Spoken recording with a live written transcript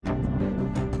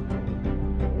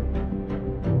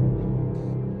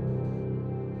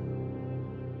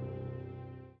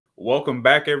Welcome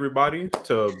back, everybody,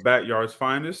 to Backyard's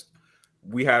Finest.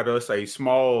 We had us a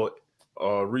small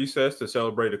recess to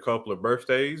celebrate a couple of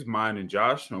birthdays, mine and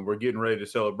Josh, and we're getting ready to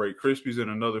celebrate Crispies in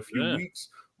another few weeks.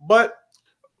 But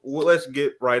let's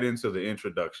get right into the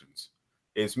introductions.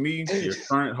 It's me, your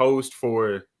current host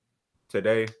for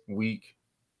today, week,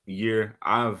 year.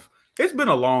 It's been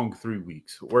a long 3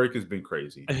 weeks. Work has been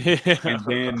crazy. And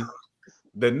then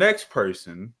the next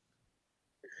person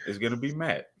is going to be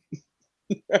Matt.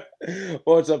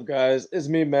 What's up, guys? It's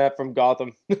me, Matt from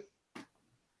Gotham.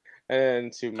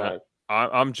 And to my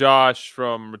I'm Josh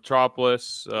from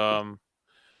Metropolis. Glad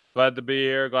to be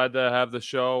here. Glad to have the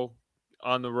show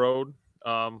on the road.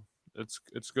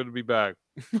 It's good to be back.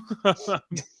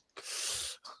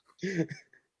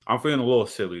 I'm feeling a little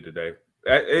silly today.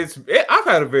 I've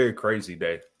had a very crazy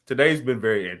day. Today's been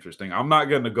very interesting. I'm not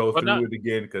going to go through it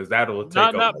again because that'll take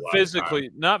up a lot of time.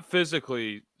 Not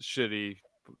physically shitty.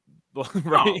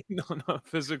 Right? No, not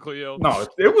physically ill. No,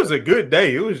 it was a good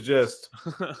day. It was just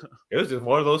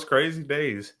one of those crazy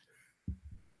days.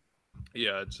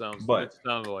 Yeah, it sounded like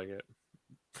it.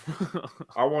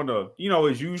 I want to,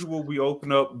 as usual, we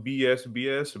open up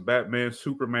BS, Batman,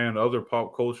 Superman, other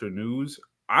pop culture news.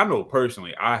 I know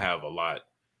personally I have a lot.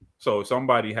 So if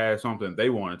somebody has something they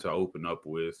wanted to open up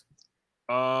with.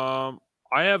 I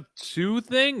have two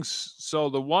things. So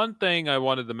the one thing I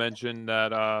wanted to mention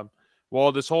that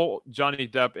well, this whole Johnny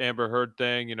Depp Amber Heard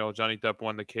thing, Johnny Depp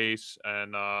won the case,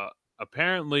 and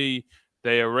apparently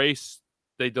they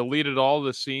deleted all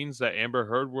the scenes that Amber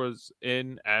Heard was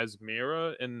in as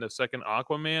Mira in the second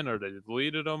Aquaman, or they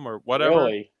deleted them or whatever.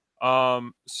 Really?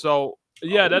 So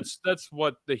yeah, that's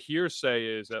what the hearsay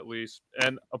is, at least.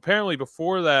 And apparently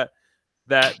before that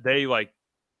they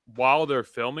while they're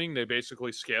filming, they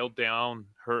basically scaled down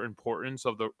her importance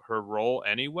of her role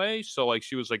anyway. So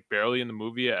she was barely in the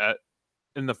movie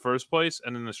in the first place,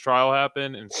 and then this trial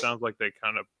happened, and it sounds like they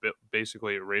kind of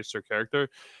basically erased her character.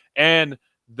 And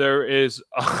there is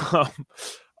a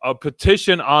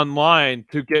petition online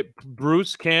to get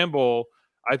Bruce Campbell.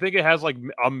 I think it has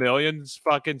a million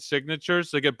fucking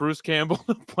signatures to get Bruce Campbell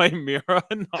to play Mira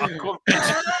in Aquaman.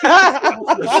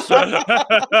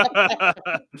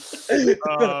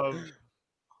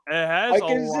 It has a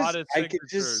lot of signatures. I can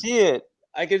just see it.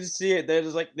 I can see it.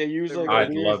 There's they use a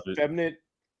weird feminine.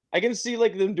 I can see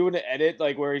them doing an edit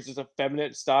where he's just a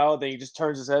feminine style, then he just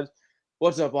turns his head,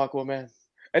 "What's up, Aquaman?"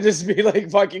 And just be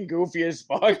fucking goofy as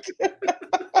fuck.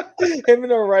 Him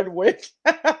in a red wig.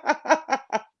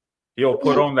 He'll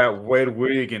put on that red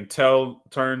wig and turn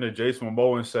to Jason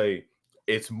Momoa and say,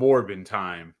 "It's Morbin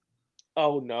time."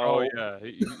 Oh no! Oh yeah,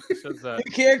 he says that.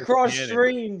 You can't cross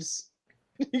streams.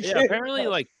 Yeah,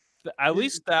 apparently at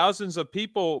least thousands of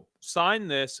people signed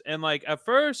this, and at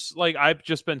first I've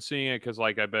just been seeing it because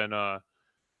I've been I'm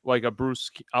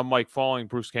following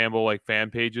Bruce Campbell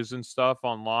fan pages and stuff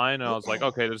online, and I was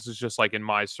okay, this is just in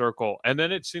my circle. And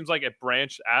then it seems it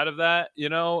branched out of that,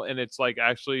 and it's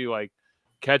actually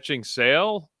catching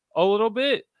sail a little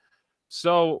bit.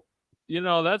 So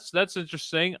that's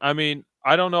interesting. I mean,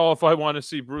 I don't know if I want to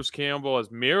see Bruce Campbell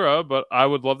as Mira, but I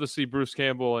would love to see Bruce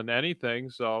Campbell in anything,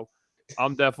 so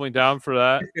I'm definitely down for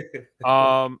that.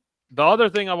 The other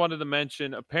thing I wanted to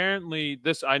mention, apparently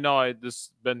this has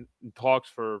been in talks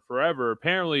for forever.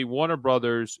 Apparently Warner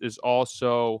Brothers is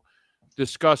also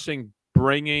discussing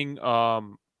bringing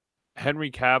Henry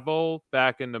Cavill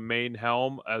back in the main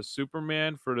helm as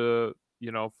Superman for the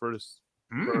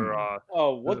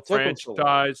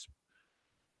franchise.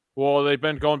 Well, they've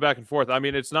been going back and forth. I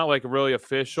mean, it's not really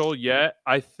official yet.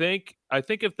 I think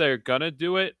if they're gonna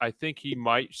do it, I think he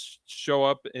might show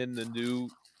up in the new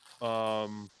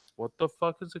what the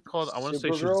fuck is it called? I want to say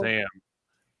Shazam.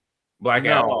 Black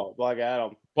Adam.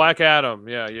 Black Adam.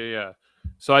 Yeah.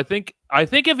 So I think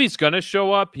if he's gonna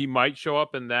show up, he might show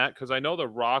up in that, because I know The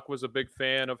Rock was a big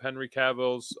fan of Henry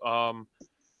Cavill's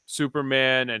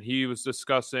Superman, and he was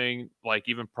discussing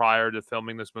even prior to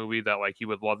filming this movie that he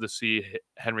would love to see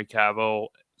Henry Cavill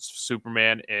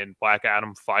Superman and Black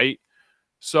Adam fight.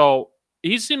 So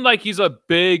he seemed like he's a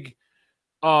big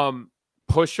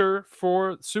pusher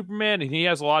for Superman, and he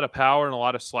has a lot of power and a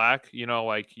lot of slack. He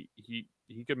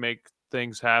could make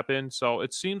things happen. So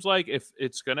it seems like if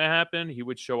it's gonna happen, he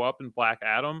would show up in Black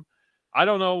Adam. I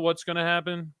don't know what's gonna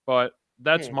happen, but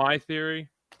that's my theory.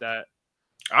 That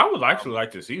I would actually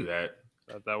like to see that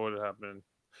would happen.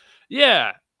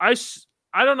 Yeah, I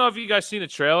don't know if you guys seen the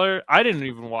trailer. I didn't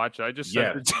even watch it. I just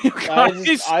sent it to you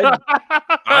guys.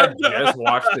 I just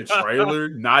watched the trailer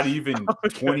not even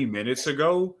 20 minutes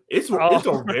ago. It's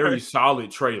a very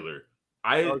solid trailer.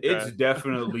 It's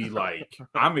definitely like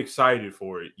I'm excited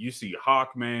for it. You see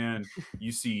Hawkman,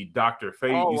 you see Dr.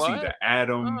 Fate, you see the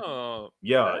Atom.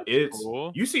 Yeah, it's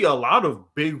cool. You see a lot of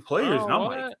big players, and I'm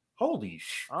like, holy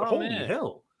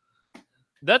hell.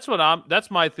 That's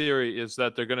my theory, is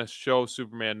that they're gonna show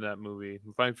Superman in that movie.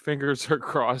 My fingers are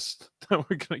crossed that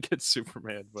we're gonna get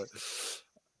Superman, but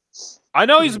I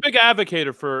know he's a big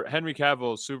advocate for Henry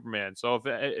Cavill's Superman. So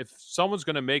if someone's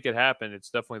gonna make it happen, it's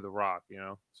definitely The Rock,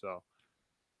 So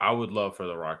I would love for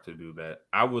The Rock to do that.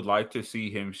 I would like to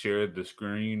see him share the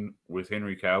screen with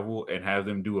Henry Cavill and have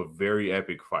them do a very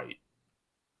epic fight.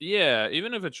 Yeah,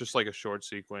 even if it's just like a short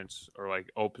sequence or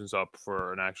like opens up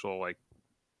for an actual like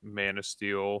Man of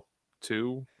Steel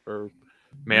 2 or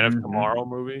Man of Tomorrow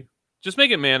movie. Just make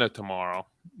it Man of Tomorrow.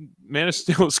 Man of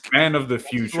Steel's Man of the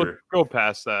Future. Go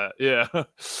past that. Yeah.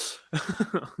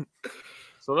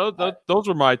 So those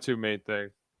were my two main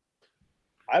things.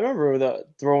 I remember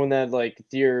throwing that like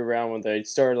theory around when they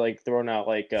started like throwing out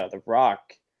like The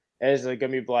Rock as like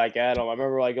gonna be Black Adam. I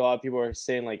remember like a lot of people were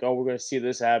saying like, "Oh, we're gonna see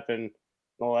this happen," and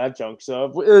all that junk. So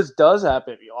if this does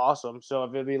happen, it'd be awesome. So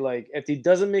if it'd be like if he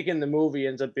doesn't make it in the movie,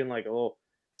 ends up being like a little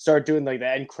start doing like the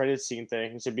end credit scene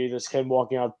thing. It should be just him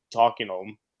walking out talking to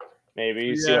him.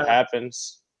 Maybe see what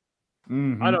happens. I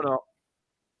don't know.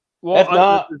 Well, if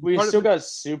not, we still got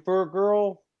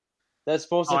Supergirl that's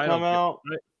supposed to come out.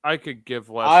 I could give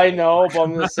less. I know, but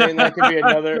I'm just saying that could be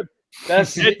another.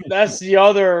 That's the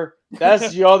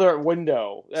other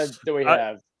window that we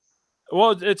have.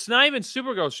 Well, it's not even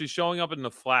Supergirl. She's showing up in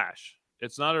The Flash.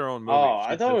 It's not her own movie. Oh,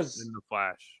 I thought it was in The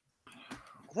Flash.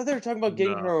 I thought they were talking about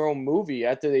getting her own movie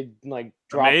after they like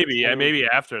dropped. Maybe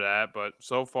after that, but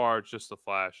so far it's just The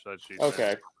Flash that she's.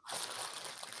 Okay.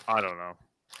 I don't know.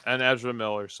 And Ezra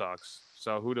Miller sucks.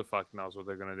 So who the fuck knows what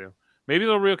they're gonna do? Maybe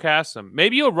they'll recast him.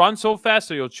 Maybe he'll run so fast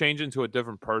that he'll change into a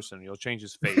different person. He'll change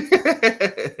his face.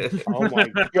 Oh my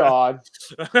god!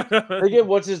 They get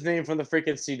what's his name from the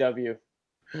freaking CW.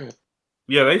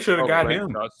 Yeah, they should have got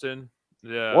him. Dustin.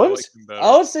 Yeah.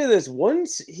 I'll say this: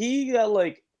 once he got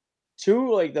like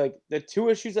the 2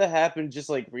 issues that happened just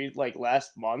like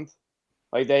last month,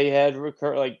 like they had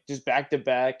just back to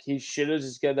back. He should have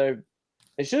just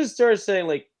They should have started saying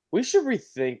like we should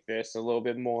rethink this a little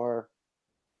bit more.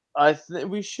 I think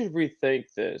we should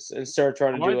rethink this and start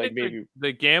trying to do like maybe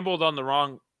they gambled on the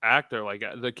wrong actor. Like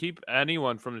they keep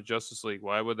anyone from the Justice League.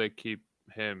 Why would they keep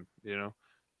him?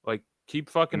 Like keep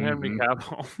fucking Henry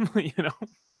Cavill.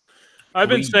 I've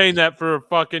been saying that for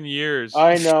fucking years.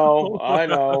 I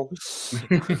know.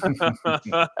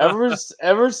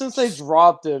 Ever since they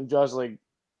dropped him, just like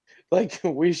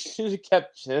we should have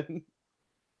kept him.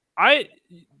 I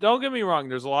don't get me wrong.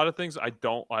 There's a lot of things I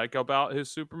don't like about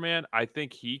his Superman. I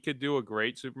think he could do a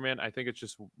great Superman. I think it's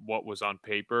just what was on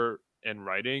paper and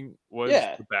writing was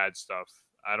the bad stuff.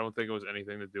 I don't think it was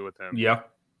anything to do with him. Yeah,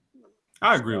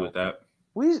 I agree with that.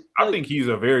 I think he's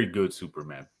a very good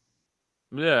Superman.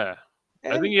 Yeah,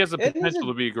 I think he has the potential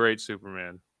to be a great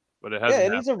Superman, but it hasn't. Yeah,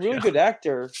 and he's a really good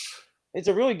actor. It's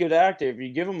a really good actor. If you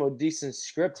give him a decent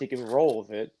script, he can roll with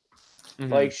it.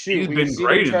 Mm-hmm. Like shoot, he's been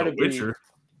great in The Witcher.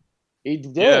 He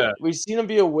did. Yeah. We've seen him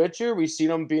be a Witcher. We've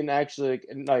seen him being actually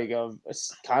like a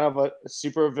kind of a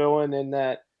super villain in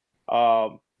that.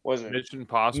 Was it Mission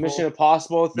Impossible? Mission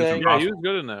Impossible thing. Yeah, he was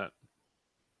good in that.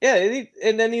 Yeah,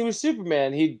 and then he was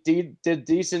Superman. He did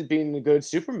decent being a good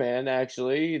Superman.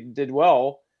 Actually, he did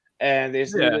well, and they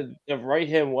just needed to write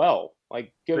him well.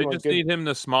 Like they just need him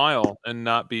to smile and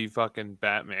not be fucking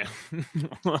Batman, and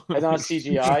not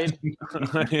CGI.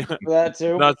 That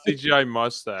too. Not CGI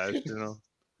mustache,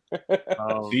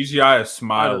 CGI a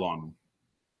smile on him.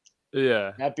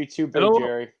 Yeah, that'd be too big,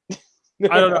 Jerry.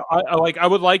 I don't know. I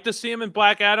would like to see him in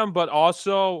Black Adam, but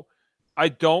also I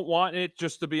don't want it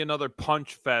just to be another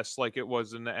punch fest like it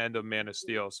was in the end of Man of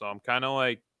Steel. So I'm kind of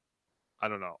like, I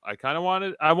don't know. I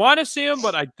want to see him,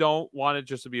 but I don't want it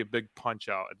just to be a big punch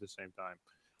out at the same time.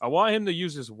 I want him to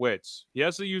use his wits. He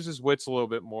has to use his wits a little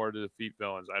bit more to defeat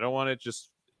villains. I don't want it just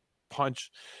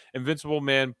punch. Invincible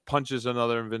Man punches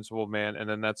another Invincible Man, and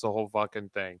then that's the whole fucking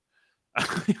thing.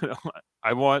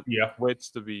 I want wits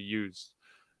to be used,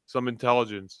 some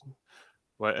intelligence.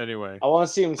 But anyway, I want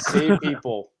to see him save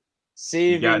people.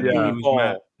 Saving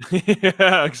people.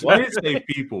 Yeah, exactly. Why did he save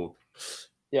people?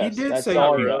 Yes, he did that's save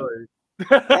all people.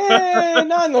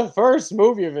 Not in the first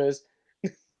movie of his.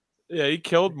 Yeah, he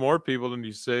killed more people than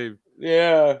he saved.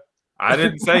 Yeah. I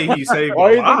didn't say he saved a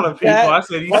lot of people. I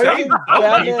said he saved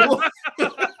some people.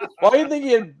 Why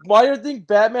do you think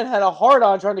Batman had a hard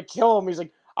on trying to kill him? He's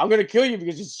like, I'm gonna kill you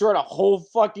because you destroyed a whole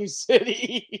fucking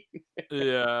city.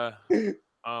 Yeah.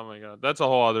 Oh my god, that's a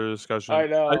whole other discussion. I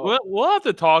know. We'll have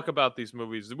to talk about these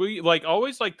movies. We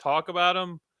always talk about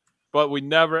them, but we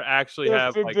never actually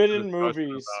have forbidden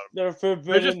movies. They're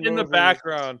forbidden. They're just in the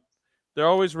background. They're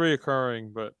always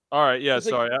reoccurring. But all right, yeah.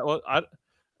 Sorry.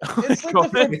 It's like the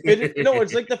forbidden. No,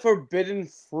 it's like the forbidden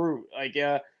fruit.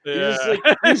 You just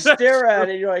you stare at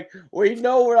it. You're like, we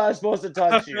know we're not supposed to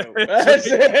touch you. That's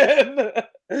it.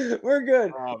 We're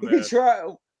good. Oh, we try.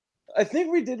 I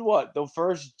think we did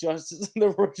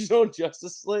the original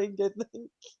Justice League, I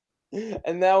think,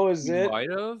 and that was it.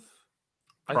 Might have.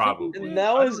 Probably. And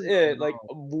that was it.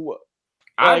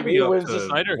 I'd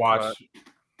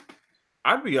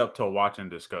be up to watch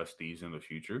and discuss these in the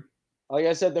future. Like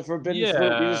I said, the forbidden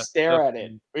fruit, we just stare at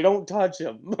it. We don't touch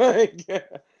them.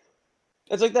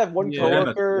 It's like that one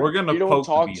coworker you don't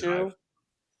talk to.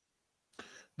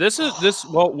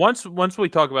 Well, once we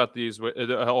talk about these,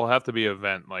 it'll have to be an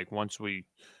event. Like once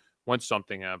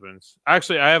something happens.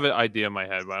 Actually, I have an idea in my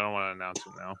head, but I don't want to announce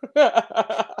it now.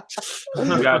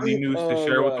 You got any news to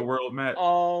share with the world, Matt?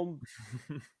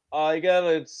 I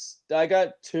got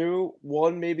two.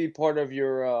 One may be part of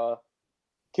your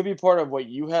could be part of what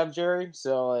you have, Jerry.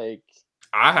 So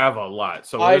I have a lot.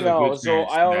 So I know. So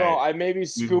I don't know. I may be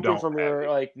scooping from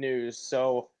your news.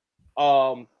 So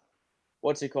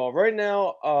what's it called? Right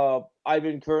now, I've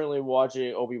been currently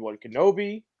watching Obi-Wan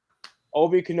Kenobi.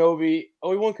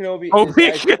 Obi-Wan Kenobi.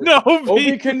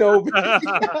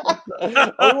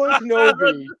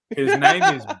 His name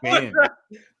is Ben.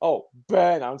 Oh,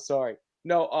 Ben. I'm sorry.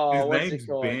 No, his name's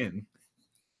Ben.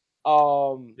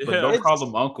 But don't call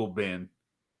him Uncle Ben.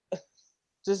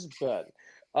 Just Ben.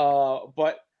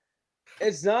 But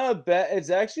it's not a bad.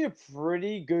 It's actually a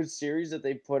pretty good series that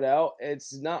they put out.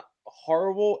 It's not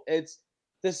horrible. It's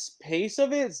this pace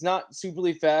of it. It's not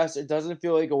superly fast. It doesn't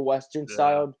feel like a Western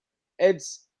style.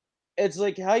 It's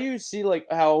like how you see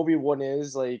how Obi-Wan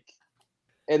is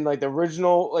in the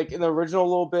original a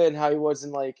little bit, and how he was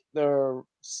in the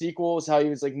sequels, how he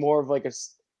was more of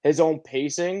his own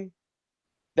pacing.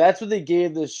 That's what they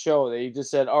gave this show. They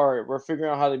just said, all right, we're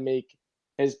figuring out how to make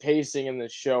his pacing in the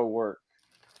show work.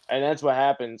 And that's what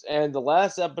happens. And the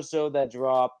last episode that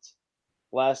dropped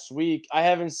last week, I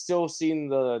haven't still seen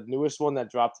the newest one that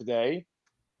dropped today,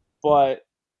 but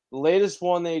the latest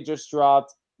one they just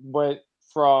dropped went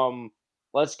from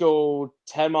let's go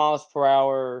 10 miles per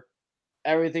hour,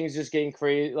 everything's just getting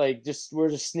crazy, we're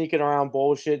just sneaking around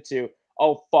bullshit, to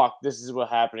oh fuck, this is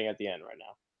what's happening at the end right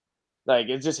now.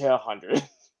 It just hit 100.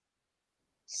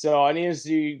 So I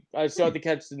still have to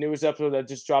catch the newest episode that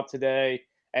just dropped today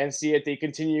and see if they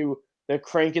continue the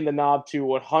cranking the knob to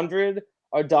 100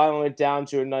 or dialing it down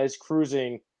to a nice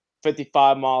cruising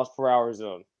 55 miles per hour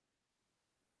zone.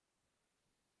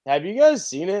 Have you guys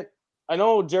seen it? I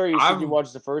know, Jerry, you said you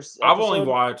watched the first episode. I've only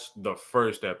watched the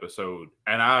first episode,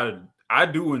 and I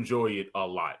do enjoy it a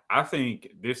lot. I think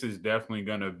this is definitely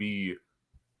going to be,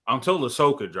 until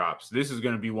Ahsoka drops, this is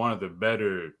going to be one of the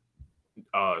better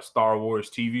Star Wars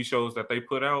TV shows that they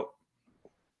put out.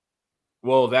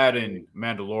 Well, that and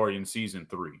Mandalorian season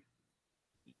 3.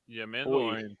 Yeah,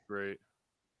 Mandalorian's great.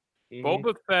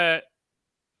 Boba Fett,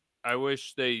 I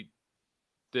wish they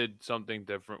did something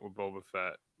different with Boba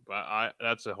Fett, but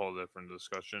that's a whole different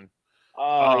discussion.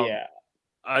 Yeah.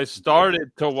 I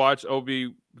started to watch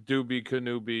Obi-Wan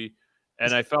Kenobi,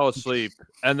 and I fell asleep,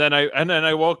 and then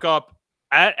I woke up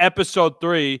at episode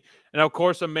 3, and of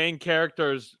course the main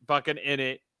character is fucking in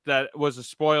it. That was a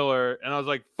spoiler, and I was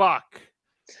like, "Fuck."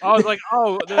 I was like,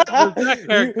 "Oh, there's that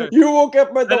character." You woke up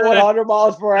at the 100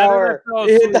 miles per hour. So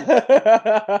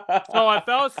I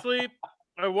fell asleep.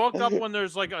 I woke up when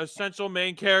there's an essential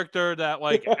main character that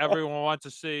everyone wants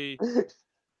to see,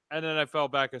 and then I fell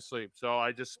back asleep. So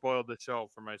I just spoiled the show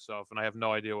for myself, and I have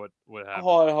no idea what happened.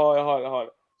 Hold on.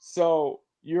 So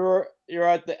you're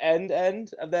at the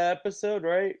end of that episode,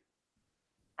 right?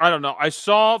 I don't know. I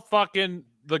saw fucking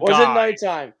the guy. Was it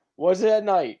nighttime? Was it at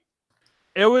night?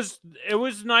 It was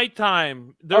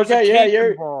nighttime. You.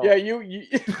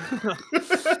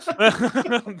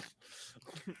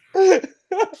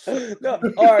 No,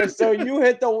 all right. So you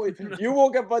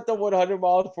woke up at the 100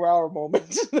 miles per hour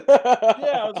moment. Yeah,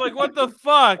 I was like, "What the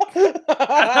fuck?"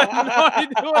 I had no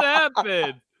idea what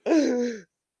happened.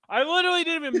 I literally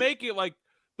didn't even make it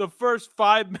the first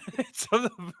 5 minutes of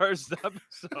the first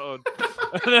episode,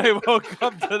 and I woke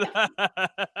up to that.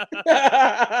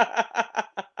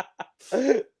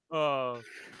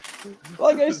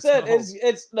 Like I said,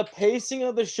 it's the pacing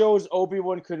of the show's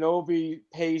Obi-Wan Kenobi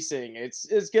pacing.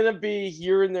 It's gonna be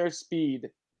here in their speed.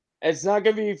 It's not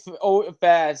gonna be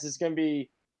fast. It's gonna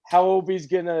be how Obi's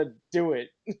gonna do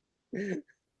it.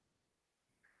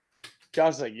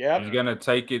 Josh's like, yep. He's gonna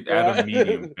take it at a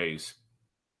medium pace.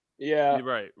 Yeah.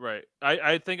 Right.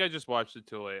 I think I just watched it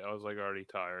too late. I was like already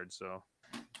tired, so.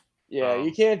 Yeah,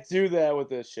 you can't do that with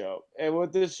this show. And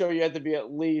with this show, you have to be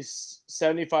at least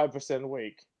 75%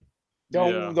 awake.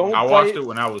 Don't I watched it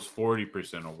when I was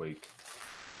 40% awake.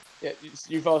 Yeah,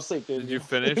 you fell asleep, didn't you? Did you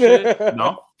finish it?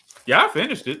 No. Yeah, I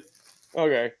finished it.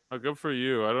 Okay. Oh, good for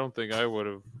you. I don't think I would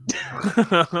have.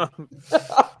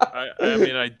 I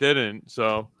mean, I didn't,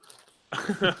 so.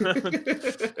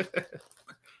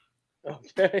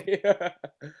 Okay.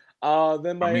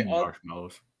 Then my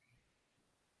marshmallows.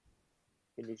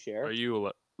 Can you share?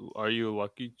 Are you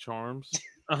Lucky Charms?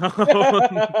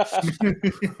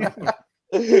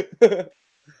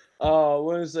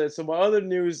 What is it? So my other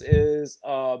news is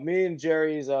me and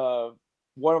Jerry's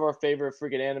one of our favorite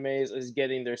freaking animes is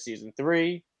getting their season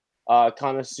 3,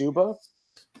 Konosuba.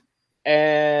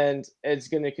 And it's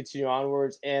gonna continue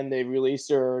onwards, and they released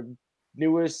their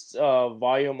newest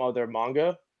volume of their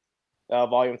manga,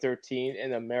 volume 13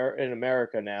 in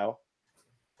America now.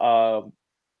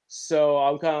 So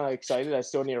I'm kind of excited. I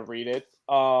still need to read it.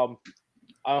 I'm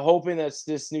hoping that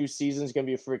this new season is gonna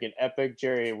be freaking epic.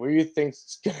 Jerry, what do you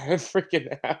think's gonna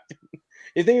freaking happen?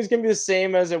 You think it's gonna be the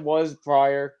same as it was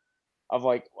prior? Of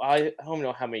like, I don't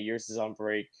know how many years it's on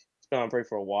break. It's been on break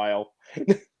for a while.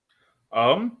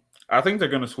 I think they're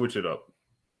gonna switch it up.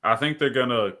 I think they're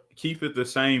gonna keep it the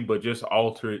same, but just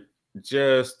alter it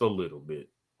just a little bit.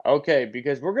 Okay,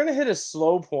 because we're gonna hit a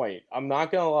slow point. I'm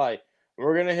not gonna lie.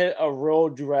 We're gonna hit a real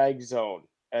drag zone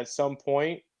at some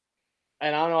point,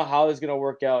 and I don't know how it's gonna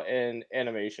work out in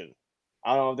animation.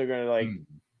 I don't know if they're gonna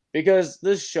because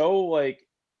this show, like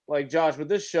Josh, with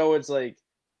this show, it's like,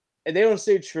 and they don't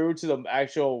stay true to the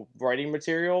actual writing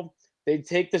material. They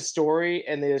take the story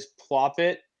and they just plop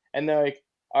it, and they're like,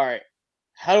 all right,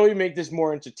 how do we make this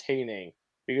more entertaining?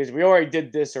 Because we already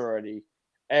did this already,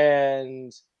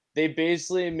 and they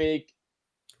basically make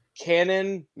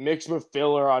canon mixed with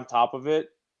filler on top of it,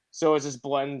 so it just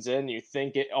blends in. You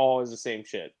think it all is the same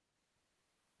shit.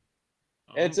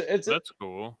 That's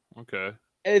cool. Okay.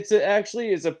 It's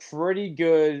a pretty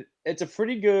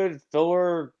good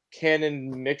filler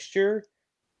canon mixture,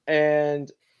 and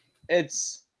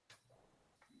it's.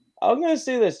 I'm gonna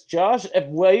say this, Josh. If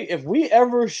we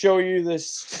ever show you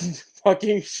this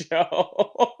fucking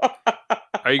show,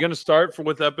 are you gonna start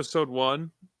with episode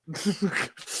 1?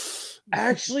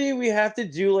 Actually, we have to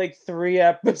do like 3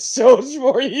 episodes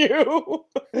for you.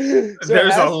 So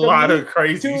there's a lot of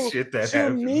crazy shit that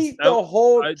happens. To meet the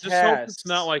whole I just hope it's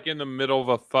not like in the middle of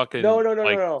a fucking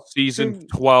no. Season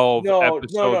 12,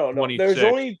 episode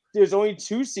 26. There's only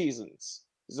 2 seasons.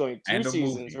 There's only 2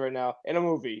 seasons right now and a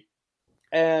movie.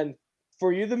 And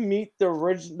for you to meet the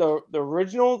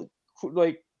original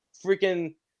like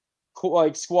freaking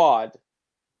like squad,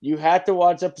 you had to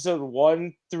watch episode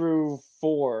 1 through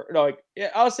 4. No,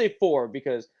 I'll say 4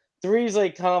 because 3 is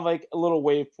like kind of like a little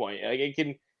waypoint. Like it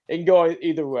can go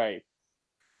either way.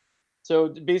 So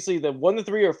basically, the 1 to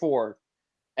 3 or 4,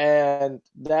 and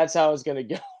that's how it's gonna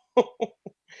go.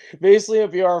 Basically,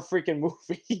 if you are a freaking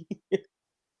movie.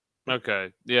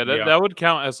 Okay, yeah, that would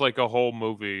count as like a whole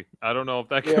movie. I don't know if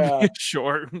that can be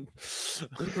short.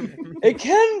 It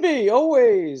can be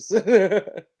always.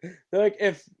 Like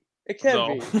if. It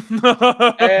can be.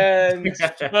 And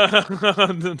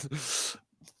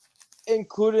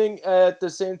including at the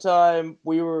same time,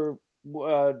 we were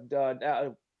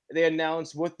they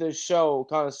announced with this show,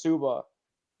 Konosuba,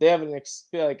 they have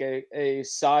a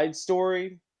side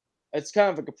story. It's kind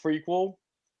of like a prequel.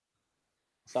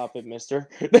 Stop it, mister.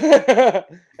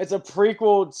 It's a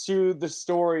prequel to the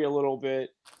story a little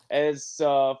bit. And it's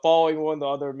following one of the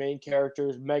other main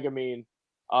characters, Megumin,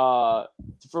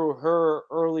 through her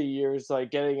early years,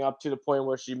 like getting up to the point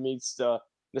where she meets the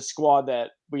squad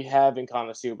that we have in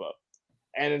Konosuba.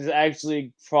 And it's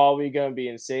actually probably gonna be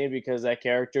insane because that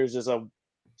character is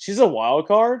she's a wild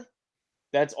card.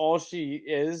 That's all she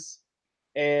is.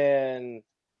 And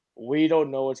we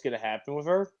don't know what's gonna happen with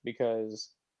her because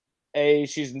A,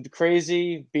 she's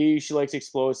crazy, B, she likes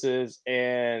explosives,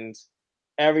 and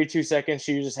every 2 seconds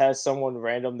she just has someone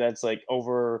random that's like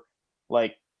over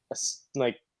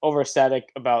over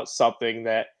ecstatic about something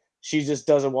that she just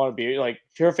doesn't want to be. Like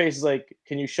her face is like,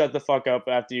 can you shut the fuck up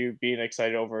after you being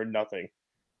excited over nothing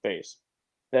face.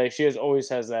 That she always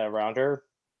has that around her.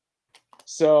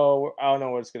 So I don't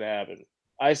know what's gonna happen.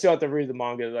 I still have to read the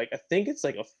manga. Like I think it's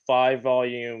like a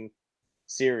 5-volume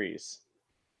series.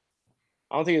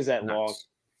 I don't think it's that long.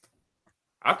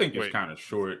 I think it's kind of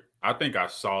short. I think I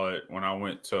saw it when I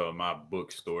went to my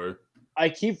bookstore. I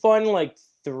keep finding like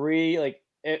 3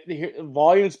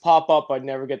 volumes pop up. I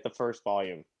never get the first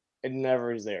volume. It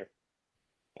never is there.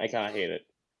 I kind of hate it.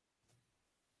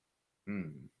 Hmm.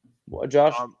 What,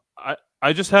 Josh?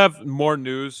 I just have more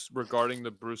news regarding the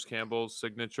Bruce Campbell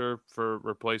signature for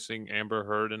replacing Amber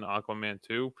Heard in Aquaman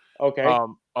 2. Okay.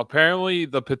 Apparently,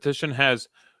 the petition has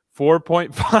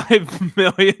 4.5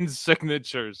 million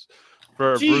signatures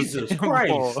for Jesus Bruce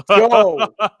Christ. Yo,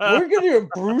 we're going to hear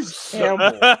Bruce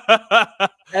Campbell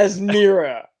as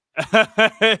Mira.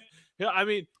 Yeah, I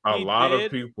mean, a lot of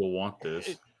people want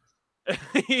this.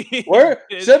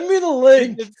 Send me the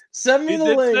link. Send me the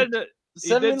link.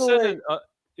 Send me the link.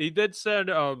 He did send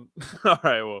all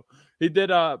right, well, he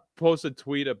did post a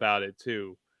tweet about it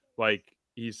too. Like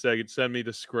he said, send me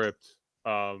the script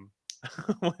when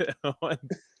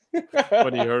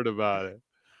he heard about it.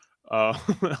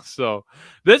 So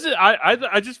this is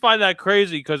I just find that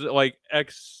crazy because it like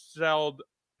excelled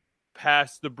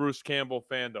past the Bruce Campbell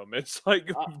fandom. It's like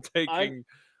taking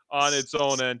on its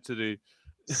own entity.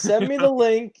 Send me the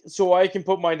link so I can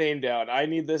put my name down. I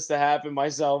need this to happen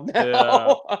myself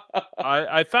now. Yeah.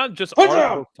 I found just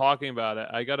articles talking about it.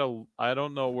 I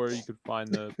don't know where you could find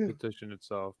the petition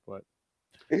itself, but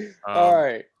all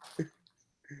right.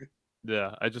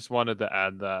 Yeah, I just wanted to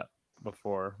add that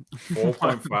before.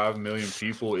 4.5 million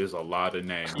people is a lot of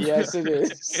names. Yes, it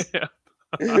is.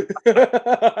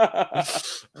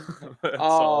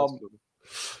 Awesome.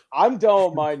 I'm done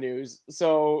with my news.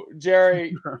 So,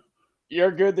 Jerry,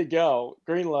 you're good to go.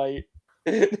 Green light.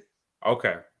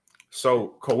 Okay.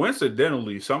 So,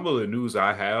 coincidentally, some of the news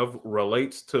I have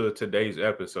relates to today's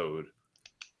episode.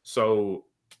 So,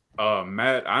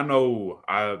 Matt, I know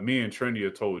me and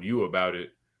Trendia told you about it,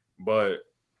 but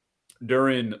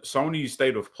during Sony's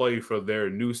State of Play for their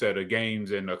new set of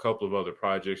games and a couple of other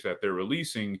projects that they're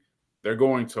releasing, they're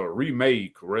going to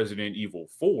remake Resident Evil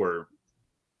 4,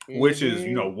 which is,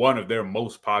 one of their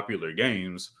most popular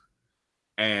games.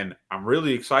 And I'm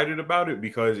really excited about it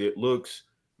because it looks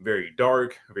very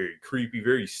dark, very creepy,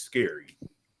 very scary.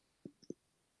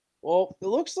 Well, it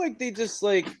looks like they just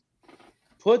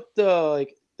put they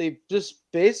just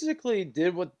basically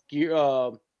did what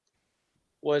Xbox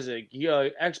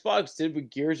did with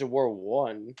Gears of War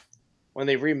 1 when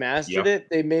they remastered it.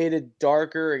 They made it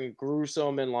darker and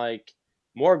gruesome and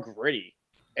more gritty.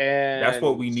 And that's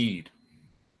what we need.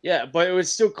 Yeah, but it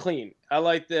was still clean. I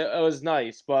liked it. It was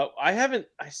nice, but I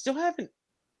still haven't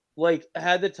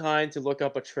had the time to look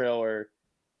up a trailer.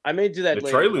 I may do that later.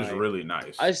 The trailer's really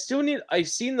nice. I've seen the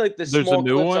small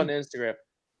clips on Instagram.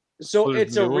 So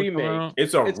it's a remake.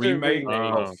 It's a remake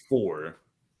of 4.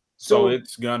 So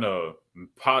it's gonna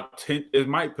it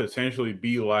might potentially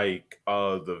be like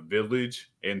The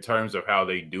Village in terms of how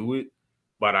they do it,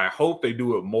 but I hope they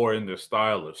do it more in the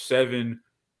style of 7,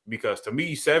 because to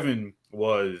me 7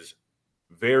 was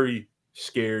very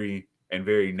scary and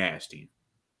very nasty.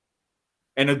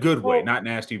 In a good way, not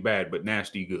nasty bad, but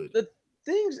nasty good. The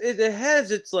things it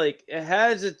has its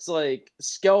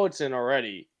skeleton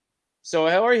already. So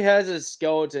it already has a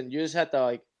skeleton. You just have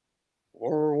to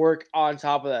work on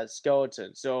top of that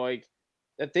skeleton. So if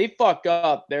they fuck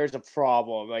up, there's a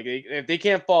problem. If they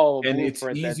can't follow a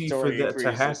blueprint, it's easy for that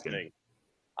to happen.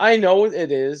 I know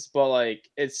it is, but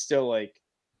it's still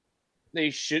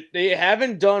they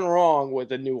haven't done wrong with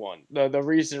the new one, the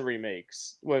recent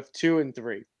remakes with 2 and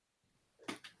 3.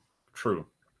 True.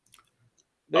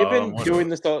 They've been doing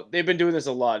this. They've been doing this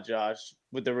a lot, Josh,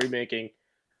 with the remaking.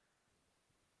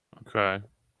 Okay.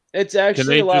 It's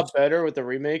actually a lot better with the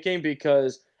remaking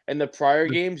because in the prior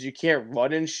games you can't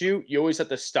run and shoot. You always have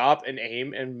to stop and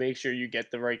aim and make sure you get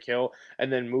the right kill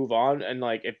and then move on. And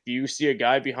if you see a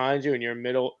guy behind you and you're in the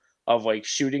middle of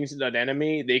shooting an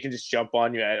enemy, they can just jump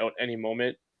on you at any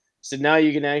moment. So now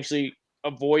you can actually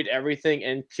avoid everything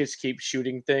and just keep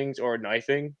shooting things or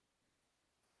knifing.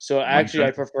 So actually,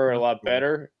 I prefer it a lot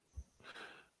better.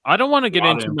 I don't want to get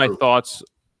into my thoughts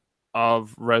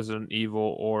of Resident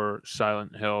Evil or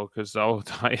Silent Hill because that will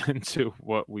tie into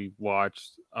what we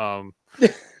watched.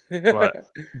 But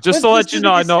just to let you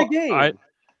know, I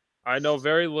know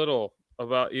very little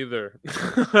about either.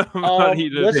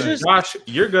 Josh,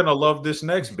 you're gonna love this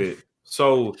next bit.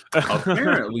 So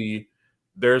apparently,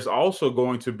 there's also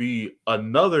going to be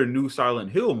another new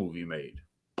Silent Hill movie made.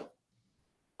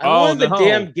 I wanted the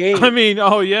damn game. I mean,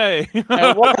 yay.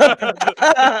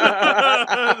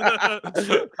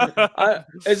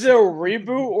 Is it a reboot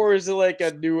or is it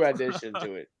a new addition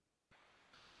to it?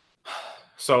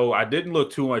 So I didn't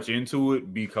look too much into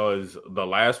it because the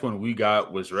last one we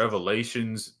got was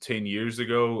Revelations 10 years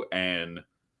ago, and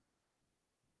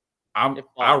I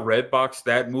redboxed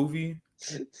that movie,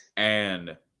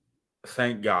 and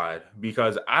thank God,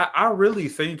 because I really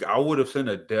think I would have sent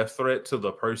a death threat to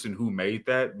the person who made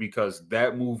that, because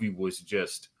that movie was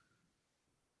just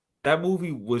that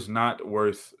movie was not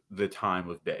worth the time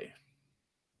of day.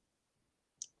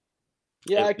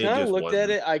 Yeah, I kind of looked at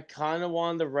it. I kind of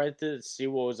wanted to rent it to see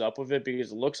what was up with it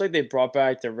because it looks like they brought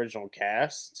back the original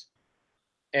cast.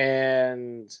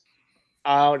 And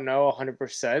I don't know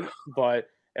 100%, but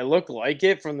it looked like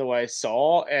it from the way I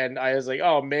saw. And I was like,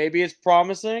 oh, maybe it's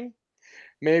promising.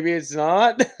 Maybe it's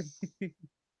not.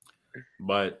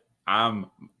 But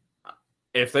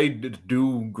if they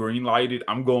do green light it,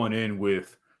 I'm going in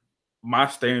with my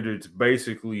standards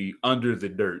basically under the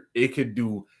dirt. It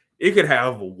could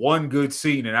have one good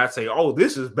scene, and I'd say, "Oh,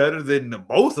 this is better than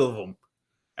both of them,"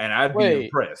 and I'd be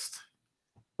impressed.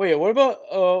 Wait, what about?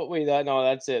 Oh, wait,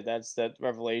 that's it. That's that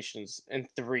Revelations in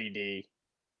 3D.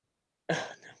 Never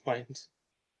mind.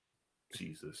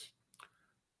 Jesus.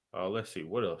 Let's see,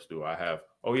 what else do I have?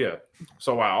 Oh yeah,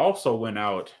 so I also went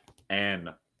out and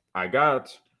I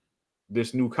got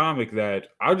this new comic that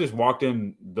I just walked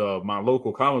in my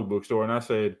local comic book store and I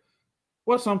said,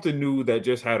 what's something new that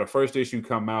just had a first issue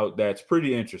come out that's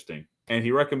pretty interesting? And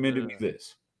he recommended me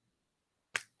this.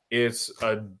 It's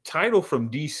a title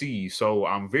from DC, so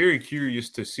I'm very curious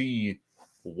to see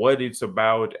what it's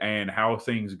about and how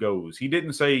things goes. He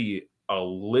didn't say a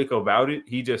lick about it.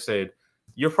 He just said,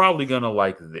 you're probably going to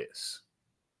like this.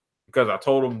 Because I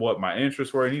told him what my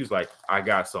interests were, and he was like, I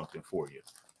got something for you.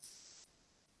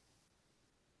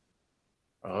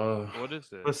 What is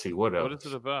it? Let's see, what else? What is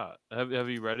it about? Have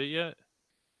you read it yet?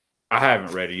 I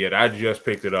haven't read it yet. I just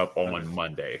picked it up on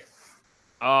Monday.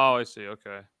 Oh, I see.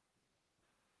 Okay.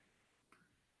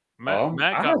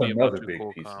 Matt got me a bunch of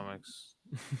cool comics.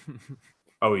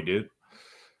 Oh, he did?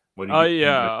 Oh,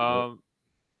 yeah.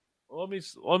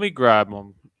 Let me grab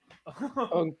them.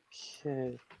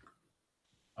 Okay.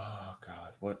 Oh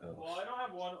God, what else? Well, I don't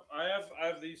have one. I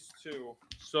have these two.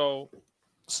 So,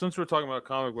 since we're talking about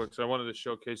comic books, I wanted to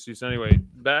showcase these anyway.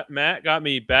 Matt got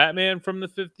me Batman from the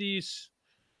 50s,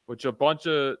 which a bunch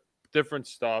of different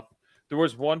stuff. There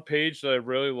was one page that I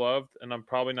really loved, and I'm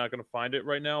probably not going to find it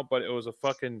right now, but it was a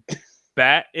fucking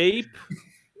bat ape.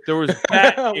 There was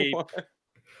bat ape.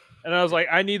 And I was like,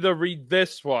 I need to read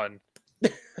this one.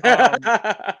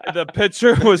 The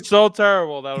picture was so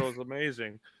terrible. That was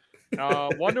amazing.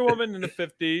 Wonder Woman in the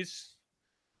 50s.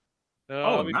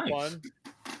 That'll be fun.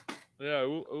 Yeah,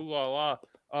 ooh la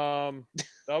la.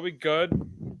 That'll be good.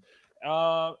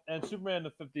 And Superman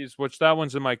in the 50s, which that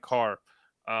one's in my car.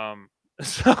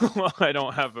 So I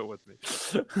don't have it with me.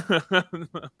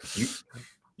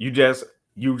 you just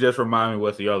remind me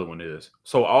what the other one is.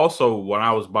 So also when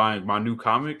I was buying my new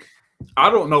comic, I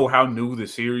don't know how new the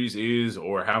series is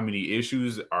or how many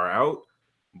issues are out,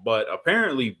 but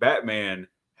apparently Batman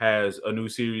has a new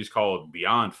series called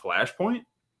Beyond Flashpoint.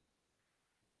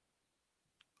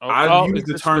 I used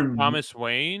the term Thomas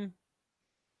Wayne.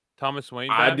 Thomas Wayne.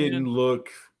 Batman? I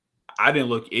didn't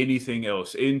look anything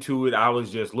else into it. I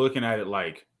was just looking at it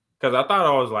like, because I thought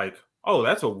I was like, oh,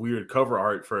 that's a weird cover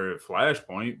art for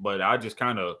Flashpoint, but I just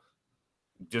kind of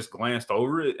just glanced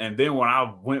over it. And then when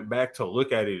I went back to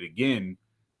look at it again,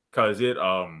 because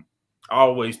I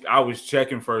was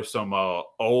checking for some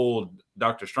old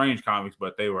Doctor Strange comics,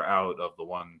 but they were out of the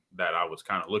one that I was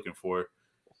kind of looking for.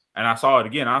 And I saw it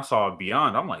again. I saw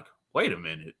Beyond. I'm like, wait a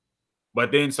minute.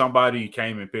 But then somebody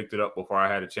came and picked it up before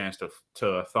I had a chance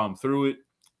to thumb through it.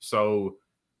 So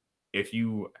if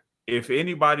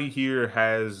anybody here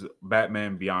has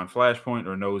Batman Beyond Flashpoint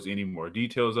or knows any more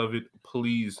details of it,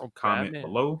 please comment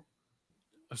below.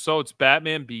 So it's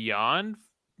Batman Beyond,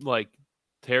 like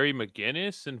Terry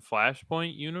McGinnis in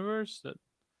Flashpoint universe?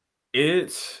 I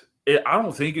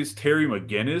don't think it's Terry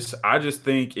McGinnis. I just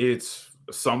think it's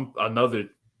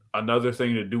another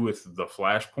thing to do with the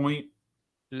Flashpoint.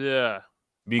 Yeah.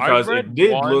 Because it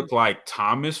did look like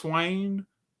Thomas Wayne,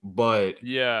 but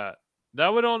yeah, that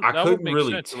would make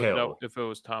really sense tell if it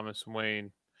was Thomas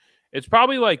Wayne. It's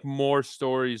probably like more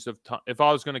stories of if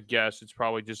I was gonna guess, it's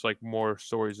probably just like more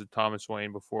stories of Thomas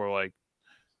Wayne before like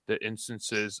the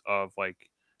instances of like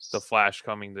the Flash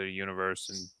coming to the universe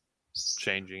and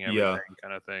changing everything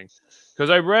kind of thing. Because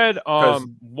I read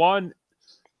one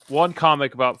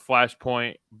comic about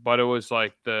Flashpoint, but it was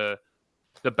like the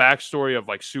backstory of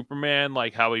like Superman,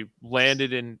 like how he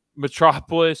landed in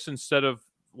Metropolis instead of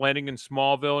landing in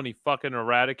Smallville, and he fucking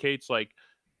eradicates like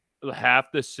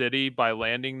half the city by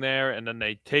landing there, and then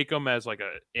they take him as like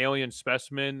a alien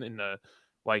specimen in the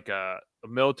like a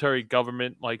military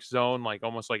government like zone, like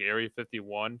almost like Area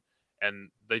 51, and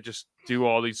they just do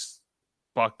all these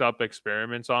fucked up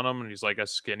experiments on him, and he's like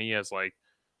as skinny as like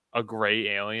a gray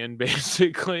alien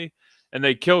basically, and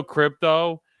they kill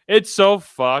Crypto. It's so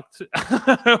fucked.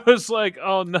 I was like,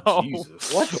 oh no.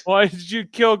 Jesus. What? Why did you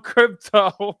kill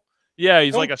Crypto? Yeah,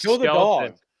 he's like a kill skeleton. The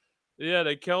dog. Yeah,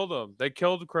 they killed him. They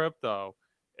killed Crypto.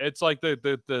 It's like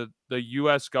the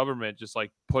U.S. government just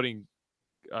like putting,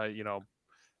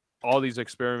 all these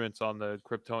experiments on the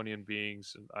Kryptonian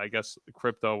beings. And I guess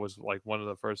Crypto was like one of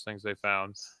the first things they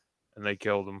found, and they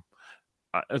killed him.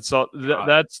 And so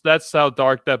that's how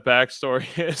dark that backstory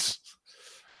is.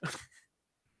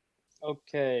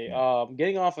 Okay,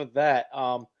 getting off of that,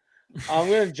 I'm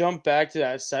gonna jump back to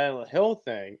that Silent Hill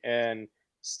thing and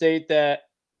state that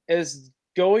it's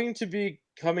going to be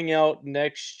coming out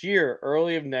next year,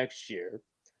 early of next year.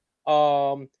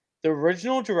 Um, the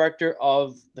original director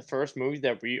of the first movie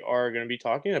that we are going to be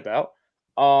talking about,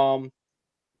 um,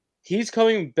 he's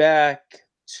coming back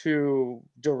to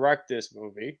direct this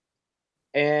movie,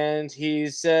 and he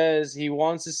says he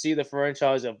wants to see the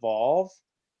franchise evolve,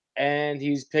 and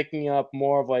he's picking up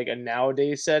more of like a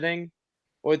nowadays setting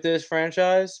with this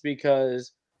franchise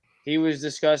because he was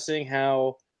discussing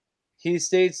how he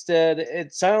states that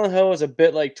Silent Hill is a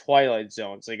bit like Twilight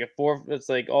Zone. It's like it's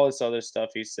like all this other stuff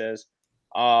he says.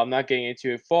 I'm not getting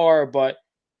into it far, but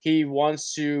he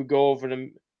wants to go over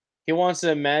the he wants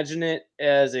to imagine it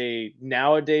as a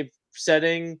nowadays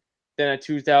setting than a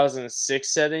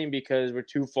 2006 setting because we're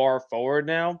too far forward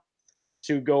now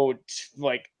to go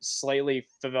like slightly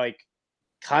like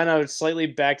kind of slightly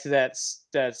back to that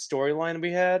storyline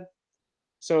we had.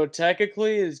 So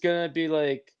technically, it's gonna be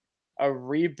like a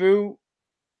reboot,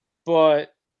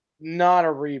 but not a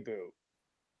reboot.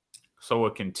 So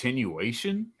a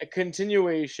continuation? A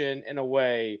continuation in a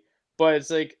way, but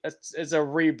it's like it's a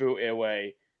reboot in a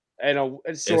way, and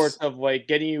it's sort of like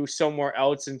getting you somewhere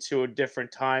else into a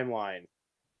different timeline.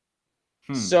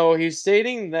 So he's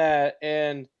stating that,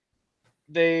 and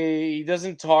he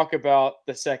doesn't talk about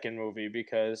the second movie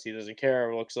because he doesn't care.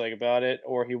 It looks like about it,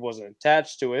 or he wasn't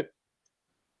attached to it.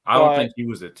 I don't think he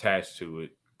was attached to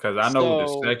it because I know the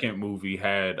So second movie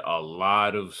had a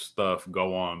lot of stuff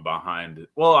go on behind it.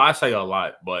 Well, I say a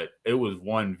lot, but it was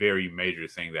one very major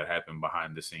thing that happened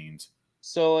behind the scenes.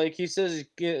 So like he says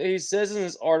in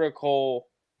this article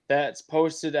that's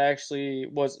posted actually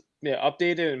was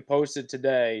updated and posted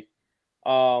today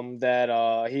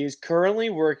that he's currently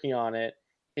working on it.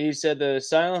 He said the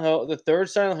third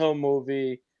Silent Hill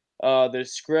movie, the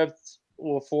script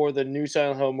for the new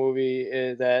Silent Hill movie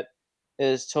that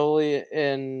is totally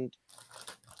in.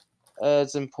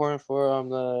 It's important for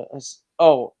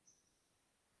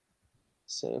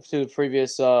so to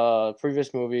the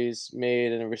previous movies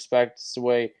made in a respects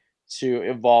way to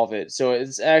evolve it. So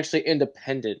it's actually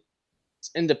independent. It's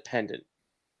independent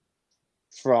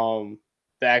from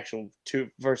the actual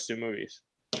first two movies.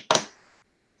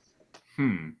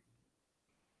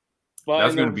 But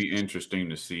that's going to be interesting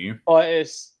to see. But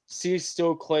he's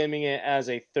still claiming it as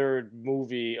a third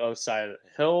movie of Silent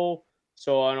Hill.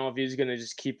 So I don't know if he's going to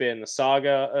just keep it in the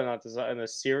saga, not in the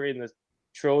series, in the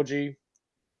trilogy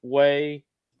way.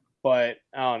 But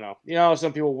I don't know. You know,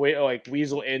 some people like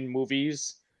weasel in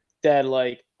movies that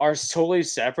like are totally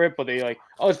separate, but they like,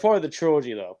 oh, it's part of the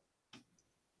trilogy though.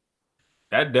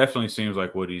 That definitely seems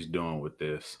like what he's doing with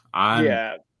this.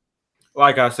 Yeah.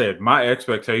 Like I said, my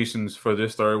expectations for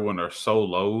this third one are so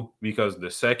low because the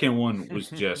second one was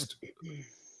just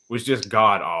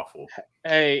god awful.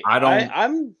 Hey,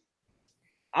 I'm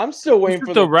still waiting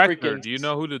for the director. Do you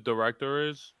know who the director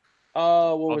is?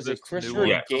 What was it?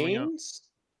 Christopher Gaines?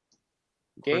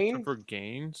 Christopher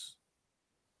Gaines?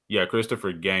 Yeah,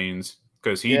 Christopher Gaines,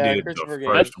 because he did the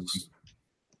first one.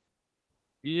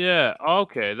 Yeah,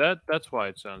 okay, that's why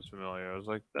it sounds familiar. I was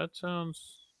like, that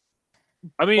sounds.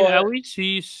 I mean, at least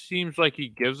he seems like he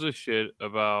gives a shit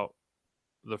about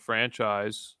the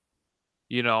franchise.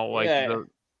 You know, like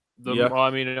well, I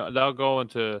mean, that'll go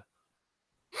into.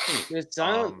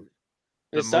 Silent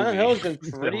Hill has been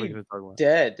pretty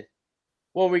dead.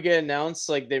 Well, we get announced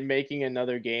like they're making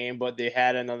another game, but they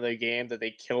had another game that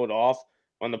they killed off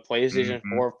when the PlayStation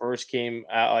 4 first came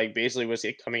out, like basically was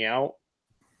it coming out.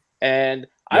 And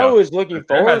I was looking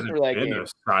forward for that game. A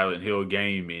Silent Hill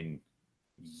game in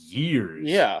years.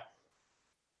 Yeah.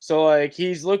 So like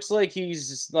looks like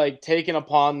he's like taken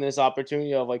upon this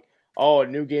opportunity of like, oh, a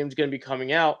new game's gonna be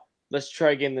coming out. Let's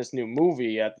try getting this new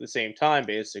movie at the same time,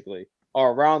 basically,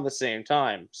 or around the same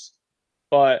times.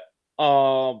 But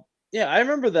yeah, I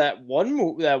remember that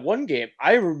one game.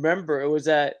 I remember it was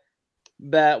that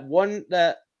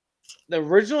the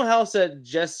original house that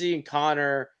Jesse and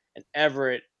Connor and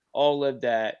Everett all lived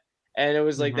at, and it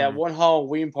was like that one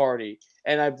Halloween party.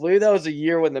 And I believe that was the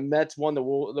year when the Mets won the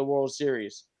World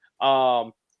Series.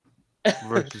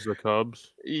 Versus the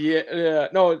Cubs. Yeah,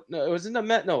 no, it wasn't the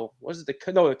Met. No, was it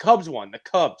the Cubs won? The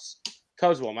Cubs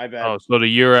won. My bad. Oh, so the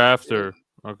year after.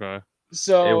 Okay.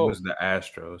 So it was the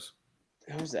Astros.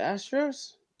 It was the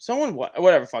Astros. Someone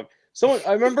whatever. Fuck. Someone.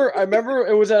 I remember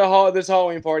it was at this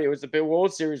Halloween party. It was the big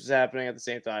World Series was happening at the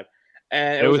same time,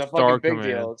 and it was a fucking big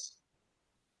deal.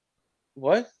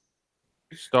 What?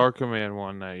 Star Command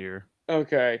won that year.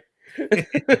 Okay.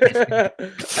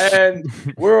 And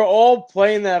we're all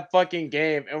playing that fucking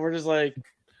game, and we're just like,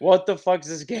 what the fuck is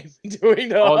this game doing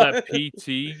to Oh, us? that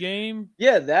PT game?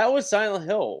 Yeah, that was Silent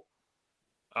Hill.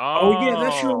 Oh yeah,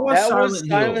 that sure was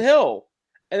Silent Hill.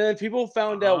 And then people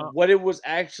found out what it was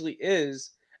actually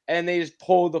is, and they just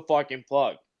pulled the fucking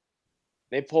plug.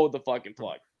 They pulled the fucking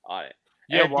plug on it.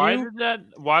 Yeah, why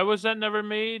was that never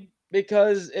made?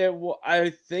 Because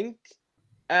I think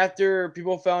after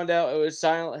people found out it was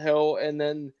Silent Hill, and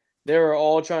then they were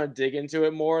all trying to dig into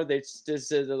it more, they just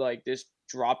said like just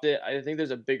dropped it. I think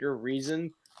there's a bigger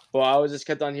reason, but I was just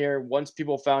kept on here. Once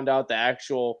people found out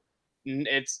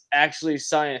it's actually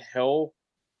Silent Hill,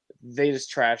 they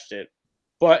just trashed it.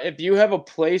 But if you have a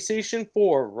PlayStation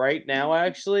 4 right now,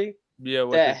 actually,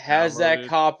 that has that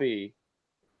copy,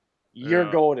 you're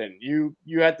golden. You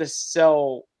have to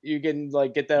sell. You can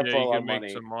get that for a lot of money.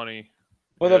 Make some money.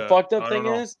 But the fucked up thing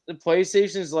is, the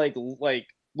PlayStation's like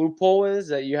loophole is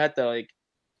that you have to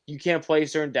you can't play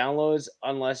certain downloads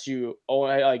unless you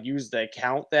use the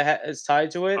account that is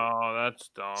tied to it. Oh, that's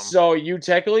dumb. So you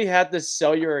technically have to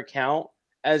sell your account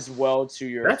as well to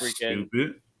your freaking.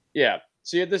 Stupid. Yeah.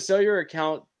 So you have to sell your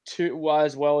account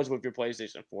as well as with your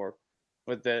PlayStation 4,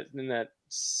 but in that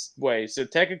way. So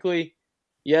technically,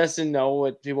 yes and no.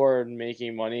 What people are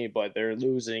making money, but they're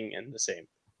losing in the same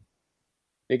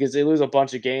because they lose a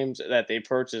bunch of games that they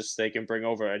purchase. They can bring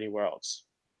over anywhere else.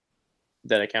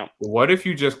 That account. What if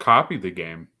you just copy the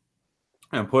game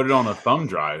and put it on a thumb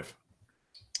drive?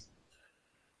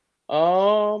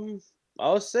 I'll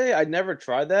say I never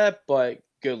tried that, but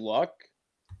good luck.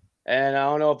 And I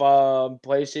don't know if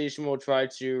PlayStation will try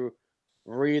to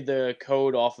read the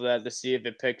code off of that to see if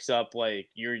it picks up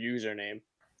your username.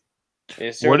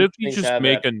 What if you just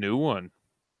make a new one?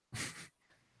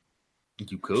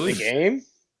 You could. The game?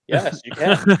 Yes, you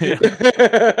can.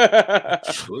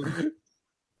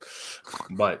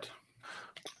 But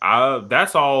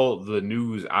that's all the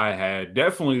news I had.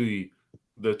 Definitely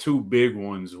the two big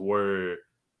ones were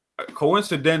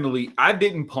coincidentally, I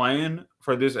didn't plan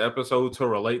for this episode to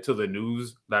relate to the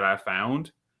news that I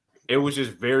found. It was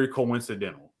just very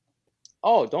coincidental.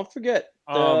 Oh, don't forget,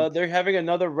 they're having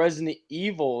another Resident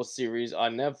Evil series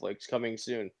on Netflix coming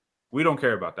soon. We don't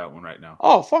care about that one right now.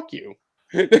 Oh, fuck you.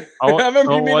 I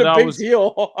remember you made a big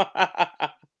deal.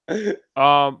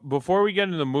 Before we get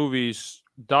into the movies,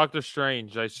 Doctor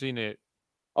Strange, I seen it.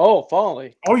 Oh,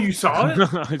 finally. Oh, you saw it?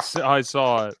 I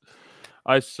saw it.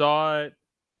 I saw it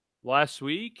last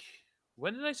week.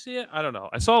 When did I see it? I don't know.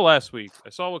 I saw it last week. I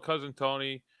saw it with cousin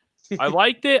Tony. I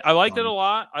liked it. I liked it a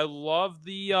lot. I love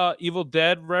the Evil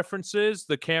Dead references,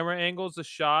 the camera angles, the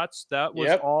shots. That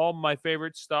was all my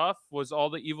favorite stuff, was all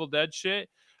the Evil Dead shit.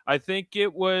 I think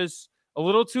it was a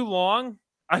little too long.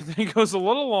 I think it was a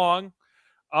little long.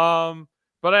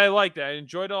 But I liked it. I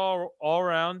enjoyed it all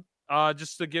around.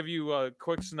 Just to give you a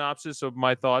quick synopsis of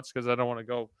my thoughts, because I don't want to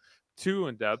go too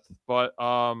in depth. But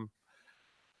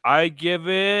I give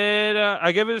it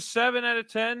a 7 out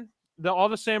of 10. All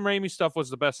the Sam Raimi stuff was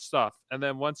the best stuff. And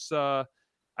then once I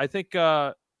think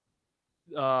Doctor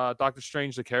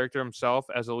Strange, the character himself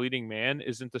as a leading man,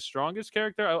 isn't the strongest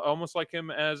character. I almost like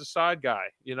him as a side guy,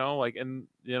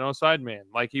 side man,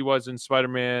 like he was in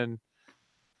Spider-Man.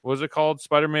 What was it called?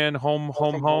 Spider-Man Home.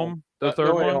 The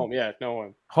third one? Home. Yeah, no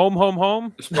one.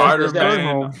 Home.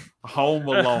 Spider-Man Home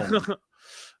Alone.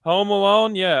 Home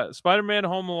Alone, yeah. Spider-Man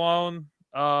Home Alone.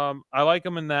 I like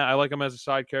him in that. I like him as a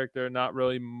side character, not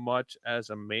really much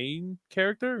as a main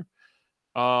character.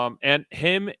 And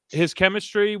his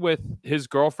chemistry with his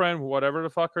girlfriend, whatever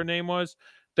the fuck her name was,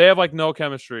 they have no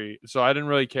chemistry. So I didn't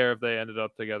really care if they ended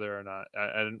up together or not.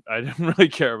 I didn't really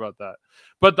care about that.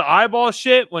 But the eyeball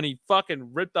shit, when he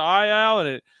fucking ripped the eye out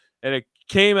and it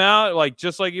came out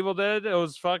just like Evil Dead, it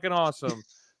was fucking awesome.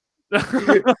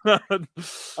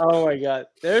 Oh my god,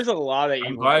 there's a lot of Evil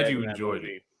I'm glad Dead you in enjoyed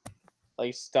movie.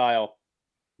 it. Style.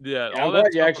 Yeah, I'm glad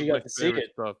you actually got to see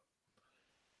it. Stuff.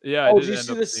 Yeah, I did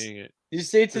end up seeing it. Did you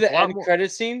see it to the end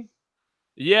credit scene?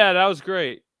 Yeah, that was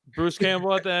great. Bruce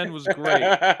Campbell at the end was great.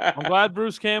 I'm glad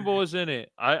Bruce Campbell was in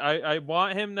it. I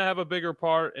want him to have a bigger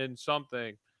part in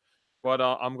something, but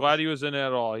I'm glad he was in it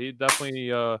at all. He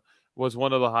definitely was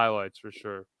one of the highlights for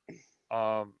sure.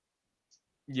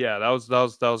 Yeah, that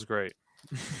was great.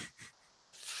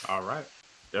 All right.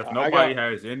 If nobody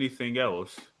has anything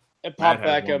else, it popped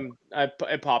back.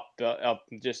 It popped up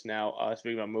just now.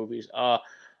 Speaking about movies,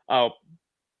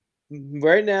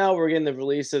 right now we're getting the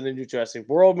release of the new Jurassic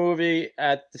World movie.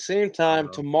 At the same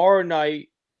time, tomorrow night,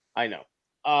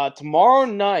 tomorrow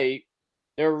night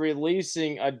they're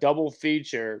releasing a double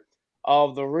feature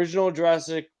of the original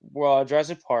Jurassic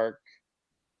Park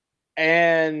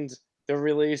and the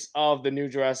release of the new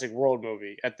Jurassic World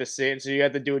movie at the same. So you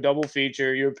have to do a double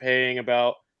feature. You're paying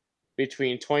about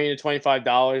between $20 to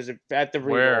 $25 at the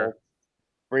Regal.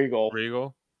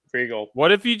 Regal.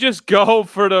 What if you just go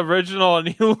for the original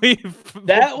and you leave?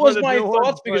 That was my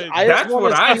thoughts because that's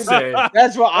what I said.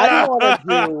 That's what I want to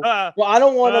do. Well, I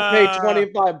don't want to pay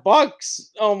 $25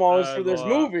 almost for this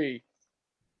movie.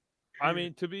 I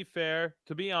mean, to be fair,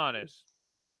 to be honest,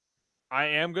 I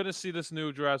am gonna see this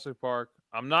new Jurassic Park.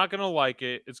 I'm not gonna like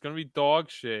it. It's gonna be dog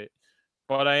shit,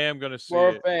 but I am gonna see it.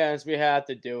 We're fans. We have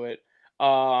to do it.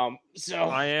 So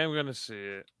I am gonna see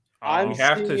it. You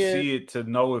have to see it to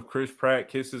know if Chris Pratt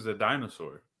kisses a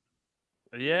dinosaur.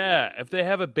 Yeah, if they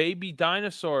have a baby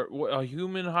dinosaur, a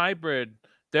human hybrid,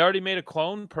 they already made a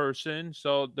clone person,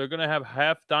 so they're gonna have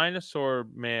half dinosaur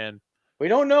man. We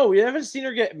don't know. We haven't seen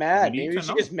her get mad. Maybe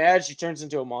she gets mad, she turns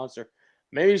into a monster.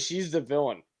 Maybe she's the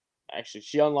villain. Actually,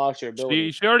 she unlocks her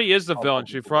ability. She already is the villain.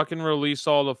 She fucking released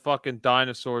all the fucking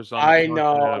dinosaurs on I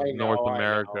North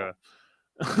America.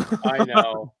 I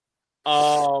know.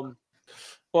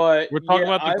 But we're talking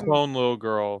about the clone little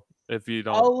girl. If you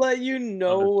don't, I'll let you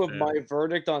know of my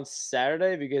verdict on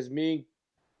Saturday because me,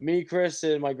 Chris,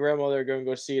 and my grandmother are going to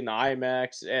go see it in the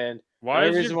IMAX. And why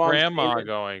is your grandma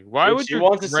going? Why would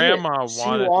your grandma want to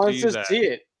see that? She wants to see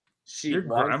it. Your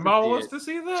grandma wants to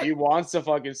see that? She wants to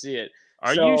fucking see it.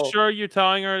 Are you sure you're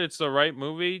telling her it's the right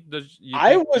movie?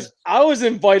 I was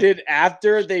invited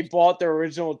after they bought the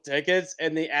original tickets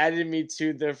and they added me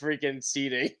to the freaking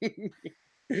seating.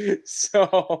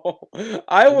 So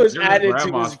I was added to.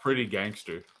 Grandma's pretty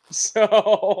gangster.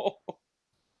 So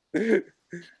did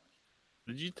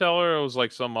you tell her it was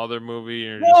like some other movie?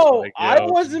 Or no, I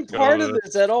wasn't part of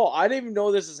this at all. I didn't even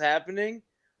know this is happening.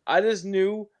 I just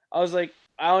knew. I was like,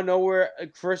 out of nowhere,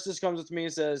 Chris just comes up to me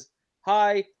and says,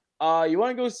 "Hi, you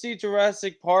want to go see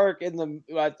Jurassic Park in the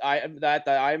at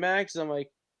the IMAX?" And I'm like,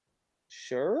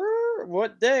 "Sure.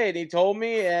 What day?" And he told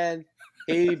me, and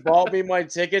he bought me my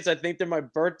tickets. I think they're my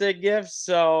birthday gifts,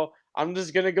 so I'm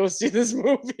just gonna go see this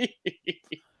movie.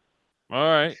 All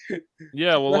right.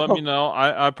 Yeah, well, let me know.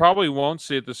 I probably won't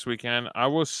see it this weekend. I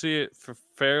will see it for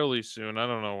fairly soon. I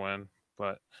don't know when,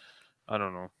 but I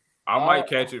don't know. I might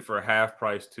catch it for half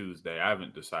price Tuesday. I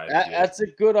haven't decided yet. That's a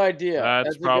good idea.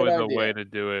 That's probably the way to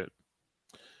do it.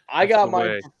 I got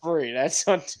mine for free. That's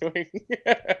what I'm doing.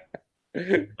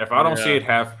 If I don't see it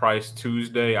half price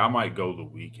Tuesday, I might go the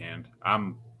weekend.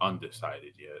 I'm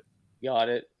undecided yet. Got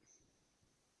it.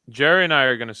 Jerry and I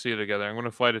are going to see it together. I'm going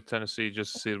to fly to Tennessee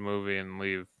just to see the movie and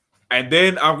leave. And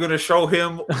then I'm going to show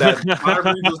him that my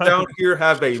Regals down here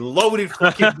have a loaded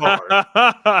fucking bar.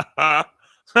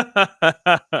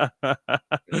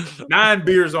 9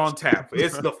 beers on tap.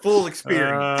 It's the full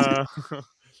experience.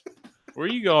 Where are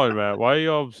you going, Matt? Why are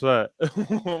you all upset?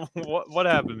 What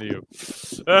happened to you?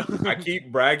 I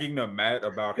keep bragging to Matt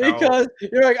about because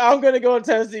you're like, I'm gonna go to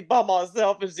Tennessee by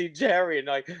myself and see Jerry, and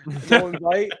like, no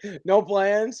invite, no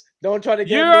plans, don't try to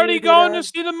get. You're already going to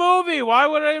see the movie. Why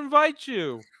would I invite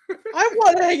you? I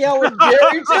want to hang out with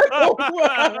Jerry too.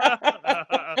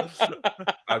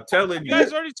 I'm telling you, you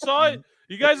guys already saw it.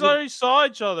 You guys already saw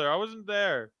each other. I wasn't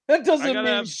there. That doesn't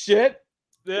mean shit.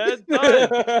 Yeah, it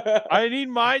does. I need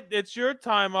it's your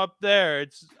time up there.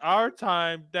 It's our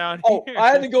time down here. I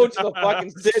had to go to the fucking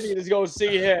city to go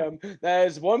see him. That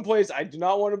is one place I do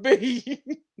not want to be.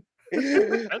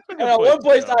 And at one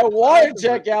place I want to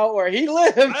check out where he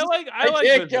lives. I like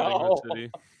visiting the city.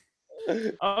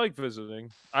 I like visiting.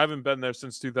 I haven't been there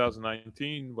since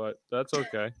 2019, but that's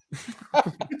okay.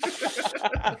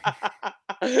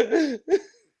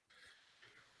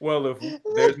 Well, if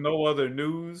there's no other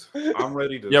news, I'm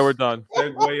ready to we're done.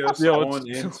 Segue us on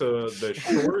into the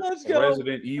short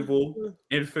Resident Evil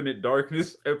Infinite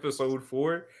Darkness Episode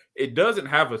 4. It doesn't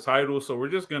have a title, so we're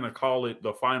just going to call it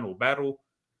The Final Battle? ?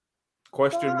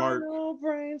 The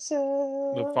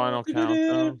final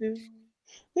countdown.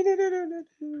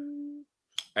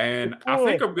 And I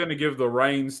think I'm going to give the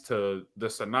reins to the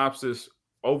synopsis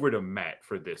over to Matt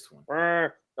for this one.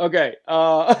 Okay,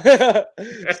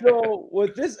 so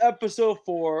with this episode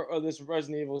 4 of this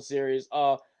Resident Evil series,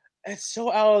 it's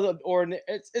so out of the ordinary.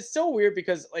 It's so weird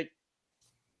because like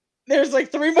there's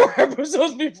like 3 more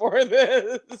episodes before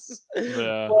this.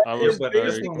 Yeah, this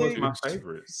one was my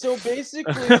favorite. So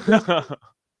basically,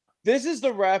 this is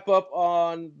the wrap up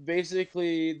on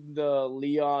basically the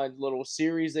Leon little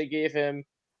series they gave him.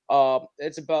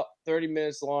 It's about 30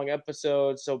 minutes long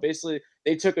episode. So basically,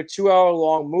 they took a 2 hour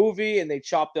long movie and they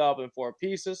chopped it up in 4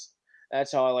 pieces.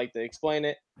 That's how I like to explain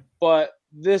it. But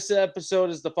this episode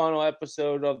is the final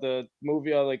episode of the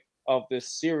movie, of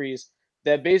this series,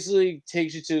 that basically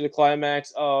takes you to the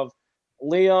climax of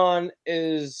Leon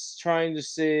is trying to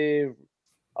save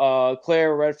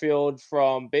Claire Redfield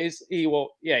from he's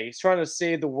trying to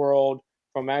save the world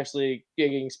from actually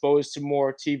getting exposed to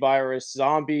more T virus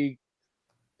zombie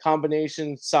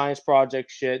combination science project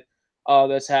shit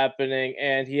that's happening,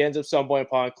 and he ends up stumbling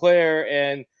upon Claire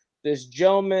and this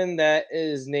gentleman that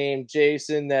is named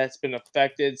Jason that's been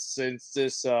affected since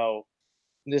this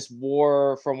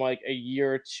war from like a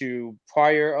year or two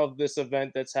prior of this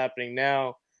event that's happening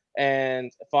now,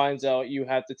 and finds out you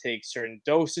have to take certain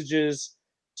dosages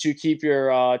to keep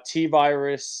your T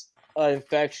virus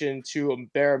infection to a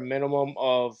bare minimum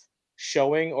of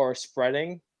showing or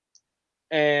spreading.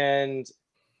 And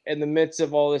in the midst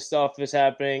of all this stuff is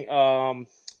happening,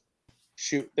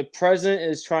 the president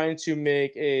is trying to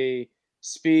make a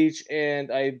speech,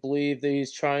 and I believe that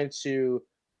he's trying to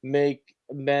make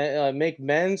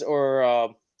men's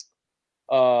or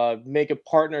make a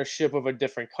partnership of a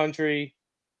different country.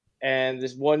 And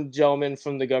this one gentleman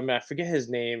from the government, I forget his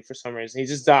name for some reason.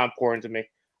 He's just not important to me.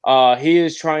 He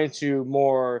is trying to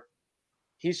more.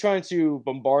 He's trying to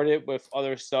bombard it with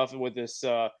other stuff with this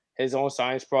his own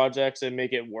science projects and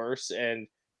make it worse and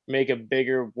make a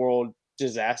bigger world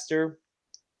disaster.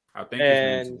 I think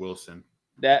his name's Wilson.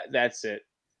 That's it.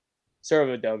 Sort of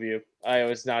a W. I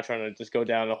was not trying to just go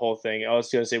down the whole thing. I was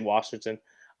going to say Washington.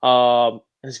 It's going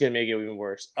to make it even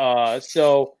worse.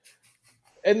 So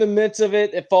in the midst of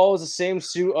it, it follows the same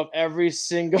suit of every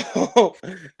single.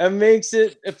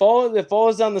 It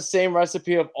follows on the same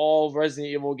recipe of all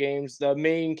Resident Evil games. The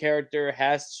main character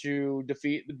has to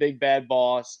defeat the big bad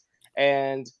boss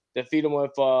and defeat him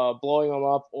with blowing him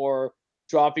up or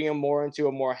dropping him more into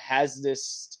a more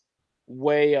hazardous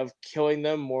way of killing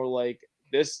them, more like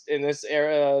this in this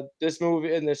era, this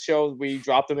movie in this show, we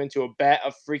dropped him into a vat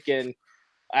of freaking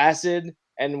acid,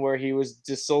 and where he was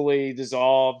just slowly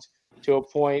dissolved to a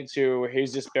point to where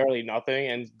he's just barely nothing,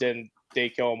 and then they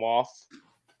kill him off.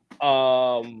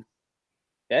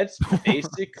 That's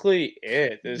basically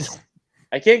it.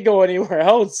 I can't go anywhere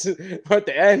else but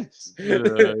the end.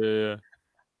 Yeah.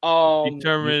 He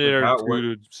Terminator 2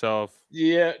 himself.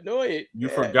 Yeah, no, wait. You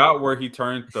forgot where he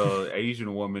turned the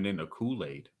Asian woman into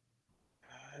Kool-Aid.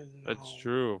 That's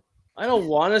true. I don't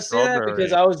want to say that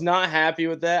because I was not happy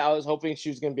with that. I was hoping she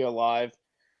was gonna be alive.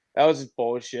 That was just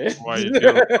bullshit. Why you do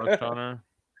a crush on her?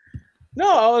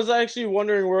 No, I was actually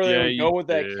wondering where they would go with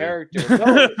that character.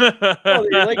 No,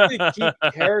 they like to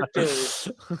keep characters.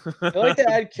 They like to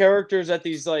add characters at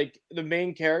these like the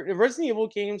main character. Resident Evil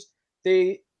games,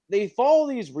 they follow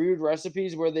these weird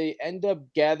recipes where they end up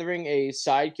gathering a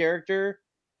side character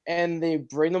and they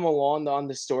bring them along on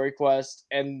the story quest,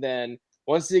 and then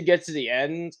once they get to the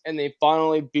end and they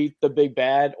finally beat the big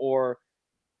bad or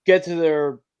get to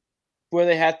their where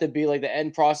they have to be, like the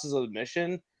end process of the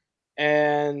mission,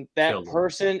 and that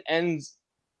person ends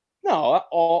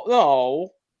no,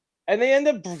 and they end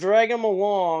up dragging them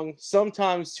along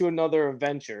sometimes to another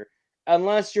adventure,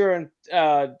 unless you're in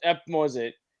was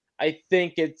it? I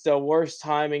think it's the worst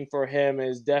timing for him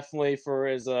is definitely for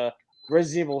his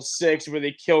Resident Evil 6, where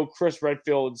they kill Chris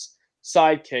Redfield's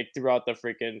sidekick throughout the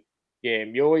freaking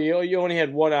game. You only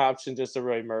had one option just to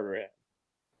really murder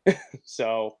him.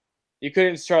 So you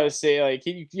couldn't try to say like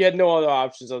you had no other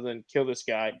options other than kill this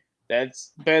guy.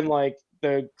 That's been like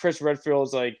the Chris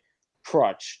Redfield's like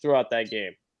crutch throughout that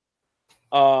game.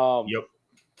 Yep.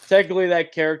 Technically,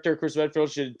 that character Chris Redfield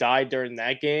should have died during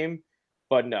that game,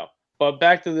 but no. But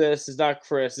back to this. It's not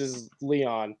Chris. This is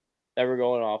Leon that we're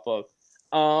going off of.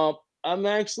 I'm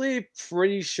actually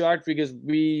pretty shocked because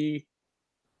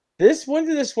this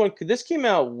came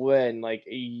out when, like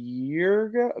a year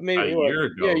ago, maybe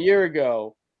a year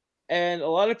ago, and a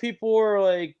lot of people were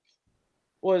like,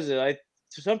 "What is it?"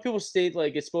 Some people state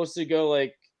like it's supposed to go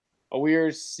like a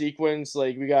weird sequence.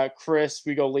 Like we got Chris,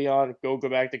 we go Leon, go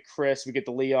back to Chris, we get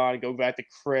to Leon, go back to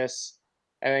Chris,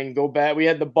 and then go back. We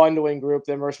had the bundling group.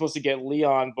 Then we're supposed to get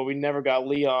Leon, but we never got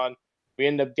Leon. We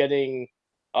end up getting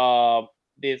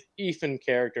the Ethan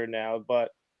character now,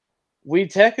 but we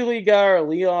technically got our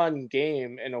Leon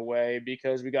game in a way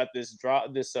because we got this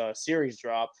series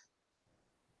drop.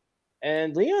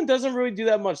 And Leon doesn't really do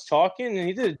that much talking, and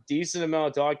he did a decent amount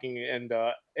of talking and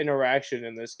interaction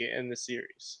in this game, in the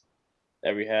series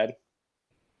that we had.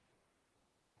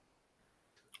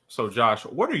 So, Josh,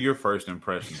 what are your first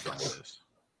impressions on this?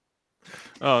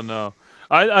 Oh no,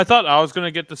 I thought I was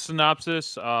gonna get the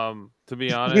synopsis. To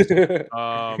be honest,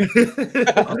 I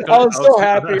was so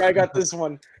happy I got this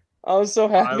one. I was so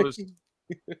happy.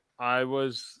 I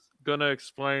was gonna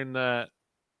explain that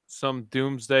some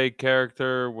doomsday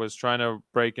character was trying to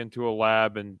break into a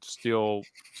lab and steal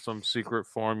some secret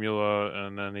formula,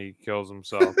 and then he kills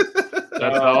himself.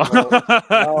 That's how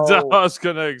I was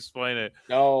gonna explain it.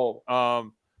 No.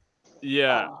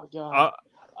 Yeah. Oh, God.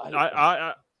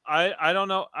 I don't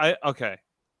know. Okay.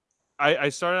 I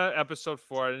started at episode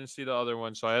 4. I didn't see the other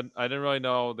one, so I didn't really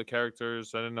know the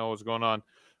characters. I didn't know what was going on.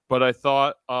 But I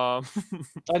thought I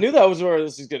knew that was where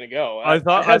this is gonna go. I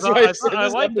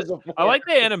like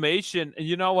the animation,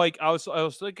 and like I was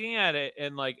looking at it,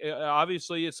 and like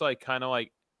obviously it's like kind of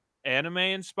like anime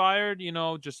inspired,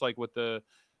 just like with the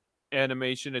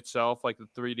animation itself, like the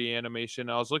 3D animation.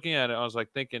 I was looking at it, I was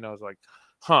like thinking, I was like,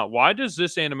 why does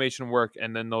this animation work?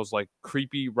 And then those like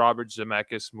creepy Robert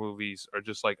Zemeckis movies are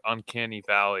just like Uncanny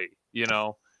Valley,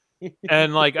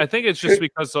 And like I think it's just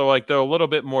because they're a little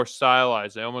bit more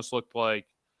stylized. They almost look like,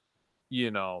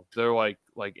 they're like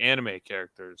anime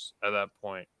characters at that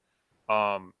point.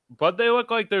 But they look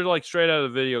like they're like straight out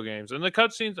of the video games. And the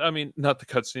cutscenes, I mean, not the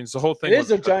cutscenes, the whole thing. It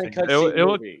is a giant cutscene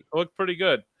movie. It looked pretty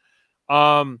good.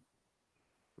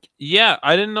 Yeah,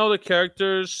 I didn't know the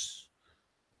characters.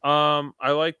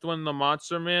 I liked when the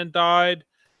Monster Man died.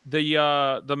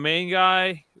 The main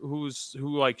guy who was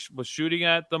shooting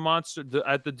at the monster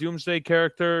at the Doomsday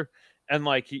character, and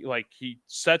he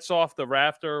sets off the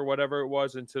rafter or whatever it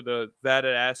was into the vat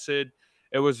of acid.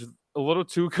 It was a little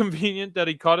too convenient that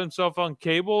he caught himself on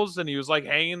cables and he was like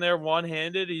hanging there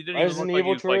one-handed. He didn't even look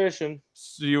evil tradition.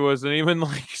 He wasn't even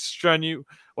like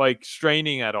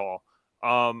straining at all.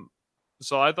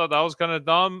 So I thought that was kind of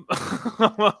dumb.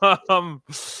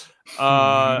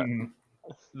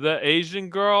 The Asian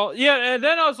girl, yeah, and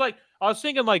then I was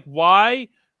thinking why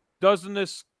doesn't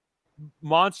this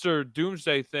monster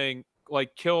Doomsday thing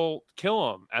kill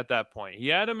him at that point? He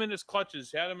had him in his clutches,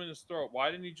 he had him in his throat.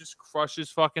 Why didn't he just crush his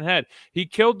fucking head? He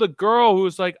killed the girl who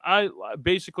was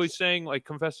basically saying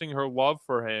confessing her love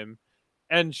for him,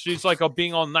 and she's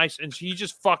being all nice, and he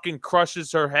just fucking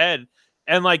crushes her head.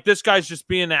 And this guy's just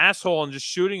being an asshole and just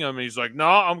shooting him. And he's like, no,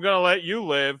 I'm going to let you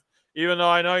live, even though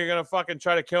I know you're going to fucking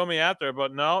try to kill me after.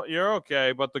 But no, you're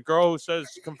okay. But the girl who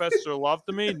confesses her love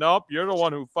to me, nope, you're the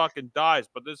one who fucking dies.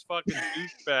 But this fucking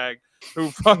douchebag who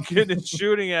fucking is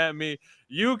shooting at me,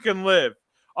 you can live.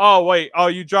 Oh, wait. Oh,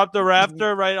 you dropped the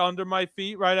rafter right under my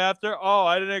feet right after? Oh,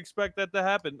 I didn't expect that to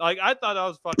happen. I thought that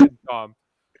was fucking dumb.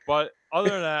 But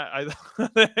other than that, I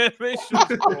thought the animation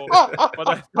was cool. But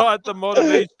I thought the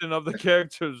motivation of the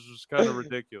characters was kind of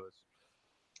ridiculous.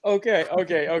 Okay.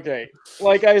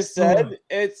 Like I said,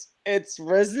 it's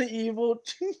Resident Evil.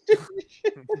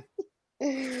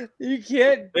 You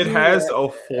can't. It has a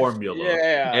formula,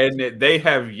 yeah, and they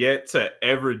have yet to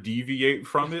ever deviate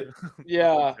from it.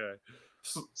 Yeah. Okay.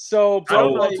 So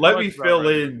let me fill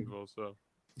in.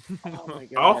 Oh my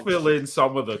God. I'll fill in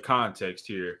some of the context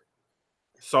here.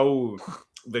 So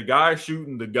the guy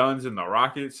shooting the guns and the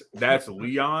rockets, that's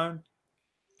Leon.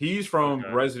 He's from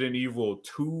Resident Evil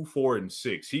 2, 4, and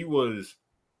 6. He was,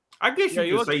 I guess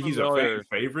you could say he's a fan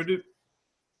favorite.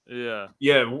 Yeah.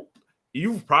 Yeah.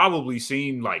 You've probably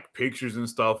seen pictures and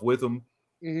stuff with him.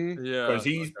 Mm-hmm. Yeah. Because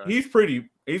he's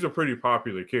a pretty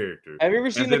popular character. Have you ever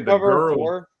seen the cover of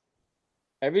 4?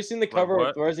 Have you seen the cover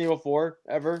of Resident Evil 4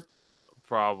 ever?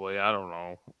 Probably, I don't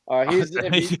know. Okay,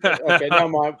 never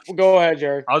mind. Go ahead,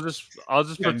 Jared. I'll just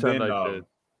pretend I did.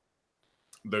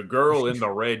 The girl in the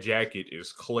red jacket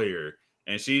is Claire,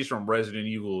 and she's from Resident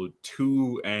Evil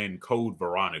 2 and Code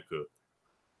Veronica.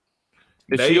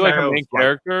 Is she a main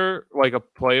character, a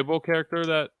playable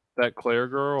character? That Claire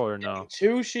girl, or no?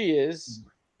 2, she is.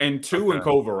 And 2 and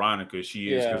Code Veronica,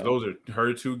 she is, because those are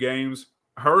her 2 games.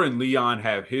 Her and Leon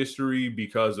have history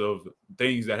because of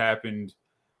things that happened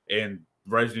in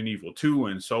Resident Evil 2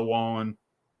 and so on,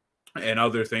 and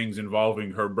other things involving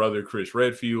her brother Chris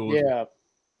Redfield. Yeah.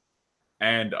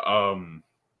 And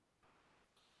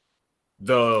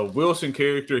the Wilson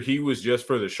character, he was just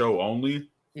for the show only.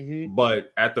 Mm-hmm.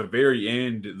 But at the very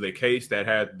end, the case that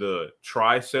had the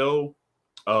Tricell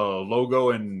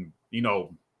logo and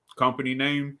company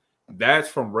name, that's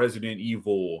from Resident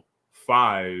Evil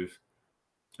 5,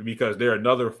 because they're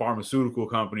another pharmaceutical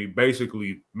company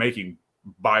basically making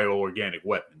bioorganic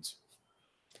weapons.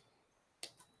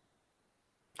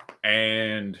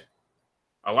 And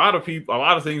a lot of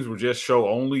things were just show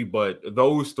only, but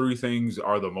those 3 things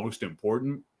are the most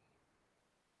important,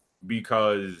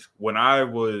 because when I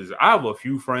have a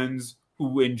few friends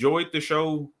who enjoyed the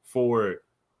show for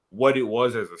what it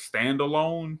was as a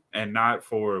standalone and not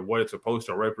for what it's supposed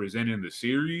to represent in the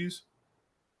series.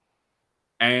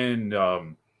 And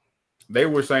they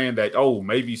were saying that, oh,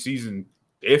 maybe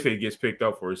if it gets picked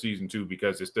up for a season 2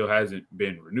 because it still hasn't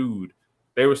been renewed,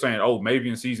 they were saying, oh, maybe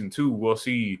in season 2 we'll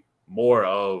see more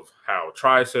of how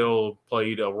Tricell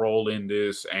played a role in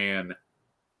this, and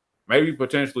maybe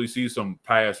potentially see some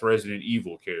past Resident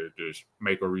Evil characters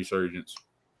make a resurgence.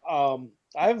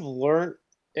 I've learned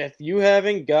if you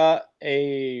haven't got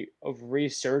a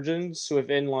resurgence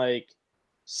within like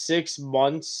 6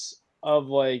 months of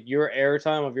like your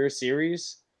airtime of your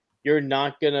series, you're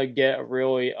not gonna get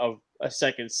really a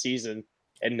second season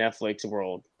in Netflix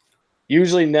world.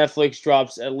 Usually Netflix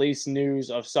drops at least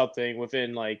news of something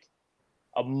within like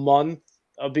a month,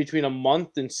 between a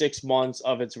month and 6 months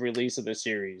of its release of the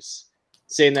series,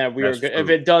 saying that we are good. If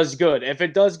it does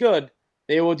good,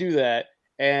 they will do that.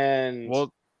 And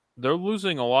well, they're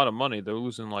losing a lot of money. They're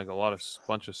losing like a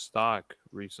bunch of stock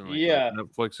recently. Yeah, like,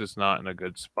 Netflix is not in a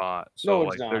good spot. So no,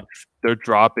 it's like not. they're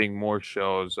dropping more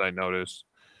shows. I noticed,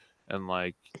 and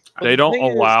like But they the don't thing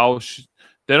is- allow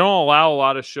they don't allow a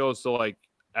lot of shows to like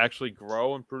actually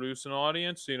grow and produce an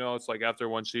audience. You know, it's like after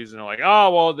one season, they're like,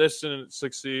 oh well, this didn't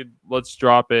succeed. Let's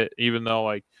drop it. Even though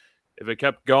like if it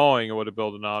kept going, it would have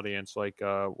built an audience. Like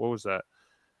what was that?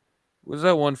 What was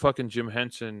that one fucking Jim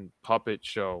Henson puppet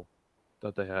show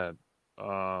that they had?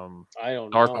 I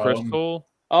don't Dark know. Crystal.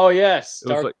 Oh yes,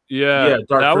 It was like yeah,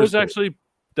 Dark that was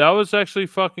Crystal. actually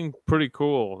fucking pretty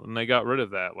cool, and they got rid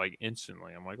of that like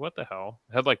instantly. I'm like, what the hell?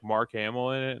 It had like Mark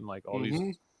Hamill in it and like all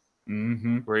these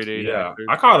grade 8 actors.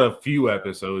 I caught a few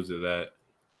episodes of that.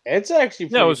 It's actually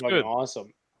pretty it was fucking good.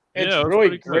 awesome. Yeah, It's it was really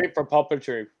pretty great good. for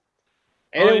puppetry,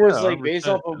 and it was like 100%. based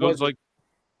off of It was like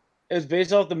it was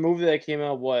based off the movie that came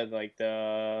out like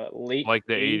the late like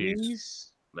the 80s.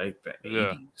 Like the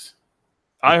Yeah. 80s.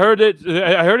 I heard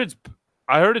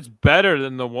it's better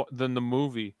than the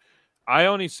movie. I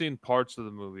only seen parts of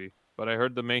the movie, but I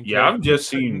heard the main character I've just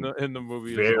seen in the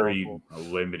movie very is awful.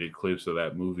 limited clips of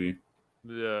that movie.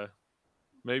 Yeah.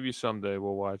 Maybe someday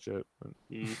we'll watch it.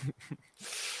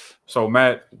 So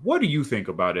Matt, what do you think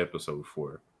about episode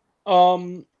 4?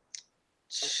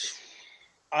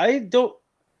 I don't.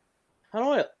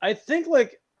 How do I think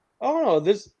like I don't know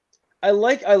this. I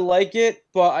like it,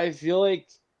 but I feel like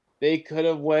they could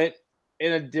have went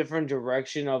in a different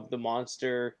direction of the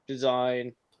monster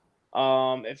design.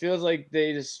 It feels like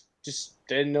they just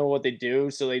didn't know what they do,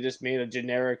 so they just made a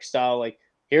generic style like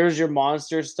here's your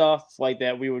monster stuff like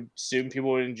that we would assume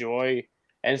people would enjoy,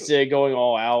 and instead of going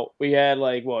all out. We had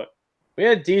like what we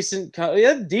had decent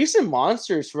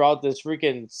monsters throughout this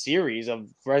freaking series of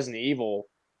Resident Evil,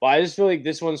 but I just feel like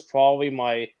this one's probably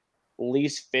my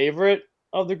least favorite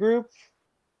of the group,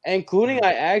 including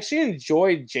I actually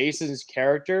enjoyed Jason's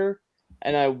character,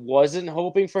 and I wasn't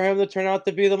hoping for him to turn out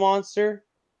to be the monster.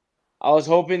 I was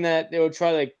hoping that they would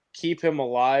try to keep him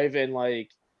alive and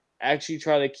like actually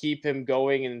try to keep him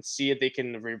going and see if they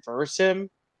can reverse him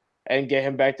and get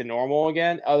him back to normal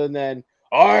again. Other than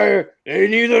they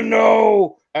need to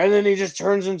know, and then he just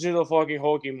turns into the fucking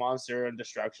hulking monster and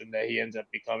destruction that he ends up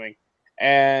becoming.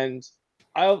 And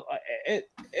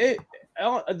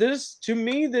this to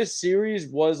me this series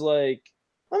was like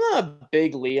I'm not a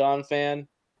big Leon fan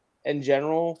in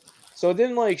general, so it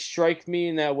didn't like strike me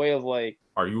in that way of like.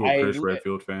 Are you a Chris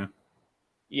Redfield fan?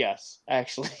 Yes,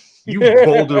 actually. You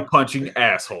boulder punching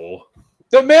asshole.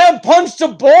 The man punched a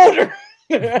boulder.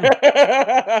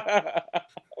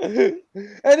 And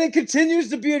it continues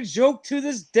to be a joke to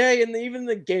this day, and even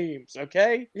the games.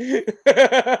 Okay,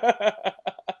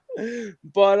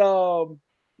 but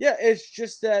yeah, it's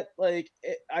just that like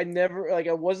I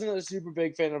wasn't a super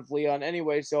big fan of Leon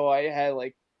anyway, so I had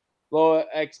like low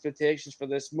expectations for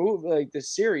this movie, like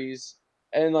this series,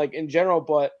 and like in general.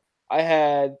 But I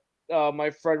had my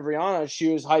friend Rihanna; she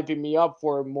was hyping me up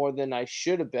for it more than I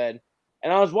should have been.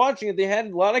 And I was watching it; they had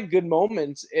a lot of good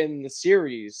moments in the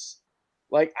series.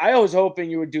 Like I was hoping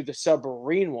you would do the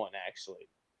submarine one, actually.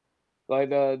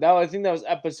 Like I think that was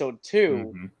episode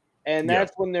 2, and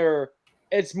that's when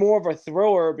it's more of a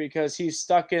thriller because he's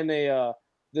stuck in a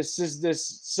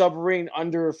this submarine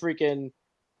under a freaking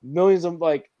millions of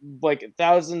like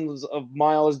thousands of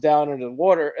miles down in the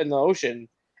water in the ocean,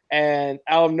 and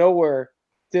out of nowhere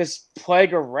this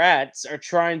plague of rats are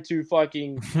trying to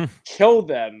fucking kill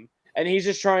them, and he's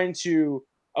just trying to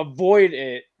avoid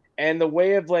it. And the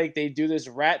way of like they do this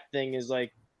rat thing is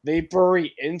like they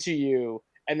bury into you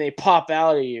and they pop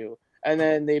out of you, and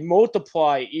then they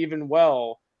multiply even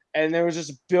well, and there was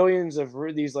just billions of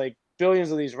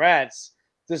these rats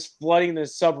just flooding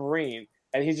this submarine,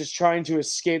 and he's just trying to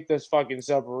escape this fucking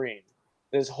submarine.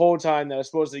 this whole time that was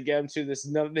supposed to get him to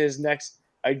his next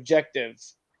objective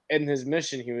in his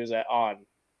mission he was on.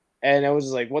 And I was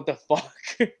just like, what the fuck?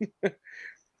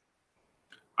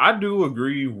 I do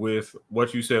agree with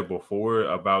what you said before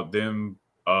about them,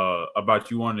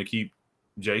 about you wanting to keep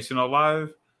Jason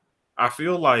alive. I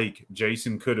feel like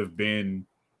Jason could have been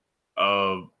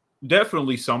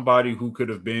definitely somebody who could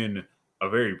have been a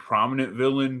very prominent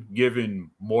villain given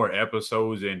more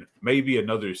episodes and maybe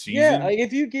another season. Yeah, like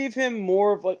if you gave him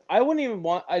more of like, I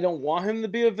don't want him to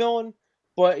be a villain,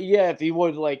 but yeah, if he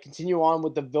would like continue on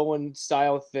with the villain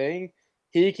style thing,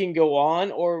 he can go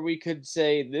on, or we could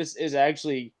say this is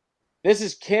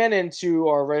canon to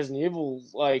our Resident Evil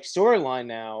like storyline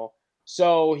now,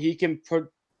 so he can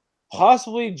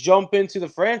possibly jump into the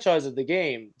franchise of the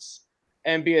games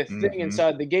and be a thing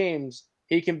inside the games.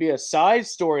 He can be a side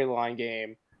storyline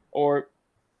game, or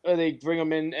they bring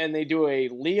him in and they do a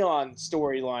Leon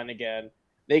storyline again.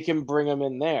 They can bring him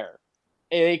in there.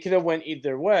 And they could have went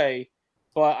either way,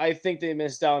 but I think they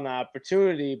missed out on the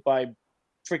opportunity by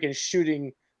freaking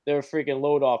shooting their freaking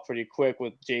load off pretty quick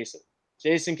with Jason.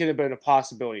 Jason could have been a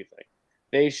possibility thing.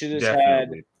 They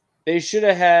should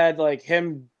have had like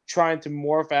him trying to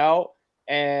morph out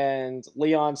and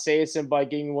Leon saves him by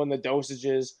getting one of the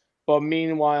dosages. But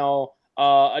meanwhile,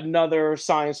 another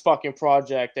science fucking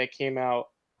project that came out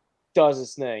does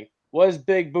its thing. What is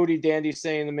Big Booty Dandy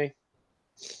saying to me?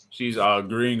 She's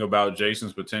agreeing about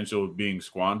Jason's potential being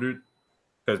squandered,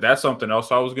 because that's something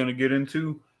else I was going to get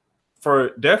into.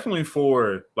 Definitely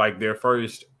for like their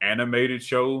first animated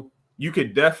show, you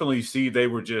could definitely see they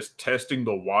were just testing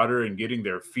the water and getting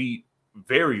their feet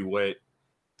very wet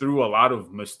through a lot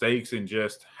of mistakes in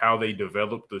just how they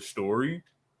developed the story.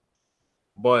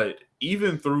 But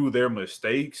even through their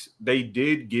mistakes, they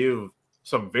did give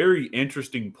some very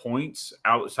interesting points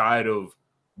outside of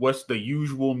what's the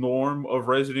usual norm of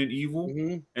Resident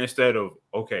Evil. Instead of,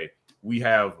 okay, we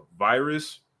have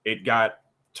virus, it got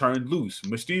turned loose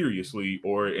mysteriously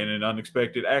or in an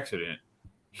unexpected accident.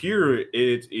 Here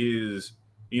it is,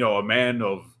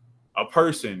 a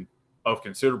person of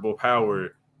considerable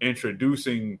power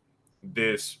introducing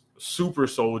this super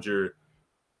soldier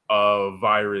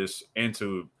virus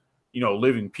into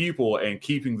living people and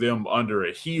keeping them under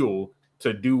a heel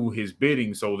to do his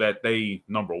bidding, so that they,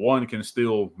 number one, can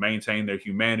still maintain their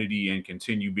humanity and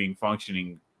continue being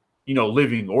functioning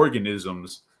living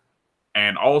organisms.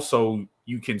 And also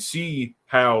you can see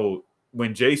how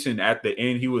when Jason at the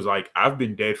end, he was like, I've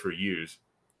been dead for years,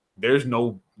 there's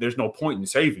no point in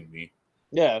saving me.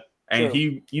 Yeah. And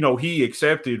true. He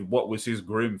accepted what was his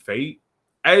grim fate,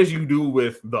 as you do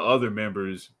with the other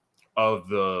members of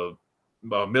the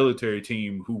military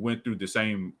team who went through the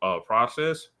same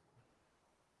process.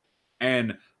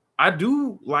 And I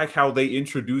do like how they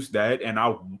introduced that, and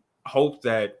I hope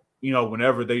that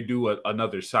whenever they do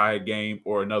another side game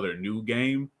or another new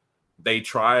game, they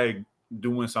try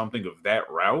doing something of that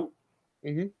route.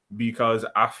 Because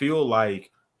I feel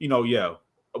like a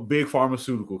big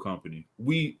pharmaceutical company,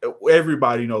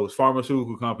 everybody knows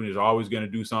pharmaceutical companies are always going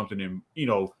to do something in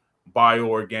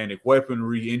bioorganic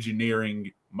weaponry,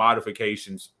 engineering,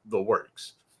 modifications, the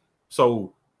works.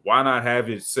 So why not have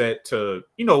it set to,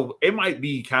 it might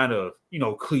be kind of,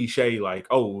 cliche, like,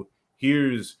 oh,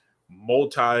 here's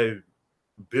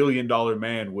multi-billion-dollar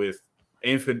man with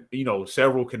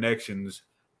several connections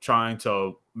trying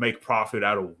to make profit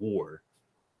out of war.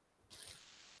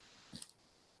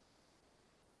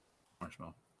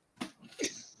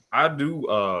 I do.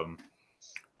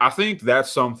 I think that's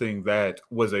something that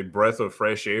was a breath of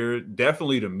fresh air,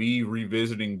 definitely to me,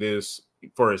 revisiting this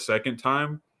for a second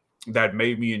time, that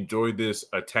made me enjoy this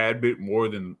a tad bit more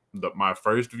than my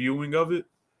first viewing of it.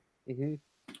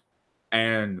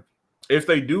 And if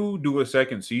they do a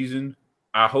second season,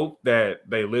 I hope that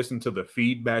they listen to the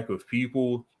feedback of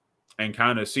people and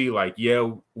kind of see like, yeah,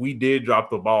 we did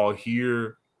drop the ball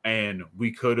here and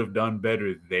we could have done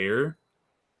better there.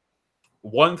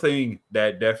 One thing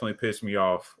that definitely pissed me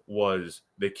off was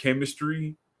the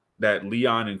chemistry that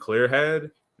Leon and Claire had.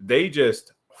 They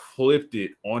just flipped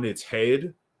it on its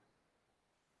head.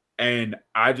 And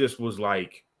I just was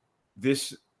like,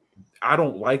 I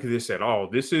don't like this at all.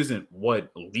 This isn't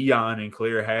what Leon and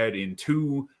Claire had in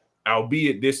 2,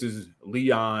 albeit this is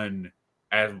Leon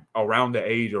at around the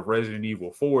age of Resident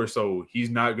Evil 4. So he's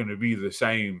not going to be the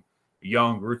same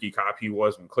young rookie cop he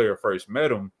was when Claire first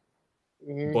met him.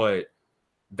 But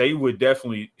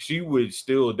she would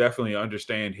still definitely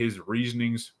understand his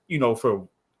reasonings, for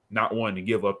not wanting to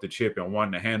give up the chip and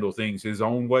wanting to handle things his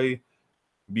own way,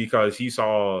 because he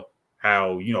saw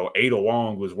how, Ada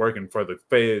Wong was working for the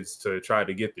feds to try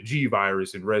to get the G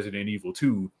virus in Resident Evil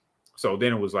 2. So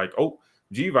then it was like, oh,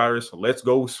 G-Virus, let's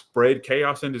go spread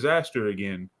chaos and disaster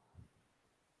again.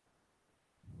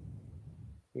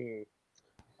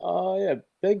 Yeah,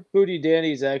 Big Booty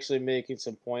Danny's actually making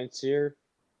some points here.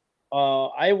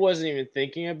 I wasn't even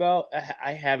thinking about.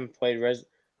 I haven't played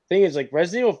Thing is, like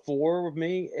Resident Evil 4 with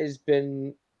me has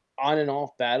been on and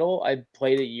off battle. I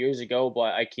played it years ago,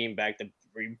 but I came back to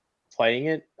replaying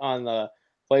it on the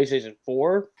PlayStation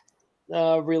 4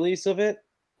 release of it.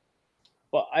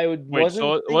 But I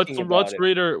wasn't thinking about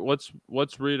it.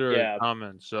 What's reader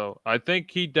comment? So I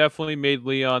think he definitely made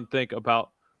Leon think about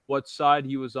what side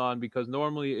he was on, because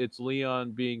normally it's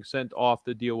Leon being sent off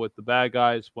to deal with the bad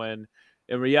guys when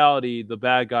in reality the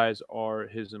bad guys are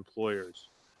his employers.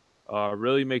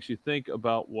 Really makes you think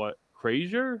about what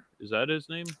Krauser, is that his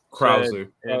name? Krauser.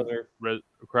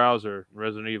 Krauser,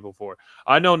 Resident Evil 4.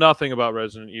 I know nothing about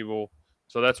Resident Evil,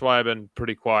 so that's why I've been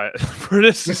pretty quiet for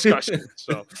this discussion.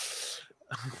 So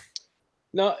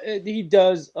no, he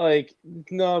does Big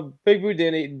Boo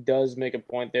Danny does make a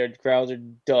point there.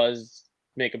 Krauser does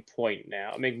make a point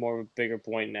now, make more of a bigger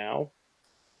point now.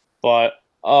 But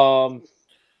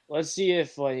let's see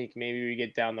if maybe we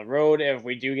get down the road, if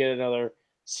we do get another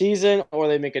season, or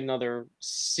they make another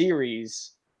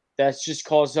series that's just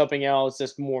called something else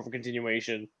that's more of a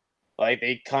continuation, like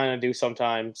they kind of do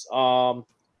sometimes.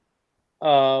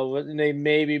 They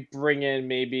maybe bring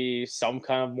in some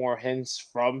kind of more hints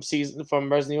from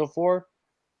Resident Evil 4.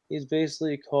 He's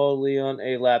basically called Leon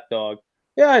a lapdog.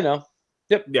 Yeah, I know.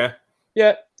 Yep.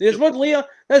 Yeah. What Leon.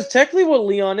 That's technically what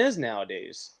Leon is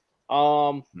nowadays.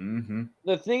 The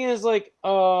thing is,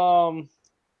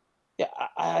 yeah,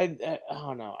 I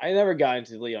don't know. I never got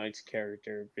into Leon's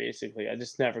character. Basically, I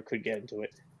just never could get into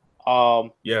it.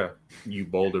 Yeah, you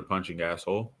boulder punching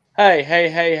asshole.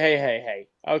 Hey.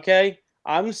 Okay,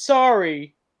 I'm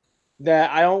sorry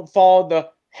that I don't follow the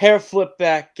hair flip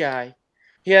back guy.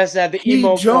 He has to have the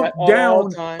emo jumped cut down all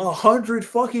the time. 100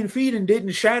 fucking feet and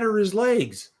didn't shatter his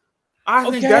legs. I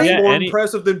think that's more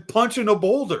impressive than punching a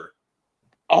boulder.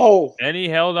 Oh, and he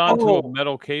held on to a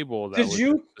metal cable. Did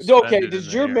your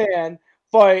man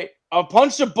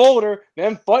punch a boulder,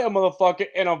 then fight a motherfucker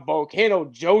in a volcano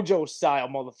JoJo style,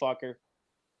 motherfucker?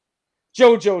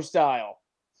 JoJo style.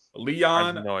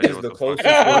 Leon is the closest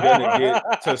we're gonna get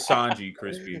to Sanji,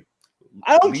 Crispy.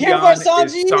 I don't care about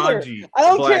Sanji either. I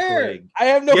don't care. Leg. I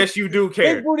have no. Yes, you do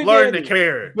care. Learn to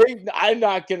care. I'm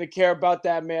not gonna care about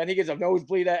that man. He gets a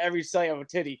nosebleed at every sight of a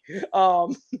titty.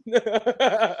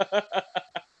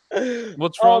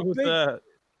 What's wrong with that?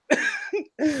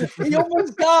 He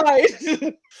almost died.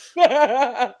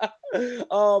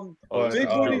 Big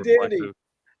Booty Danny.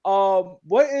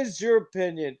 What is your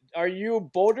opinion? Are you a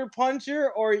boulder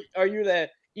puncher, or are you the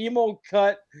emo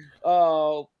cut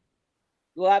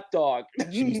lapdog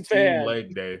She's team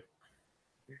leg day.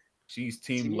 She's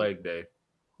team leg day.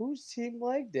 Who's team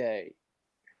leg day?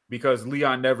 Because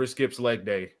Leon never skips leg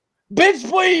day. Bitch,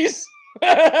 please.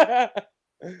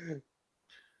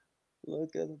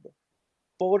 Look at his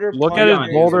boulder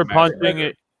punching.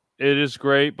 It is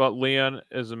great, but Leon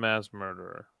is a mass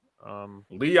murderer.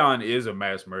 Leon is a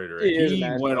mass murderer. He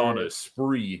went on a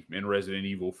spree in Resident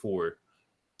Evil 4.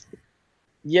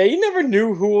 Yeah, you never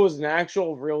knew who was an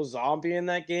actual real zombie in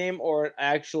that game or an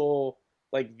actual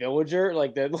villager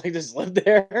that just lived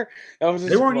there.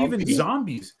 They weren't even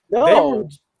zombies. No. They were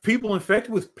people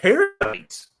infected with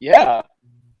parasites. Yeah.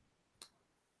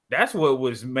 That's what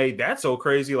was made that so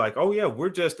crazy. Like, oh yeah, we're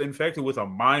just infected with a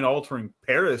mind-altering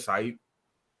parasite.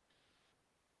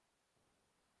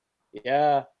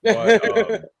 Yeah.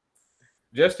 But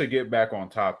just to get back on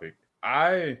topic,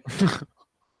 I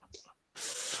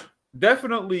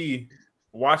definitely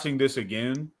watching this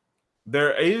again.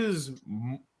 There is,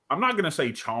 I'm not going to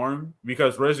say charm,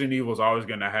 because Resident Evil is always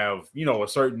going to have, a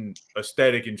certain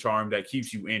aesthetic and charm that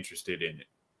keeps you interested in it.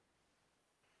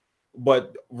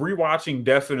 But rewatching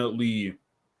definitely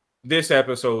this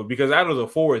episode, because out of the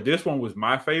 4, this one was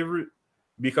my favorite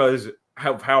because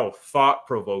of how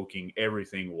thought-provoking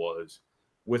everything was,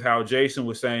 with how Jason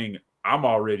was saying, I'm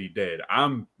already dead.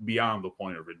 I'm beyond the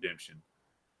point of redemption.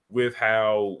 With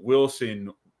how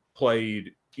Wilson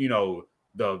played,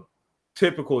 the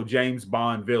typical James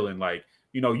Bond villain. Like,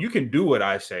 you can do what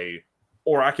I say,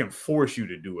 or I can force you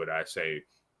to do what I say.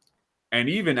 And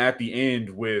even at the end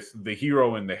with the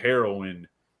hero and the heroine,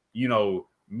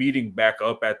 meeting back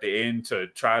up at the end to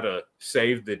try to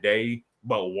save the day,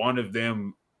 but one of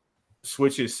them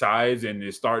switches sides and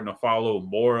is starting to follow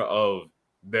more of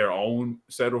their own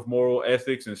set of moral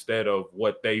ethics instead of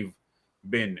what they've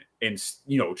been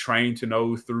trained to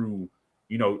know through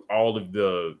all of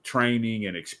the training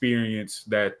and experience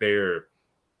that their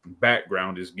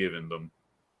background is giving them.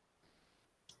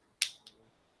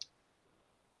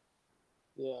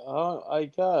 Yeah, I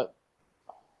got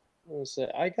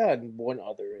one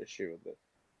other issue with it.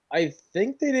 I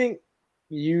think they didn't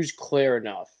use Claire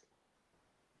enough.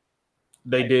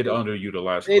 They did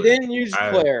underutilize They Claire. didn't use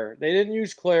Claire. They didn't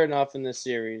use Claire enough in this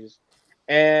series.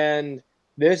 And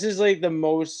this is like the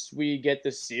most we get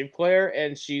to see of Claire,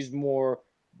 and she's more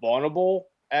vulnerable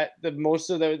at the most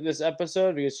of this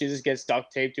episode because she just gets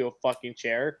duct taped to a fucking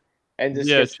chair and just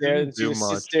gets there and she just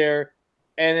sits there.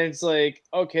 And it's like,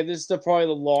 okay, this is probably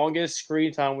the longest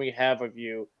screen time we have of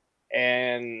you.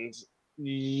 And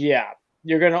yeah,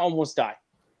 you're gonna almost die.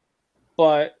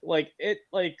 But like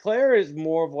Claire is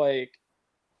more of like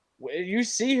you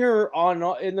see her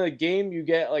in the game. You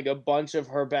get like a bunch of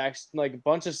her like a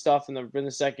bunch of stuff in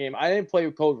the second game. I didn't play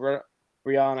Code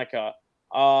Rionica.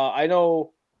 I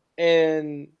know,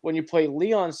 and when you play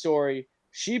Leon's story,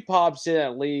 she pops in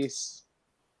at least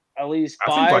I think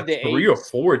 5 like to 3 8 or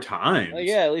 4 times.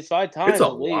 yeah, at least 5 times. It's a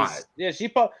at least. lot. Yeah, she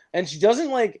pop and she doesn't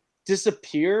like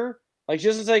disappear. Like she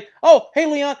doesn't say, "Oh, hey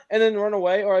Leon," and then run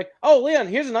away, or like, "Oh, Leon,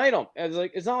 here's an item." And it's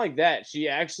like it's not like that. She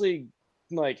actually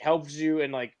like helps you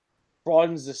and like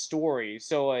broadens the story.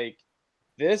 So like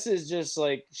this is just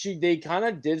like they kind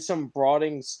of did some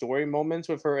broadening story moments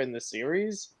with her in the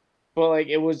series, but like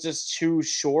it was just too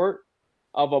short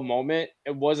of a moment.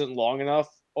 It wasn't long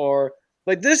enough, or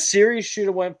like this series should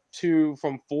have went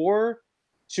from 4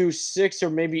 to 6 or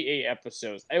maybe 8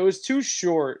 episodes. It was too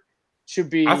short to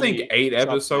be. I think 8 something.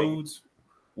 episodes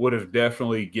would have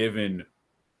definitely given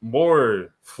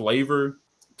more flavor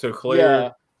to Claire.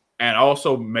 Yeah. And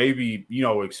also maybe,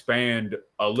 expand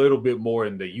a little bit more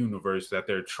in the universe that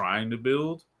they're trying to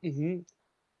build. Mm-hmm.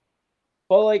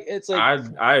 But like it's like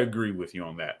I agree with you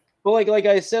on that. But like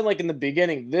I said, like in the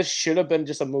beginning, this should have been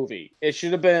just a movie. It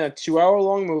should have been a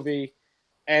 2-hour-long movie,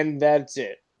 and that's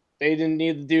it. They didn't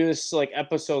need to do this like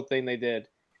episode thing they did.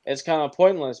 It's kind of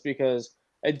pointless because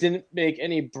it didn't make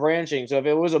any branching. So if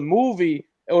it was a movie,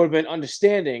 it would have been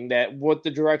understanding that what the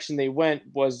direction they went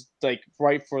was like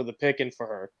right for the picking for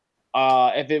her.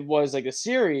 If it was like a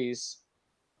series,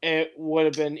 it would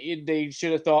have been. They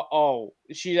should have thought, oh,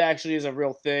 she actually is a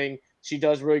real thing. She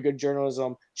does really good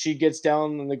journalism. She gets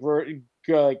down in the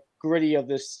gritty of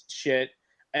this shit,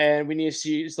 and we need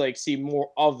to see more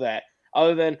of that.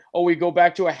 Other than we go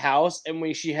back to a house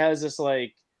and she has this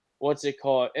like what's it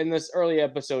called in this early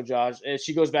episode, Josh?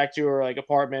 She goes back to her like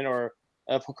apartment or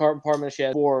apartment she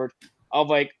has board of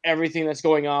like everything that's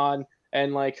going on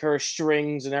and like her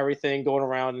strings and everything going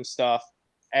around and stuff.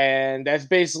 And that's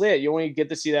basically it. You only get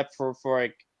to see that for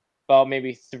like about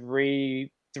maybe three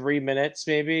minutes,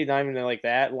 maybe not even like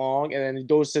that long, and then it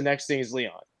goes to the next thing is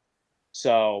Leon.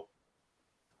 So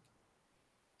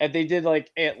if they did like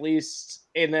at least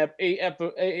in that 8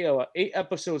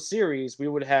 episode series, we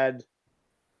would have had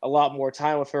a lot more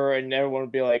time with her, and everyone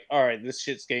would be like, "All right, this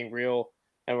shit's getting real,"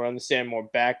 and we're understanding more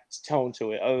back tone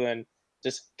to it, other than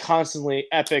just constantly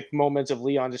epic moments of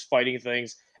Leon just fighting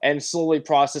things and slowly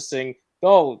processing.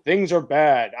 Oh, things are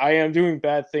bad. I am doing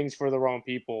bad things for the wrong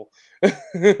people.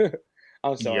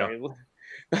 I'm sorry. Yeah.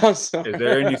 I'm sorry. Is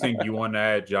there anything you want to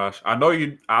add, Josh? I know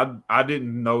you. I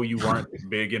didn't know you weren't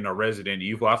big into Resident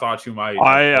Evil. I thought you might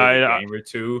play a game or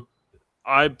two.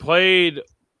 I played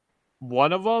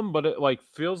one of them, but it like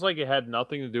feels like it had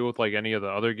nothing to do with like any of the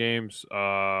other games. It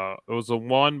was the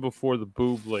one before the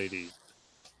boob lady.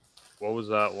 What was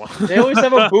that one? They always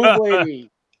have a boob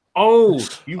lady. Oh,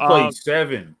 you played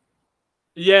 7.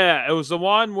 Yeah, it was the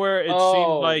one where it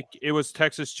seemed like it was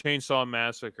Texas Chainsaw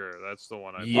Massacre. That's the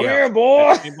one I played. Come here,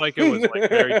 boy. It seemed like it was like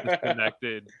very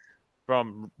disconnected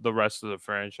from the rest of the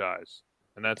franchise,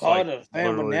 and that's like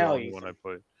literally the only one I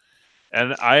played.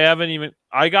 And I haven't even.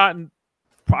 I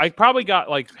probably got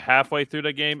like halfway through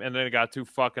the game, and then it got too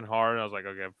fucking hard, and I was like,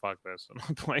 okay, fuck this, I'm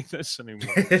not playing this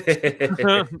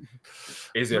anymore.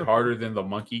 Is it harder than the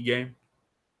monkey game?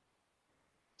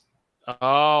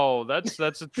 Oh, that's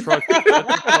a truck.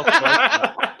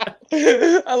 I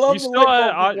love. I still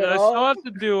have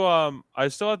to do. I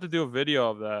still have to do a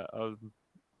video of that.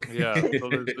 Yeah. So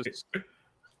there's this,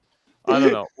 I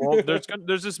don't know. Well,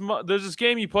 there's this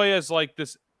game you play as like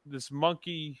this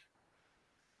monkey,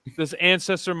 this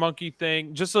ancestor monkey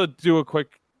thing. Just to do a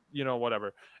quick,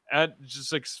 whatever, and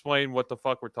just explain what the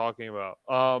fuck we're talking about.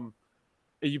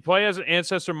 You play as an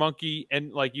ancestor monkey,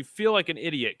 and like you feel like an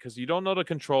idiot because you don't know the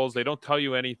controls. They don't tell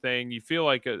you anything. You feel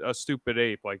like a stupid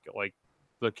ape, like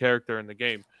the character in the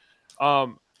game.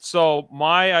 So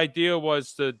my idea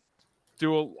was to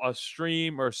do a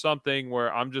stream or something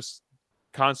where I'm just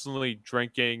constantly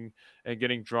drinking and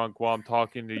getting drunk while I'm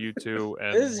talking to you two.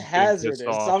 And this is hazardous.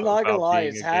 I'm not gonna lie,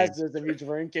 it's hazardous to be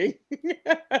drinking.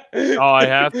 Oh, I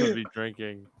have to be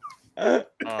drinking.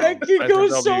 That could go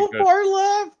so far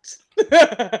left.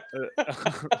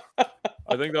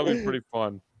 I think that'll be pretty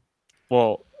fun.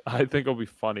 Well, I think it'll be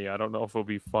funny. I don't know if it'll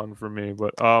be fun for me,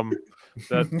 but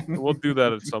that we'll do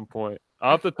that at some point.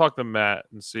 I'll have to talk to Matt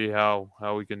and see how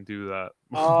we can do that.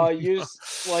 You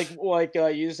just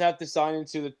you just have to sign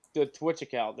into the Twitch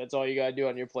account. That's all you gotta do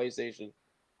on your PlayStation.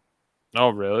 Oh,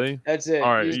 really? That's it.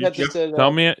 All right. You just have to set it tell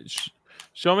up. me,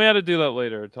 show me how to do that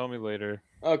later. Tell me later.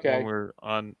 Okay. When we're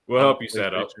on. We'll help you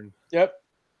set up. Yep.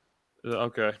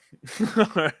 Okay.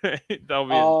 All right. That'll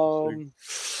be interesting.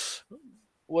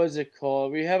 What is it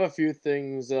called? We have a few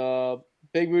things.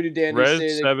 Big Booty Dandy.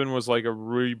 Res 7 was like a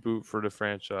reboot for the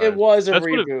franchise. It was a That's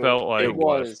reboot. What it felt like. It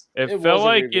was. It felt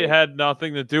like it had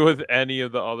nothing to do with any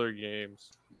of the other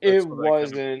games. It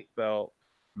wasn't. Felt.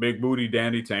 Big Booty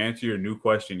Dandy, to answer your new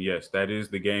question, yes, that is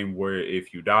the game where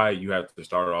if you die, you have to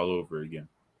start all over again.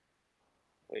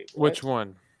 Wait, which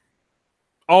one?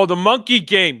 Oh, the monkey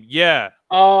game. Yeah.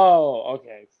 Oh,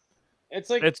 okay. It's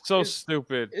like it's so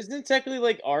stupid. Isn't it technically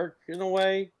like Ark in a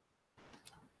way?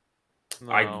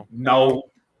 No,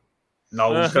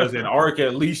 because in Ark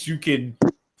at least you can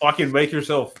fucking make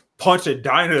yourself punch a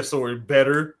dinosaur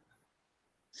better.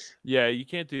 Yeah, you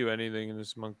can't do anything in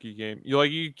this monkey game.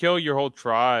 You kill your whole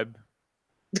tribe.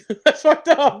 That's fucked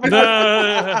up.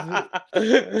 I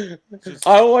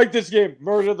don't like this game.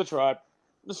 Murder the tribe.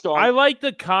 Just go on. I like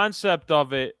the concept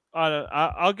of it.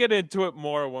 I'll get into it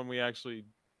more when we actually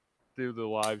do the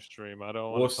live stream. I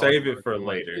don't. We'll save it for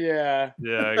later. Yeah.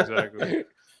 Yeah, exactly.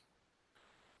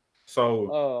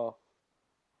 So,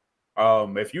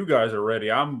 if you guys are ready,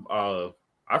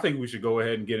 I think we should go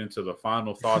ahead and get into the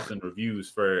final thoughts and reviews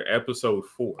for episode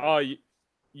 4. Oh,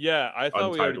 yeah. I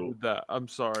thought Untitled. we already did that. I'm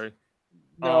sorry.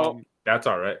 No, that's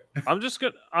all right. I'm just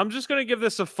gonna give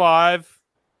this a 5,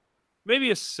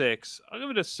 maybe a 6. I'll give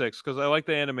it a 6 because I like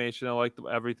the animation. I like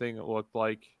everything it looked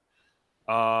like.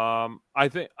 I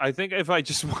think if I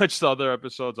just watch the other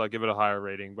episodes, I'll give it a higher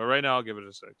rating. But right now, I'll give it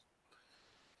a 6.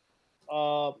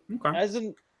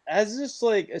 Okay. As just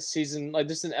like a season, like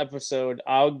just an episode,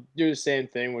 I'll do the same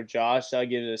thing with Josh. I'll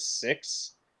give it a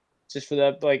 6, just for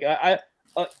that. Like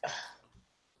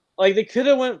like they could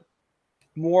have went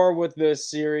more with this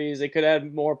series. They could have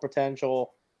had more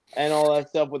potential and all that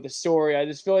stuff with the story. I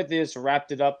just feel like they just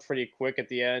wrapped it up pretty quick at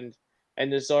the end.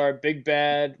 And this our big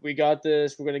bad. We got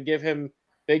this. We're gonna give him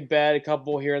big bad, a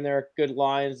couple here and there, good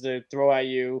lines to throw at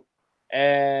you,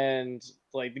 and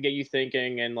like to get you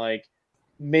thinking, and like.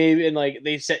 Maybe and like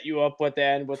they set you up at the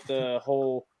end with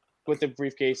the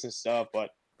briefcase and stuff, but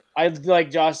I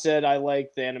like Josh said, I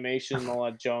like the animation and all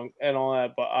that junk and all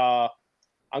that, but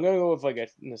I'm gonna go with like a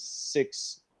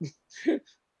 6.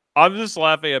 I'm just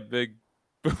laughing at Big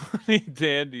Booty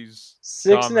Dandy's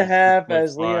 6.5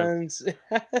 as Leon's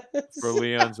for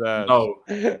Leon's ass. No,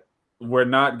 we're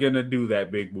not gonna do that,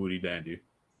 Big Booty Dandy.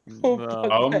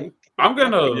 No. I'm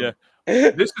gonna. Yeah.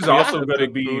 This is also gonna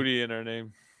be booty in her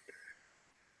name.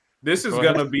 This is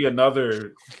going to be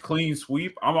another clean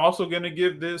sweep. I'm also going to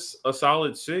give this a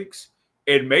solid 6.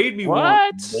 It made me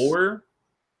want more.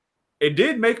 It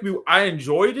did make me. I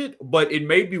enjoyed it, but it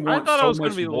made me want so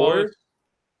much more.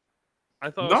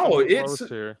 I thought it's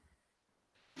here.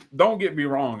 Don't get me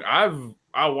wrong.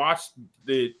 I watched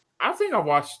the. I think I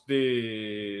watched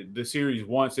the series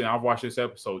once, and I've watched this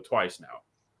episode twice now.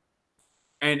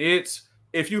 And it's.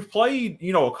 If you've played,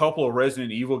 a couple of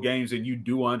Resident Evil games and you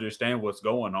do understand what's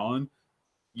going on,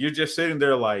 you're just sitting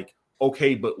there like,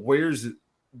 okay, but where's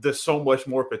the so much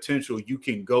more potential you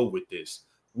can go with this?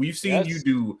 We've seen you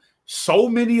do so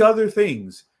many other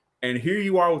things, and here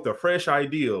you are with a fresh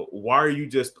idea. Why are you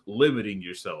just limiting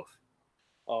yourself?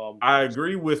 I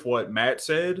agree with what Matt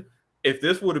said. If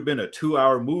this would have been a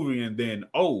 2-hour movie and then,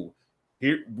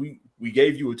 here we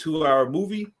gave you a 2-hour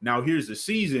movie. Now here's the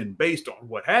season based on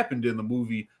what happened in the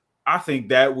movie. I think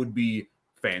that would be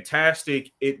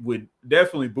fantastic. It would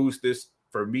definitely boost this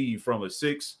for me from a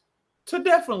 6 to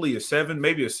definitely a 7,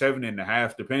 maybe a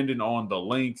 7.5, depending on the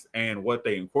length and what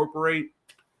they incorporate.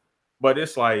 But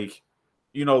it's like,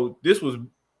 this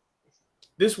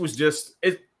was just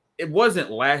it. It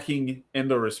wasn't lacking in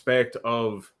the respect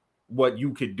of what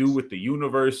you could do with the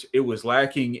universe. It was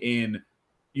lacking in.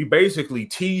 You basically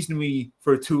teased me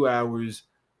for 2 hours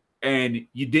and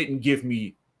you didn't give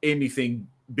me anything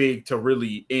big to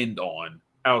really end on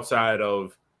outside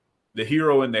of the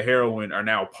hero and the heroine are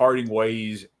now parting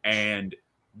ways and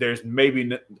there's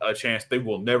maybe a chance they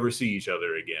will never see each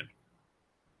other again.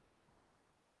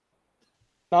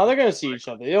 No, they're going to see each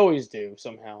other. They always do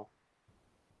somehow.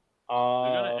 They're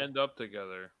going to end up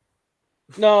together.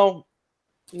 No.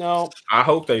 I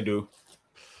hope they do.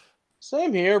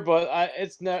 Same here, but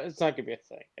it's not gonna be a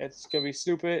thing. It's gonna be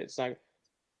stupid. It's not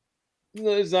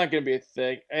gonna be a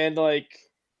thing. And like,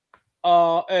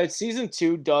 season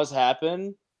 2 does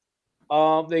happen.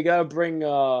 They gotta bring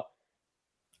Boulder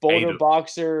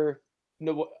Boxer.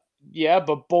 No, yeah,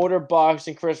 but Boulder Box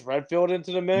and Chris Redfield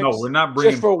into the mix. No, we're not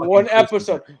bringing just for one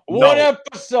episode. One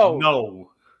episode.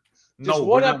 No, just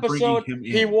one episode.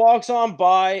 He walks on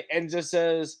by and just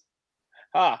says,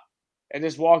 and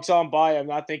just walks on by. I'm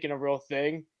not thinking a real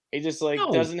thing. He just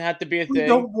doesn't have to be a thing. We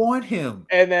don't want him.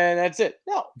 And then that's it.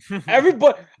 No.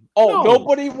 Everybody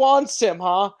nobody wants him,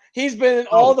 huh? He's been in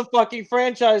all the fucking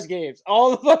franchise games.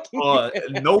 All the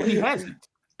fucking No, he hasn't.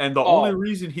 And the only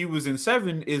reason he was in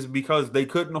 7 is because they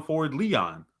couldn't afford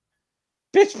Leon.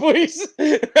 Bitch, please.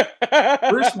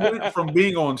 Chris went from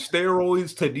being on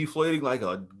steroids to deflating like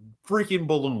a freaking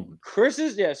balloon.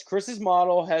 Chris's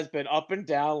model has been up and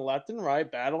down, left and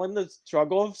right, battling the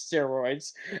struggle of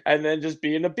steroids, and then just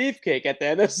being a beefcake at the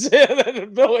end of the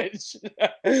village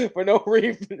for no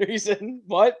reason.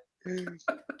 But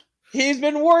he's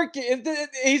been working.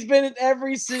 He's been in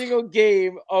every single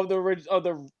game of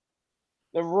the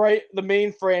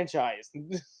main franchise.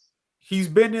 He's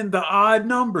been in the odd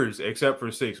numbers, except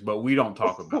for 6, but we don't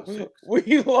talk about 6.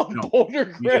 We love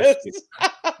Boulder Chris.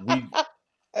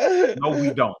 No,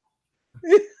 we don't.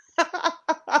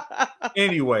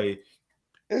 Anyway,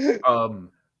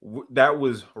 that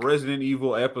was Resident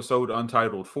Evil episode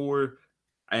Untitled 4.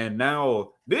 And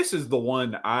now this is the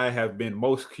one I have been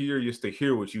most curious to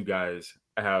hear what you guys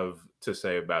have to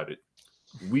say about it.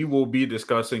 We will be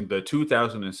discussing the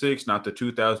 2006, not the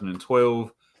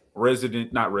 2012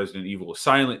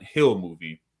 Silent Hill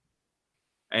movie.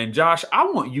 And Josh, I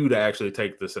want you to actually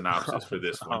take the synopsis for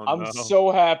this one. I'm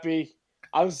so happy.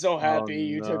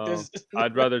 You took this.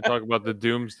 I'd rather talk about the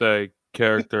Doomsday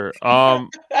character.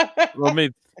 Let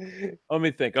me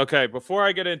think. Okay, before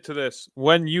I get into this,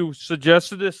 when you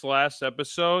suggested this last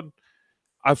episode,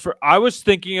 I was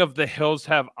thinking of The Hills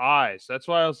Have Eyes. That's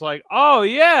why I was like, oh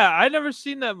yeah, I never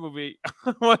seen that movie.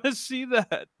 I want to see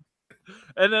that.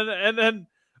 And then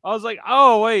I was like,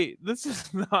 oh wait, this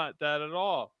is not that at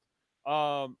all.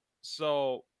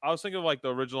 So I was thinking of like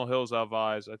the original Hills Have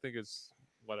Eyes. I think it's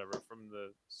whatever from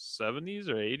the 70s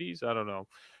or 80s. I don't know.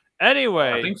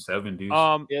 Anyway, I think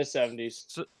 70s. Yeah, 70s.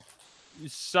 So,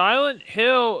 Silent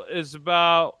Hill is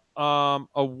about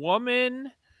a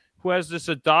woman who has this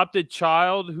adopted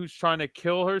child who's trying to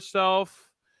kill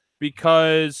herself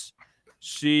because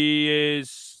she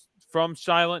is from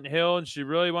Silent Hill and she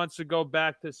really wants to go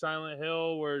back to Silent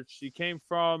Hill where she came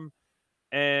from,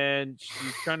 and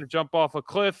she's trying to jump off a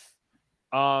cliff.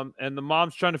 And the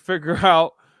mom's trying to figure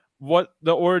out what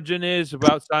the origin is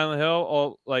about Silent Hill.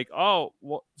 Or like,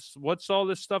 what's all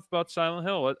this stuff about Silent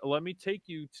Hill? Let me take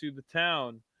you to the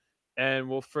town and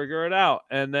we'll figure it out.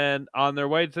 And then on their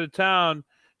way to the town,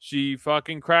 she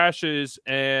fucking crashes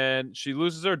and she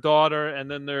loses her daughter, and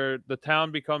then the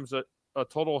town becomes a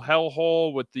total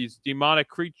hellhole with these demonic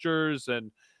creatures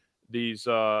and these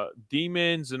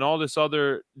demons and all this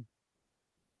other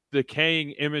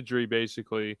decaying imagery,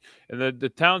 basically. And the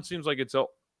town seems like it's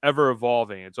ever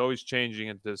evolving. It's always changing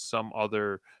into some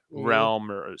other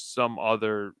realm or some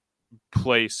other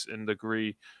place in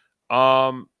degree.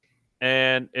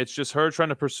 And it's just her trying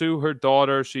to pursue her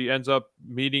daughter. She ends up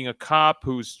meeting a cop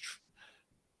who's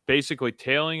basically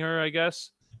tailing her, I guess.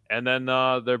 And then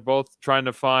they're both trying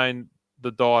to find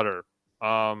the daughter.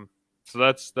 So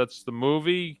that's the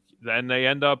movie. And they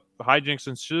end up, hijinks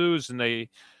ensues, and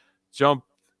they jump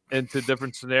into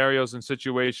different scenarios and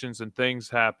situations, and things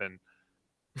happen.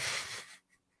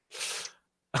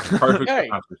 Perfect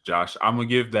answer, Josh. I'm gonna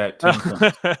give that 10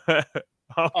 points.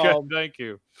 Okay, thank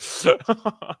you.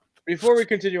 Before we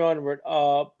continue onward,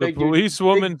 the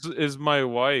policewoman is my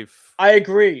wife. I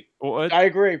agree. What? I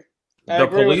agree. The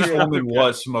policewoman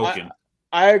was smoking.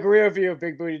 I agree with you,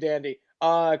 Big Booty Dandy.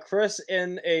 Chris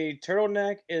in a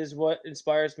turtleneck is what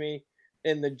inspires me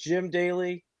in the gym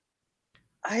daily.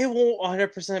 I won't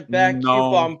 100% back you,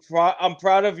 but I'm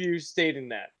proud of you stating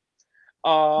that.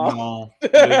 No,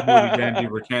 Big Booty Dandy,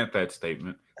 recant that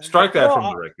statement. Strike that from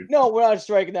the record. No, we're not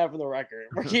striking that from the record.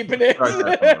 We're keeping it.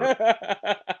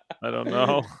 I don't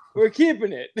know. We're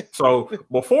keeping it. So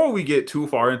before we get too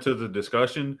far into the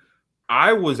discussion,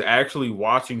 I was actually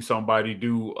watching somebody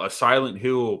do a Silent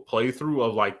Hill playthrough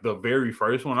of like the very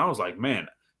first one. I was like, man,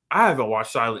 I haven't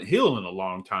watched Silent Hill in a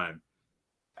long time.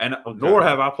 And nor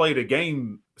have I played a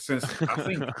game since I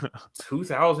think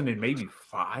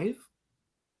 2005.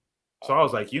 So I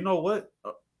was like, you know what?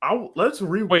 I want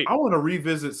to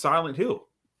revisit Silent Hill.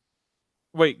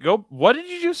 Wait, go. What did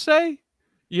you just say?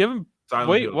 You haven't.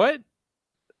 Silent Hill. What?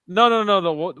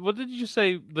 No. What did you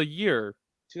say? The year?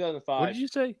 2005. What did you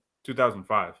say?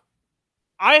 2005.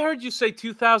 I heard you say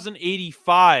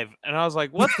 2085, and I was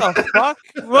like, "What the fuck?"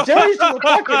 Jerry's from the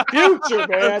fucking future,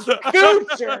 man.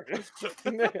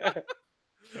 Future.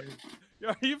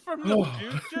 Are you from the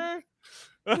future?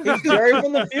 He's Jerry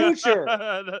from the future.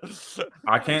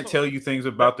 I can't tell you things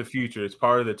about the future. It's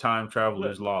part of the time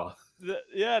traveler's law.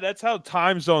 Yeah, that's how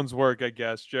time zones work, I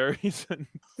guess. Jerry's in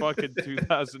fucking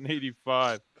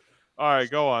 2085. All right,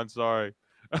 go on. Sorry.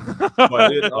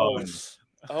 But it, no.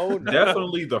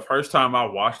 Definitely the first time I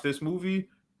watched this movie,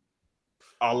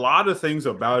 a lot of things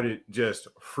about it just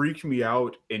freaked me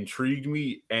out, intrigued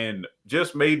me, and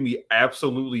just made me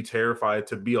absolutely terrified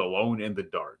to be alone in the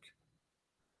dark.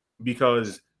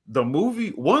 Because the movie,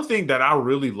 one thing that I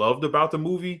really loved about the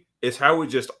movie is how it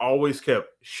just always kept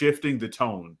shifting the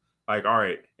tone. Like, all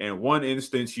right, in one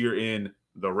instance, you're in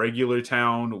the regular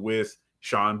town with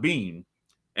Sean Bean.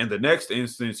 And the next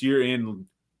instance, you're in,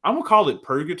 I'm going to call it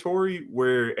purgatory,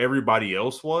 where everybody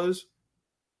else was.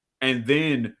 And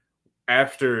then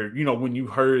after, you know, when you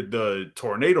heard the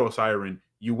tornado siren,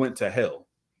 you went to hell.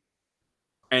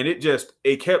 And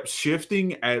it kept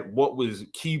shifting at what was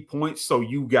key points, so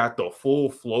you got the full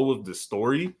flow of the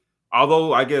story.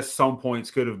 Although I guess some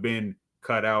points could have been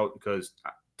cut out because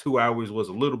 2 hours was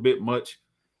a little bit much,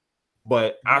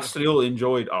 but I still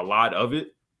enjoyed a lot of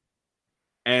it.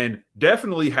 And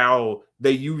definitely how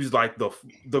they use like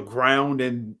the ground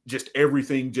and just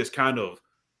everything just kind of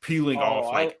peeling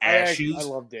off like ashes. I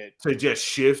loved it. To just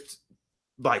shift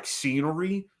like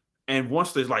scenery. And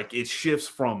once there's like it shifts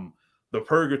from the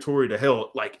purgatory to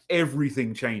hell, like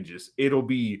everything changes. It'll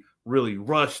be really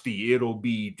rusty. It'll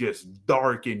be just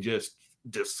dark and just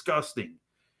disgusting.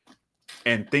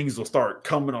 And things will start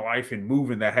coming to life and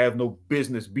moving that have no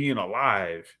business being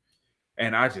alive.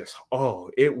 And I just,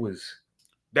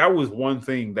 that was one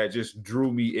thing that just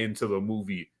drew me into the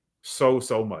movie so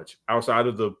much, outside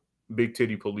of the big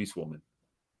titty policewoman.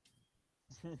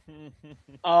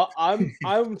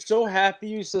 I'm so happy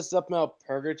you said something about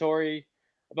purgatory,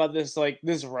 about this, like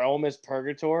this realm is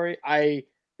purgatory.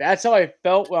 That's how I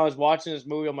felt when I was watching this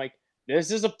movie. I'm like,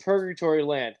 this is a purgatory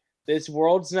land. This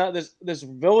world's not this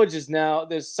village is now,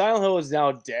 this Silent Hill is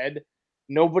now dead.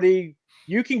 Nobody,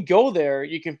 you can go there,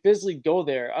 you can physically go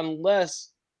there unless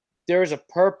there's a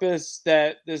purpose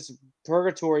that this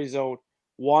purgatory zone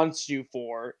wants you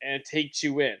for, and it takes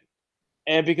you in.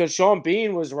 And because Sean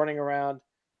Bean was running around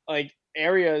like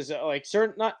areas, like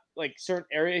certain, not like certain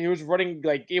area, he was running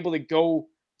like able to go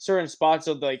certain spots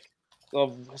of like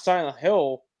of Silent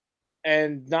Hill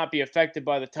and not be affected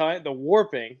by the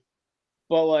warping.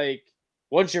 But like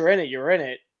once you're in it, you're in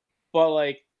it. But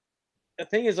like the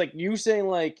thing is, like you saying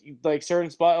like certain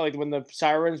spot, like when the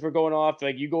sirens were going off,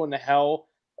 like you go into hell,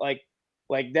 like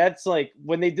that's like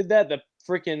when they did that, the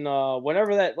freaking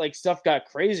whenever that like stuff got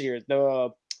crazier, the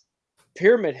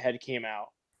Pyramid Head came out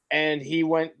and he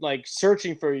went like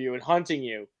searching for you and hunting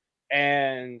you.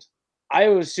 And I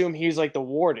would assume he's like the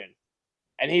warden,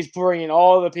 and he's bringing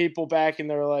all the people back, and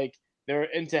they're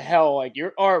into hell. Like,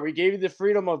 you're all right, we gave you the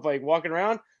freedom of like walking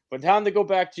around, but time to go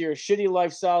back to your shitty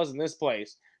lifestyles in this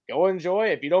place. Go enjoy.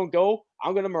 If you don't go,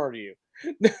 I'm gonna murder you.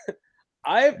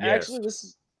 Actually,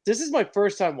 this is my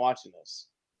first time watching this.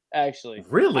 Actually,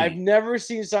 really, I've never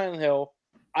seen Silent Hill.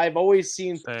 I've always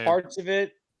seen parts of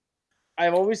it.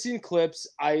 I've always seen clips.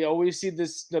 I always see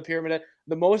the pyramid.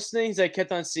 The most things I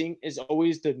kept on seeing is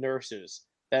always the nurses.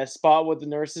 That spot with the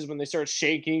nurses when they start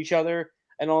shaking each other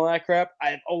and all that crap.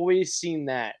 I've always seen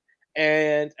that,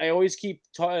 and I always keep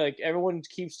talking. Like everyone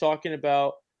keeps talking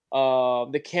about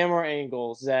the camera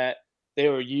angles that they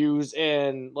were used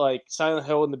in like Silent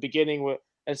Hill in the beginning, with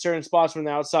at certain spots from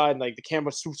the outside, like the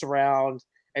camera swoops around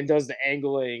and does the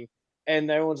angling, and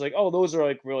everyone's like, "Oh, those are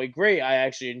like really great. I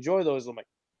actually enjoy those." I'm like,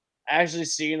 actually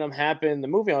seeing them happen in the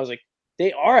movie, I was like,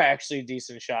 they are actually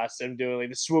decent shots. Them doing like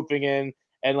the swooping in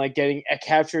and like getting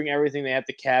capturing everything they have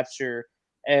to capture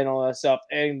and all that stuff.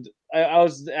 And I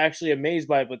was actually amazed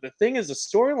by it. But the thing is, the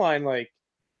storyline, like,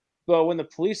 but when the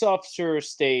police officer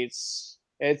states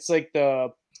it's like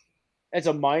it's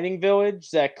a mining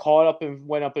village that caught up and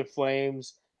went up in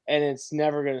flames, and it's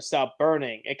never going to stop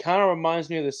burning. It kind of reminds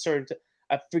me of the certain.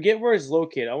 I forget where it's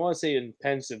located. I want to say in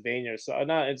Pennsylvania. So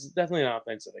not. It's definitely not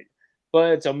Pennsylvania,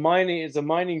 but it's a mining. It's a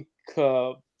mining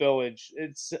village.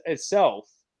 It's itself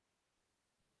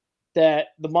that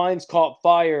the mines caught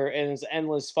fire, and it's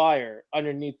endless fire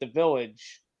underneath the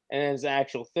village, and it's an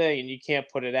actual thing, and you can't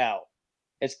put it out.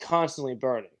 It's constantly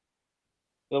burning.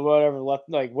 The whatever left,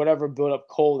 like whatever built up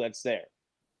coal that's there.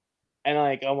 And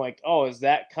like I'm like, oh, is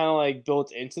that kind of like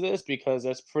built into this? Because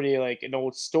that's pretty like an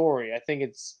old story.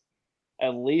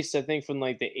 at least I think from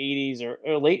like the 80s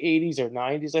or late 80s or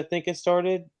 90s. I think it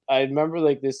started. I remember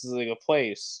like this is like a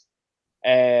place,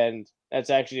 and that's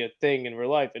actually a thing in real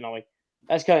life, and I'm like,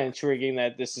 that's kind of intriguing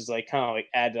that this is like kind of like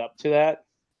added up to that.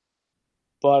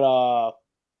 But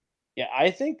yeah,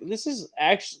 I think this is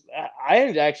actually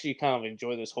I actually kind of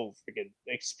enjoy this whole freaking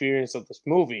experience of this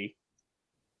movie,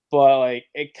 but like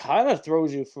it kind of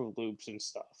throws you through loops and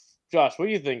stuff. Josh, what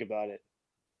do you think about it?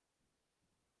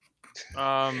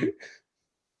 I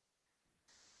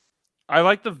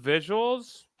like the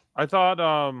visuals. I thought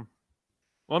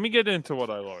let me get into what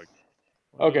I like.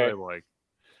 Okay.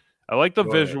 I like the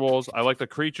visuals. I like the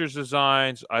creatures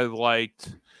designs. I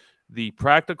liked the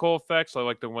practical effects. I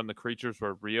liked when the creatures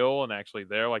were real and actually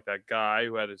there, like that guy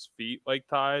who had his feet like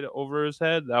tied over his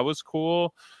head. That was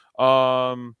cool.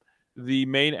 The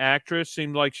main actress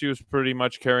seemed like she was pretty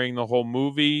much carrying the whole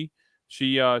movie.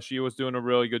 She was doing a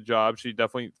really good job. She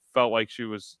definitely felt like she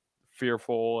was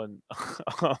fearful, and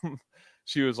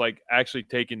she was like actually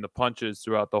taking the punches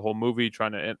throughout the whole movie,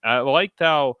 trying to. And I liked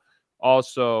how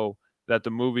also that the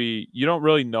movie, you don't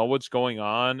really know what's going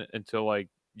on until like,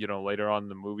 you know, later on in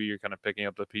the movie you're kind of picking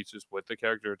up the pieces with the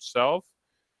character itself.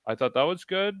 I thought that was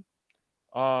good.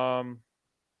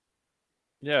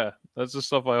 Yeah, that's the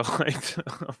stuff I liked.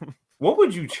 What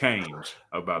would you change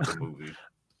about the movie?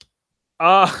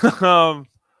 I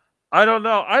don't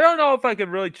know. I don't know if I could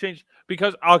really change,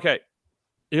 because okay,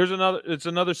 here's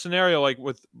another scenario like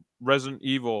with Resident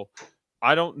Evil.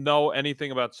 I don't know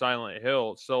anything about Silent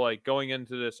Hill, so like going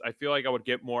into this, I feel like I would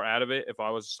get more out of it if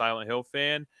I was a Silent Hill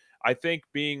fan. I think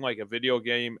being like a video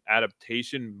game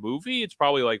adaptation movie, it's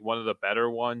probably like one of the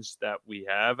better ones that we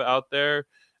have out there.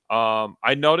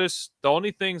 I noticed the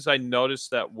only things I noticed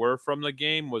that were from the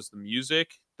game was the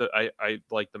music. I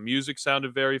like the music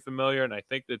sounded very familiar, and I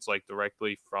think it's like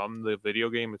directly from the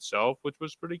video game itself, which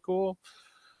was pretty cool.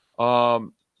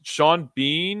 Sean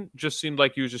Bean just seemed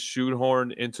like he was just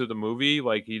shoehorned into the movie.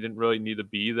 Like he didn't really need to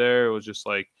be there. It was just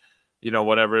like, you know,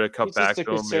 whatever to cut He's back just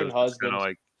to a him. It concerned was kind husband. of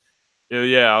like,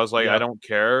 yeah, I was like, Yeah. I don't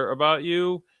care about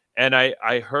you. And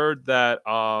I heard that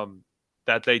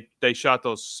that they shot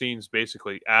those scenes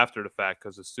basically after the fact,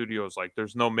 because the studio was like,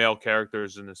 there's no male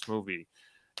characters in this movie.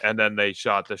 And then they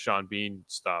shot the Sean Bean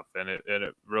stuff, and it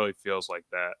really feels like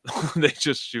that. They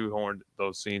just shoehorned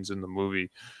those scenes in the movie.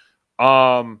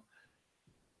 What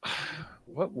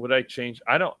would I change?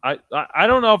 I don't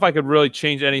know if I could really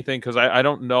change anything, because I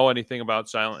don't know anything about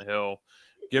Silent Hill.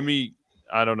 Give me,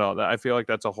 I don't know. I feel like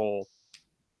that's a whole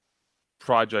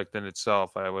project in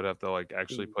itself. I would have to like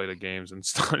actually play the games and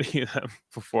study them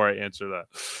before I answer that.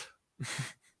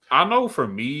 I know for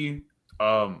me,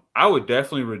 I would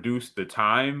definitely reduce the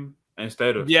time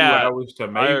instead of 2 hours to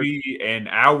maybe an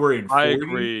hour and 40. I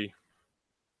agree.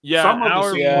 Yeah, Some of the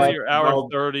hour scenes, 40 or hour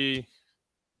 30.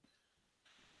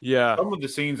 Yeah. Some of the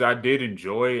scenes I did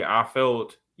enjoy. I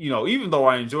felt, you know, even though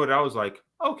I enjoyed it, I was like,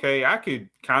 okay, I could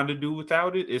kind of do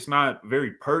without it. It's not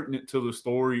very pertinent to the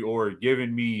story or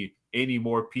giving me any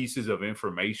more pieces of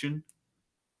information.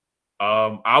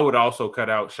 I would also cut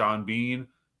out Sean Bean.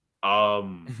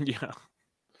 Yeah.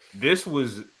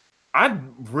 I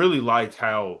really liked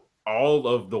how all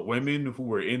of the women who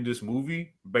were in this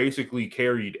movie basically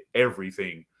carried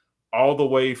everything, all the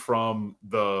way from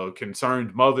the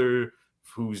concerned mother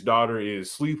whose daughter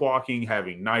is sleepwalking,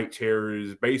 having night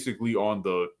terrors, basically on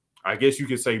the, I guess you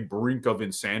could say, brink of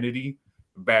insanity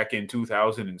back in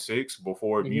 2006,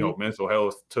 before, you know, mental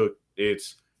health took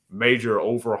its major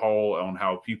overhaul on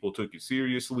how people took it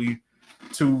seriously,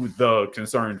 to the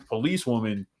concerned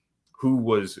policewoman who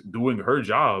was doing her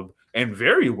job and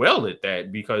very well at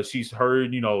that, because she's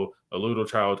heard, you know, a little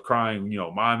child crying, you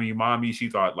know, mommy, mommy. She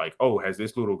thought like, oh, has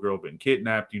this little girl been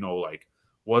kidnapped? You know, like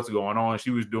what's going on? She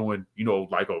was doing, you know,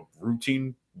 like a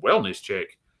routine wellness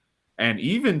check. And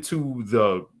even to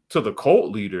the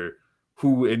cult leader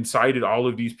who incited all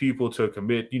of these people to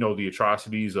commit, you know, the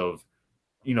atrocities of,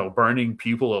 you know, burning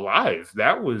people alive.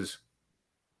 That was,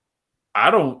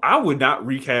 I would not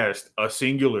recast a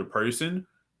singular person.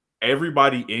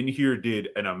 Everybody in here did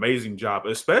an amazing job,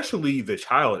 especially the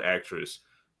child actress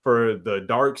for the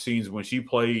dark scenes when she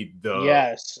played the.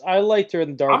 Yes, I liked her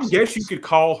in the dark scenes. I guess you could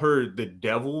call her the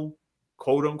devil,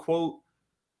 quote unquote,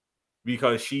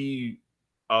 because she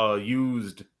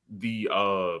used the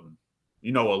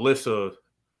you know, Alyssa,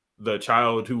 the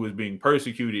child who was being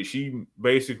persecuted. She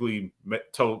basically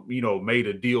made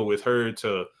a deal with her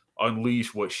to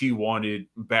unleash what she wanted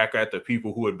back at the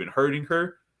people who had been hurting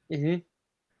her.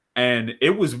 And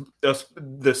it was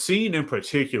the scene in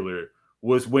particular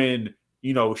was when,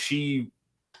 you know, she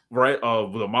right?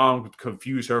 The mom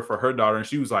confused her for her daughter, and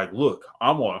she was like, "Look,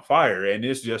 I'm on fire," and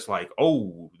it's just like,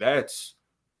 oh, that's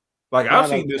like I've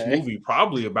seen this movie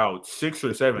probably about 6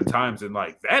 or 7 times, and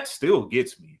like that still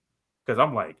gets me because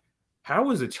I'm like,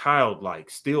 how is a child like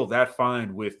still that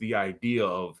fine with the idea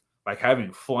of like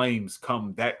having flames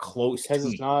come that close? Because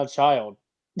it's not a child.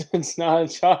 It's not a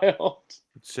child.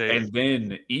 And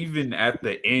then even at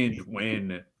the end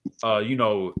when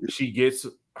she gets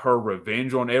her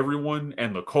revenge on everyone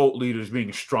and the cult leader's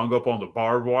being strung up on the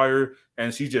barbed wire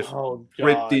and she's just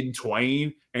ripped in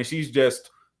twain and she's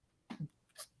just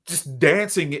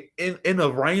dancing in a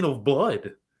rain of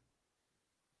blood.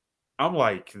 I'm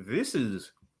like, this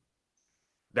is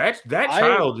that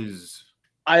child is.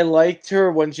 I liked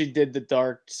her when she did the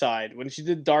dark side. When she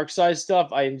did dark side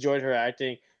stuff, I enjoyed her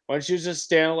acting. When she was just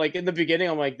standing, like in the beginning,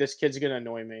 I'm like, this kid's gonna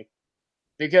annoy me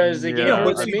because they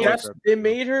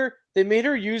made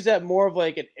her use that more of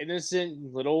like an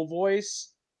innocent little voice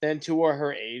than to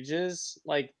her ages.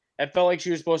 Like I felt like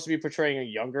she was supposed to be portraying a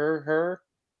younger her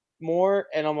more,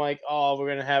 and I'm like, oh, we're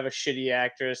gonna have a shitty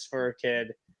actress for a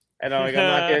kid. And I'm like, I'm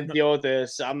not gonna deal with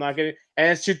this. I'm not gonna.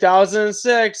 And it's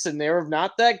 2006, and they were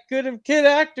not that good of kid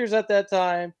actors at that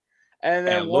time. And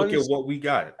then look at what we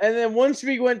got. And then once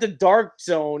we went to Dark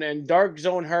Zone, and Dark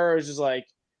Zone her is just like,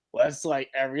 let's light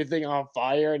everything on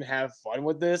fire and have fun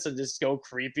with this, and just go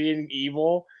creepy and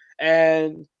evil.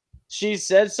 And she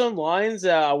said some lines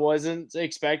that I wasn't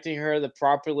expecting her to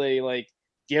properly like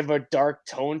give a dark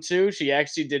tone to. She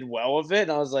actually did well with it,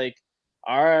 and I was like,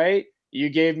 all right. You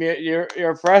gave me you're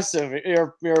impressive.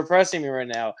 You're impressing me right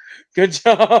now. Good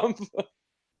job.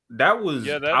 That was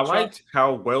I liked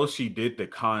how well she did the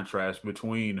contrast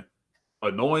between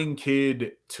annoying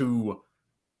kid to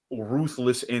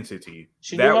ruthless entity.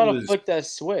 She knew how to flick that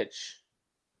switch.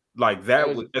 Like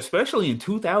that was especially in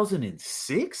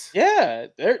 2006. Yeah,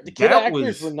 the kid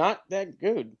actors were not that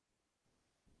good.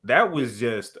 That was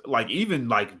just like even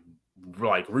like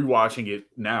rewatching it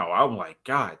now. I'm like,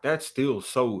 God, that's still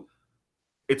so.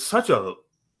 It's such a,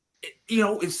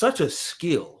 it's such a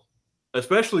skill,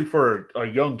 especially for a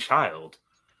young child.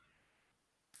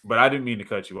 But I didn't mean to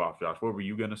cut you off, Josh. What were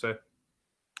you going to say?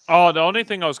 Oh, the only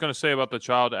thing I was going to say about the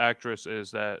child actress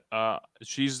is that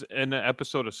she's in an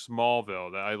episode of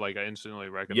Smallville that I instantly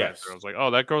recognized her. I was like,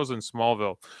 oh, that girl's in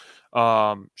Smallville.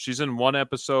 She's in one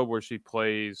episode where she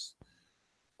plays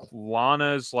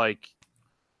Lana's like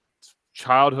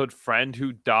childhood friend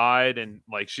who died, and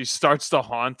like she starts to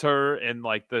haunt her in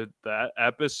like that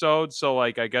episode. So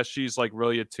like I guess she's like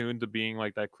really attuned to being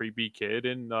like that creepy kid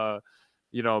in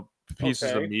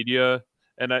pieces of media.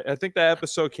 And I think that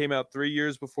episode came out 3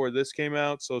 years before this came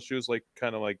out, so she was like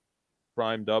kind of like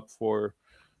primed up for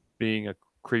being a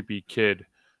creepy kid.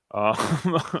 Now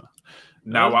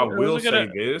I will say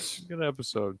this. Good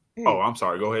episode. Oh, I'm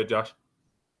sorry. Go ahead, Josh.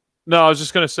 No, I was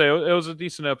just gonna say it was a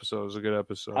decent episode. It was a good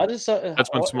episode. That's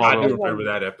when I do remember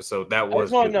that episode. That was. I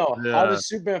just want to know how does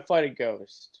Superman fight a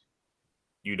ghost?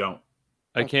 You don't.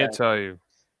 I can't tell you.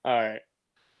 All right.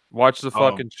 Watch the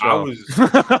fucking show.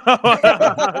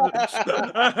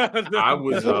 I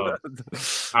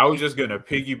was just gonna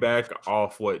piggyback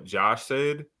off what Josh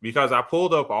said because I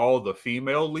pulled up all the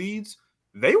female leads.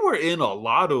 They were in a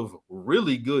lot of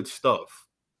really good stuff.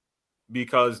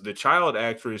 Because the child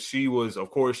actress, she was in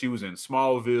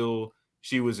Smallville.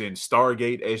 She was in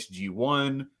Stargate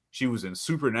SG-1. She was in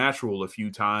Supernatural a few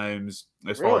times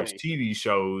as far as TV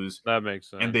shows. That makes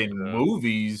sense. And then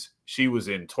movies, she was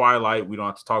in Twilight. We don't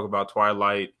have to talk about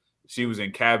Twilight. She was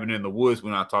in Cabin in the Woods.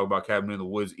 We're not talking about Cabin in the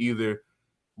Woods either.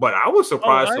 But I was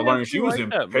surprised to learn she was in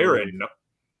Paranoia.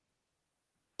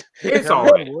 It's all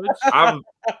right.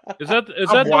 Is that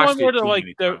the one where like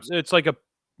it's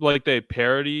like they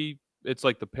parody? It's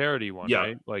like the parody one,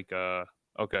 right? Like,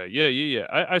 okay, yeah.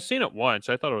 I seen it once.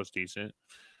 I thought it was decent.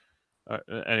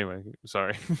 Anyway,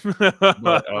 sorry.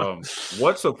 But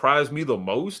what surprised me the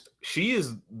most, she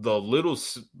is the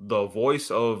voice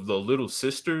of the little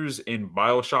sisters in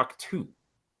BioShock 2.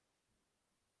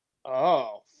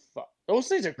 Oh, fuck. Those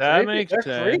things are that creepy. Makes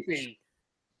sense. Creepy.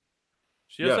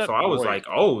 Yeah, so I was like,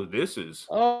 oh, this is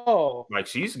like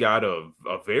she's got a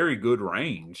very good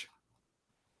range.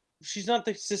 She's not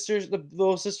the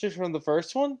little sisters from the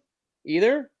first one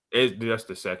either? That's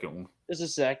the second one. It's the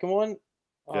second one?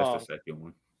 That's the second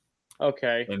one.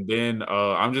 Okay. And then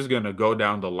I'm just going to go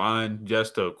down the line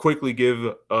just to quickly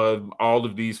give all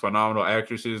of these phenomenal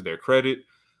actresses their credit.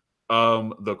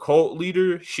 The cult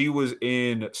leader, she was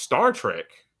in Star Trek.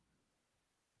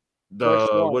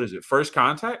 What is it? First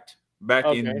Contact back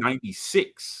in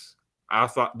 96. I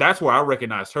thought that's where I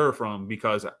recognized her from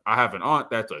because I have an aunt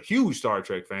that's a huge Star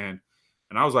Trek fan.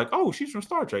 And I was like, oh, she's from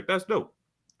Star Trek. That's dope.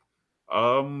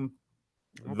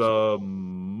 The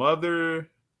mother,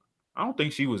 I don't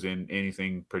think she was in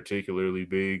anything particularly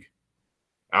big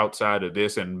outside of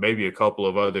this, and maybe a couple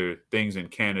of other things in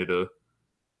Canada.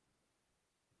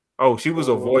 Oh, she was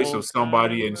a voice of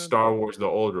somebody in Star Wars: The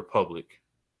Old Republic.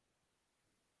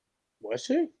 Was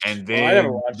she? And then I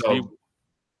never watched it.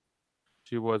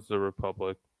 She was the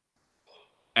Republic.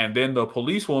 And then the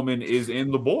policewoman is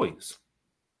in The Boys.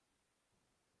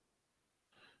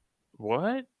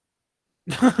 What?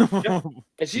 Yeah.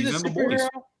 Is she the superhero?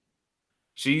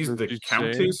 She's the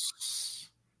Countess.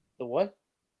 The what?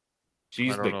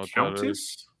 She's the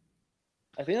Countess.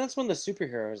 I think that's one of the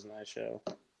superheroes in that show.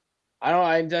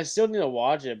 I still need to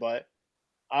watch it, but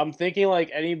I'm thinking like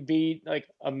any beat, like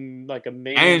a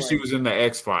main. And she was in the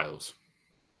X-Files.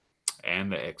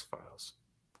 And the X-Files.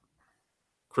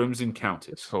 Crimson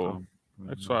Countess. Cool.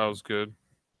 X-Files good.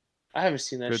 I haven't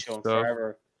seen that show in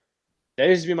forever. That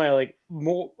used to be my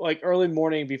early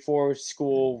morning before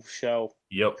school show.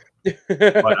 Yep.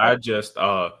 But I just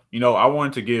I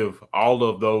wanted to give all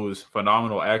of those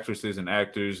phenomenal actresses and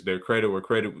actors their credit where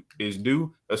credit is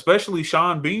due, especially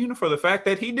Sean Bean for the fact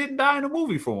that he didn't die in a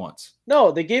movie for once. No,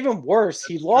 they gave him worse.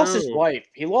 He lost his wife.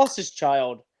 He lost his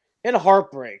child. He had a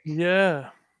heartbreak. Yeah.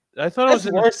 I thought it was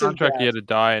in his contract he had to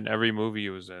die in every movie he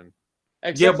was in.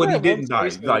 Except but he didn't die.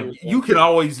 Like, you can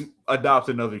always adopt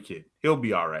another kid. He'll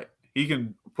be all right. He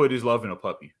can put his love in a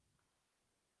puppy.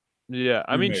 Yeah,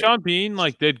 I mean, Sean Bean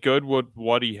did good with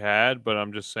what he had, but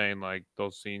I'm just saying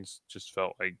those scenes just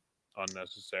felt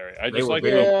unnecessary. I just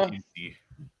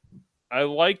I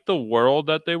like the world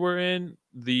that they were in.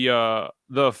 The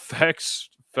effects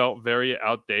felt very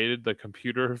outdated. The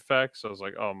computer effects, I was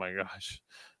like, oh my gosh,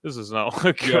 this is not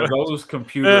good. Yeah, those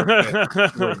computer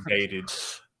effects were dated.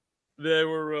 They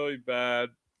were really bad.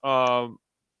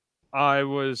 I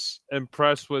was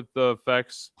impressed with the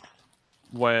effects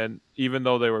even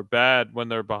though they were bad, when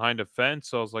they're behind a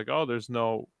fence. I was like, oh, there's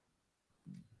no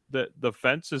the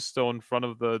fence is still in front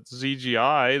of the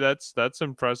CGI. That's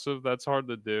impressive. That's hard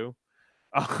to do.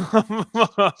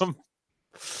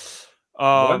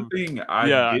 One thing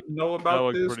I didn't know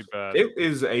about this, it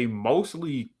is a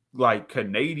mostly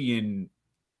Canadian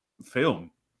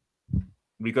film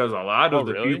because a lot of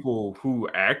the people who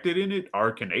acted in it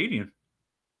are Canadian.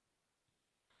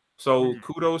 So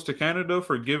kudos to Canada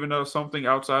for giving us something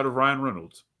outside of Ryan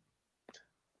Reynolds.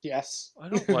 Yes. I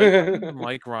don't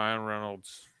like Ryan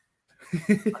Reynolds.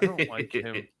 I don't like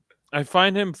him. I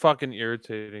find him fucking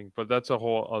irritating, but that's a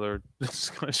whole other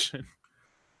discussion.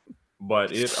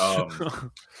 But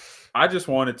I just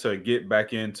wanted to get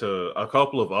back into a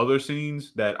couple of other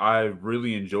scenes that I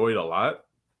really enjoyed a lot.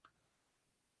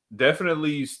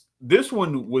 Definitely, this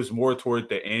one was more toward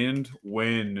the end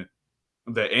when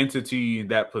the entity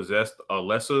that possessed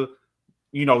Alessa,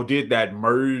 did that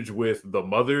merge with the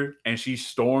mother, and she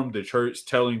stormed the church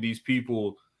telling these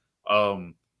people,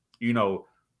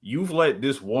 you've let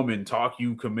this woman talk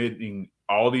you committing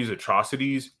all these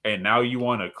atrocities, and now you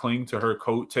want to cling to her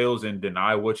coattails and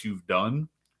deny what you've done.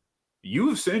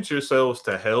 You've sent yourselves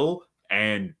to hell,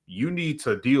 and you need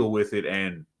to deal with it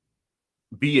and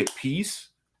be at peace,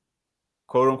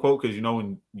 quote unquote, because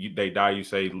when they die, you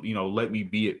say, let me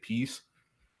be at peace.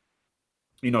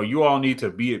 You all need to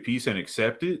be at peace and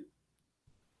accept it,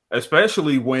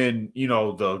 especially when,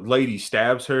 the lady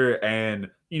stabs her and,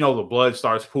 the blood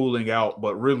starts pooling out,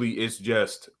 but really it's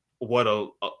just what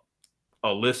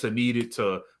Alessa needed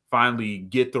to finally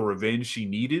get the revenge she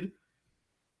needed.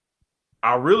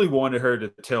 I really wanted her to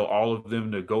tell all of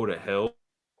them to go to hell.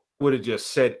 Would have just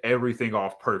set everything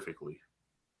off perfectly.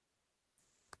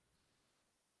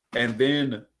 And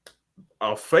then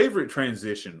a favorite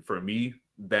transition for me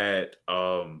that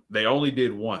they only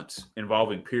did once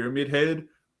involving Pyramid Head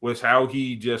was how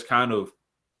he just kind of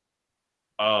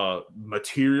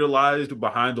materialized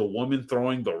behind a woman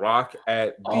throwing the rock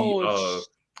at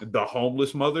the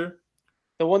homeless mother.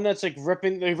 The one that's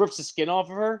rips the skin off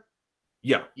of her?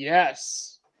 Yeah.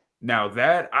 Yes. Now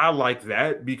that I like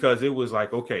that because it was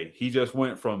okay, he just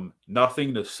went from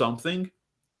nothing to something.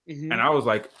 Mm-hmm. And I was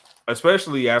like,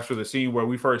 especially after the scene where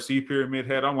we first see Pyramid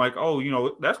Head, I'm like,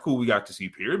 oh, that's cool. We got to see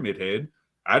Pyramid Head.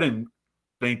 I didn't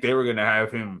think they were going to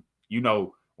have him,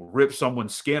 rip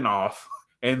someone's skin off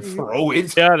and throw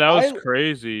it. Yeah, that was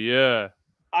crazy. Yeah.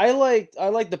 I like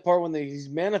the part when he's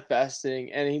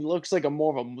manifesting and he looks like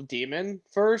more of a demon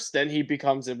first, then he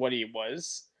becomes what he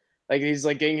was. He's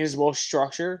getting his will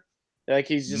structure.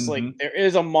 He's just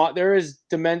there is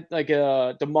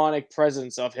a demonic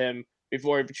presence of him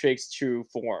before he takes true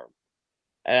form.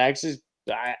 And actually,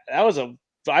 I wasn't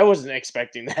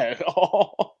expecting that at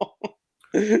all.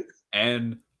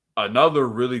 And Another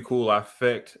really cool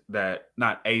effect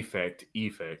not effect.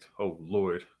 Oh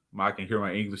Lord, I can hear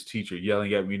my English teacher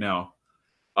yelling at me now.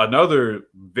 Another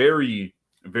very,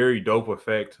 very dope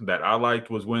effect that I liked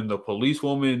was when the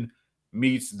policewoman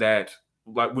meets that,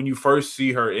 like when you first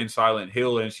see her in Silent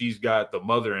Hill and she's got the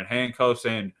mother in handcuffs,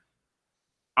 and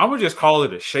I'm gonna just call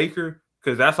it a shaker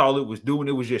because that's all it was doing.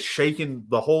 It was just shaking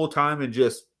the whole time and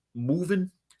just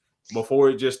moving before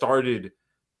it just started,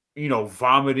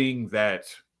 vomiting that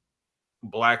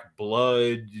black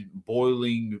blood,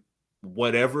 boiling,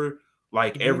 whatever,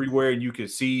 like everywhere, and you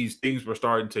could see things were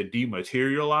starting to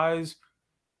dematerialize.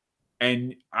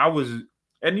 And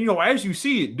as you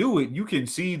see it do it, you can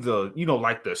see the,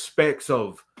 like the specks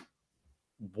of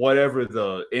whatever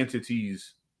the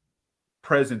entity's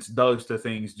presence does to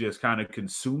things just kind of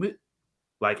consume it.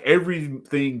 Like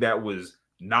everything that was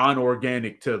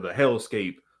non-organic to the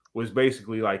hellscape was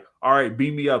basically like, all right,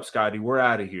 beam me up, Scotty, we're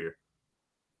out of here.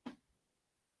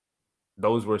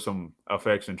 Those were some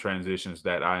effects and transitions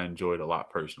that I enjoyed a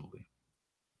lot personally.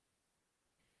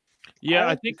 Yeah,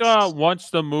 I think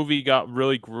once the movie got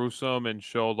really gruesome and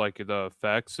showed like the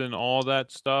effects and all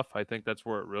that stuff, I think that's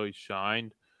where it really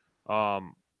shined. I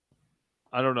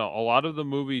don't know. A lot of the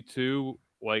movie too,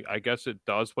 like I guess it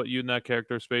does put you in that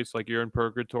character space, like you're in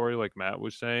purgatory, like Matt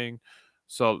was saying.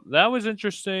 So that was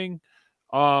interesting.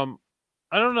 I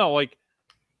don't know, like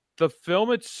the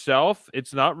film itself,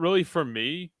 it's not really for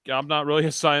me. I'm not really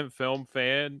a silent film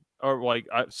fan, or like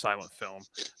silent film.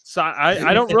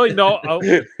 I don't really know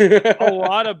a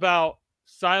lot about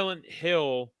Silent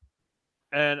Hill,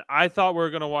 and I thought we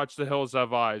were gonna watch The Hills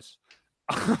Have Eyes.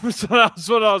 So that's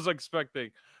what I was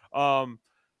expecting.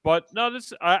 But no,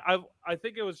 this I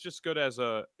think it was just good as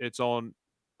its own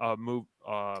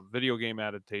video game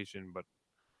adaptation. But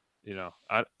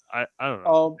I don't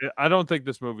know. I don't think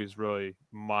this movie is really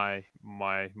my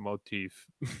motif.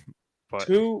 But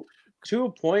to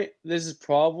a point, this is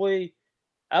probably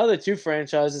out of the two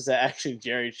franchises that actually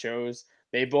Jerry chose.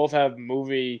 They both have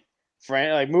movie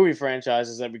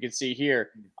franchises that we can see here.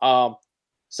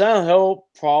 Silent Hill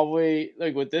probably,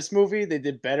 like with this movie, they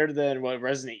did better than what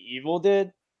Resident Evil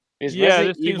did. Because yeah,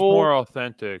 Resident this seems Evil, more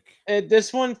authentic.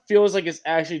 This one feels like it's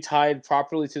actually tied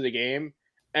properly to the game,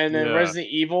 and then Resident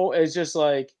Evil is just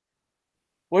like,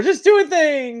 we're just doing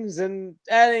things and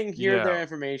adding here and there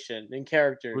information and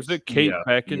characters. Was it Kate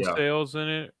Beckinsale's in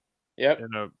it? Yep.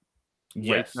 In a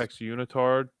latex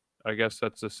unitard. I guess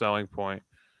that's the selling point.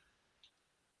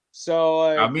 So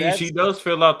I mean, she does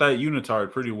fill out that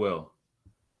unitard pretty well.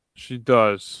 She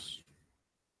does.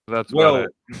 That's well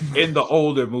in the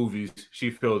older movies.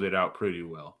 She filled it out pretty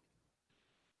well.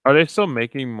 Are they still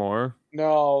making more?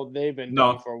 No, they've been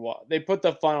done for a while. They put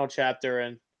the final chapter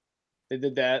in. They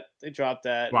did that. They dropped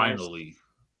that. Finally.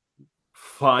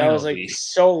 That was like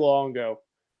so long ago.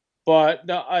 But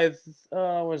no, I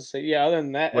want to say, other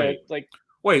than that,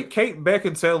 wait, Kate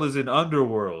Beckinsale is in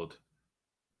Underworld.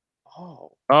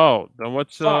 Oh, then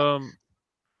what's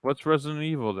Resident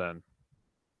Evil then?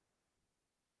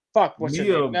 Fuck, what's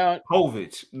your name now?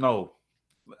 Povich. No.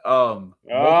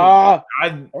 We're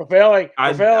failing.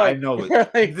 I know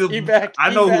it.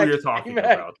 I know who you're talking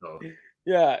about, though.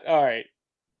 Yeah. All right.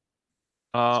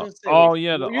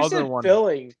 The other one.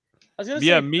 Filling. I was gonna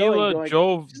say Mila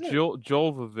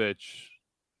Jovovich.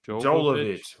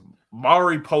 Jovovich.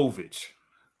 Mari Povich.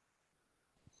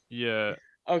 Yeah.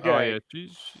 Okay.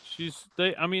 She's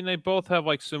they both have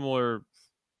like similar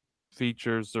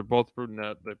features. They're both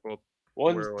brunette. They both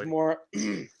one's more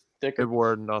thicker. They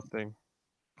wear nothing.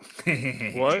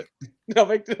 What?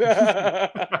 Nothing.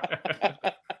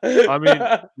 I mean,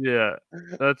 yeah,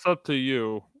 that's up to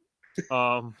you.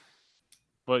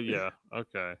 But yeah,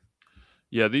 okay.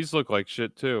 Yeah, these look like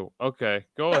shit too. Okay,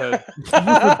 go ahead.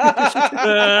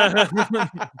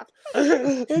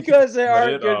 Because they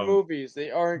aren't good movies.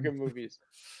 They aren't good movies.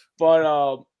 But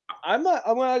I'm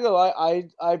gonna go. I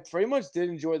pretty much did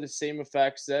enjoy the same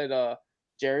effects that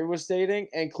Jerry was stating,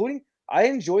 including I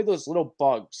enjoyed those little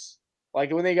bugs.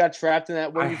 Like when they got trapped in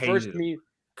that when you first meet.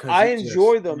 I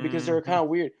enjoyed them because they were kind of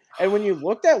weird. And when you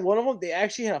looked at one of them, they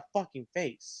actually had a fucking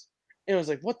face. And it was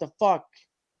like, what the fuck?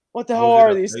 What the hell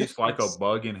are these things? Like a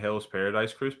bug in Hell's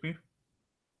Paradise, Crispy?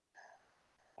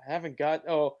 I haven't got.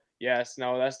 Oh, yes.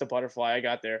 No, that's the butterfly. I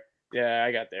got there. Yeah,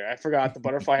 I got there. I forgot the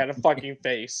butterfly had a fucking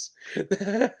face.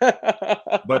 But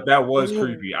that was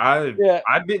creepy. I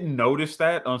didn't notice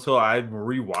that until I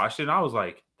rewatched it. And I was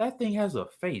like, that thing has a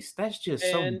face. That's just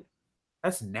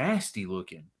that's nasty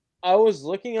looking. I was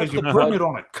looking at because you're putting it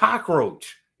on a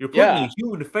cockroach. You're putting a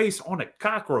human face on a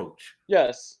cockroach.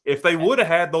 Yes. If they would have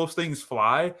had those things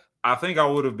fly, I think I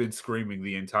would have been screaming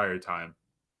the entire time.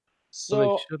 So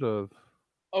they should have.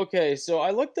 Okay, so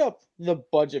I looked up the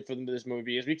budget for this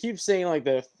movie. As we keep saying, like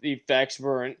the effects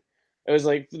weren't. It was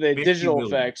like the 50 digital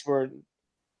million. effects were.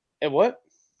 And what?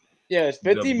 Yeah, it's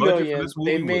The 50 budget for million. this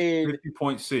They movie was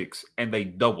made 50.6, and they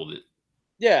doubled it.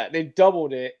 Yeah, they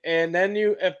doubled it, and then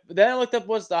I looked up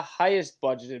what's the highest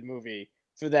budgeted movie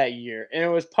for that year, and it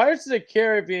was Pirates of the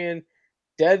Caribbean,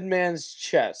 Dead Man's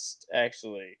Chest,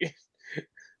 actually.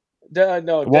 No,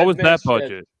 What Dead was that Man's Chest.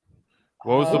 budget?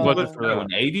 What was the budget for that?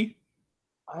 180?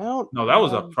 I don't. No, that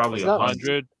was probably it's not-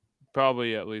 100,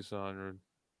 probably at least 100.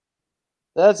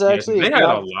 That's Yeah, actually they it's had a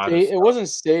not. lot of It stuff. wasn't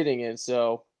stating it,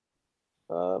 so.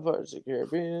 Pirates of the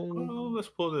Caribbean. Oh, let's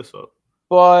pull this up.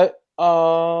 But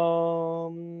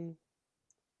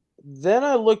then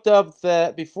I looked up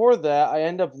that before that I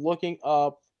ended up looking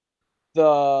up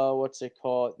the what's it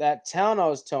called? That town I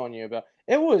was telling you about.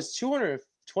 It was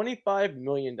 $225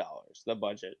 million, the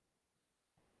budget.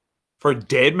 For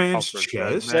Dead Man's for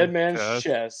Chest? Dead Man's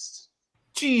Chest.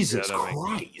 Jesus Yeah, that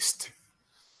Christ.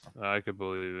 I could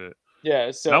believe it.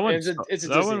 Yeah, so That one, it's a that Disney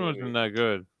one movie. wasn't that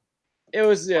good. It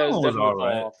was That it was one was definitely a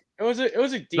alright. fall off. It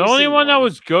was a decent The only one that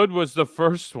was good was the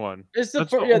first one. It's the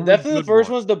That's the first, yeah, only definitely the good first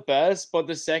one. one's the best, but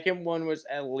the second one was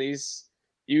at least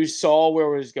you saw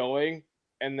where it was going,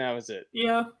 and that was it.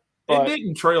 Yeah. But- it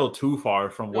didn't trail too far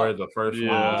from No, where the first one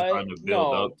was trying to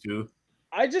build no. up to.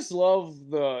 I just love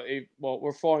well,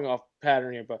 we're falling off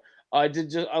pattern here, but I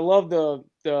love the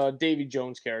Davy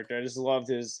Jones character. I just loved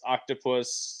his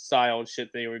octopus style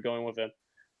shit they were going with him.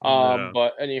 Yeah.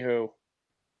 But anywho,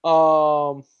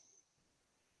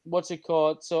 what's it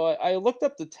called? So I looked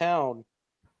up the town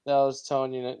that I was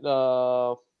telling you.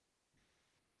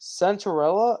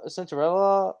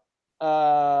 Centerella.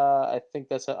 I think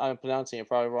that's how I'm pronouncing it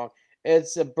probably wrong.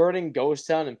 It's a burning ghost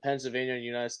town in Pennsylvania,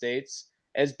 United States.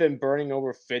 It's been burning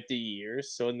over 50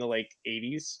 years, so in the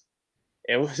 80s.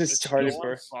 It was started still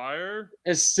on fire.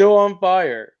 It's still on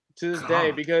fire to this day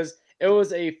God. because it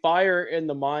was a fire in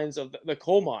the mines of the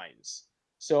coal mines.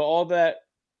 So all the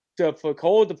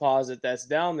coal deposit that's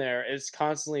down there is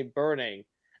constantly burning,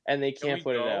 and they can't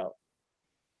put it out.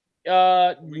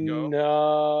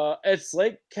 No, it's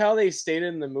like how they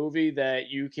stated in the movie that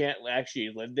you can't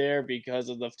actually live there because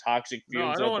of the toxic No,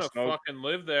 fumes I don't of want the to smoke. fucking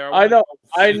live there. I know.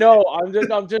 I'm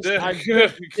just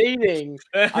stating.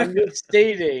 I'm just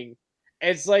stating.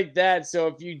 It's like that. So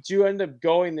if you do end up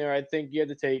going there, I think you have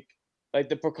to take like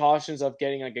the precautions of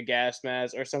getting like a gas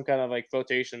mask or some kind of like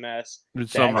flotation mask.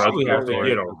 Some Probably have to respiratory.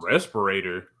 get a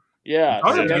respirator. Yeah,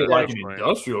 Probably so get like an respirator.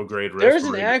 industrial grade there's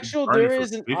respirator. there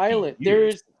is an island.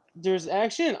 There's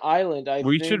actually an island.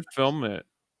 We think should film it.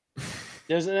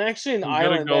 there's actually an I'm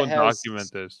gonna island go that and has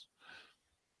document this.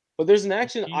 But there's an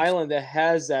island that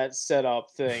has that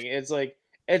setup thing. It's like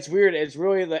it's weird. It's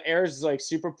really the air is like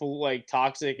super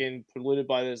toxic and polluted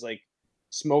by this like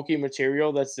smoky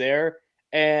material that's there.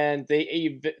 And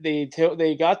they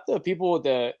got the people with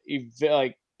the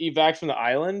evac from the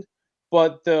island,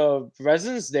 but the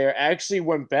residents there actually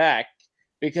went back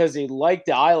because they liked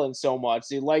the island so much.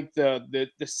 They liked the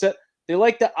set. They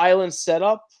liked the island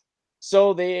setup,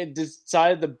 so they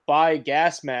decided to buy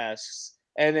gas masks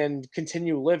and then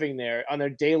continue living there on their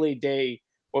daily day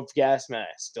with gas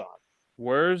masks on.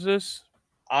 Where is this?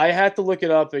 I had to look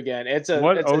it up again.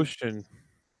 What ocean?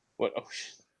 What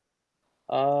ocean?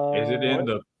 Is it in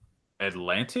the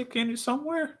Atlantic in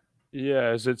somewhere?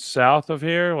 Yeah, is it south of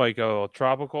here, like a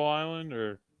tropical island,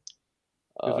 or?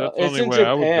 That's the it's only in way Japan.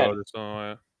 I would go to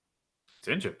somewhere. It's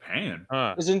in Japan.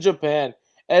 Huh. It's in Japan.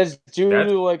 It's due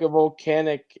to like a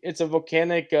volcanic. It's a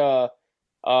volcanic. The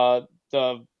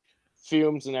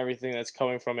fumes and everything that's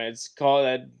coming from it. It's called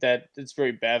that. It's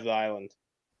very bad for the island,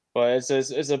 but it's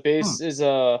a base is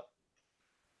a.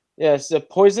 Yeah, it's a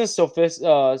poisonous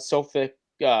sulfuric.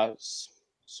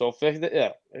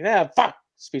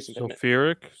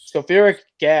 Sulfuric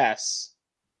gas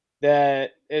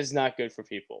that is not good for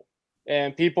people,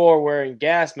 and people are wearing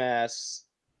gas masks.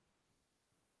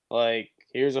 Like,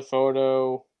 here's a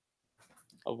photo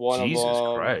of one Jesus of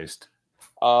them. Christ.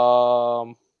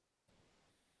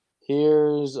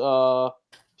 Here's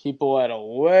people at a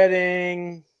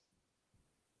wedding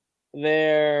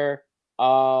there.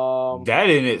 That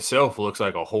in itself looks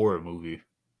like a horror movie.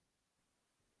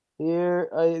 Here,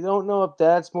 I don't know if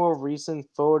that's more recent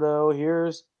photo.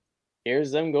 Here's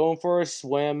them going for a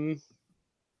swim.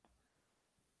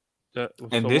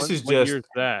 And this is what just year's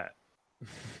that?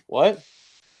 What?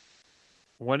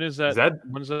 When is that?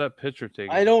 When's that picture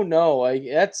taken? I don't know.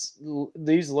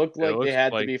 These look like they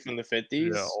had to be from the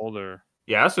 50s. Yeah, older.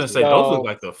 Yeah, I was gonna say those look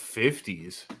like the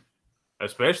 50s,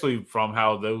 especially from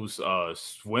how those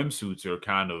swimsuits are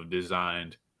kind of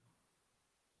designed.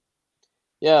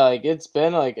 Yeah, like it's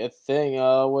been like a thing.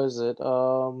 Was it?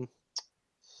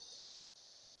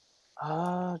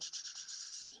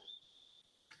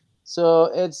 So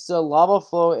it's the lava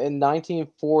flow in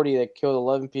 1940 that killed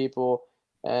 11 people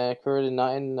and occurred in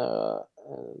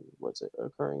what's it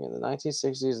occurring in the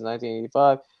 1960s and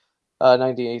 1985,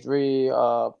 1983.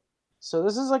 So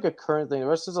this is like a current thing. The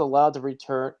rest is allowed to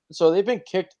return. So they've been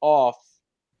kicked off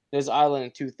this island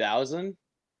in 2000,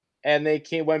 and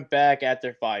went back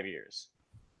after 5 years.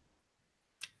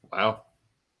 Wow.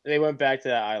 They went back to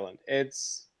that island.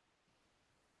 It's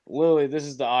literally this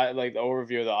is the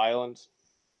overview of the island.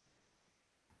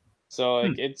 So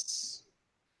like it's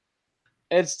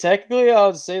technically I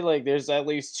would say like there's at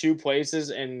least 2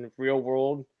 places in real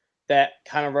world that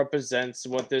kind of represents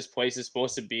what this place is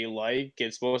supposed to be like.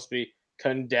 It's supposed to be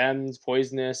condemned,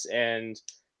 poisonous, and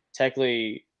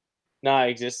technically not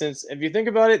existence. If you think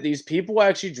about it, these people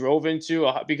actually drove into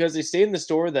because they stayed in the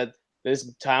store that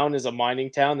this town is a mining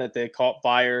town that they caught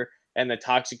fire and the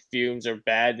toxic fumes are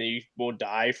bad and you will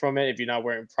die from it if you're not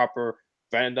wearing proper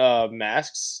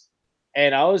masks.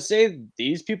 And I would say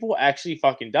these people actually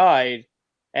fucking died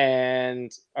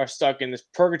and are stuck in this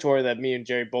purgatory that me and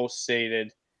Jerry both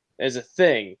stated is a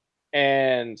thing.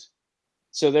 And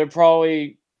so they're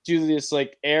probably due to this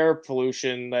like air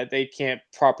pollution that they can't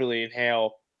properly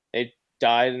inhale. They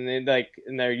died, and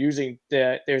they're using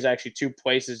that. There's actually 2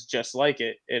 places just like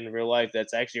it in real life.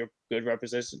 That's actually a good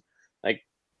representation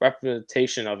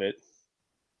of it.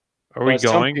 Are we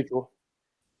going? Some people,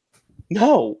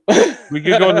 no. We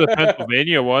could go to the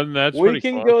Pennsylvania one. That's we pretty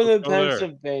can close. go to Let's the go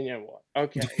Pennsylvania one.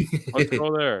 Okay. Let's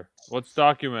go there. Let's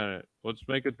document it. Let's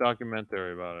make a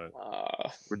documentary about it.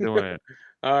 We're doing it.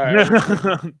 All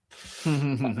right.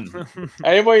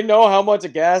 Anybody know how much a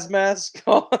gas mask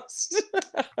costs?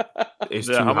 It's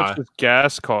Yeah, too how high. much does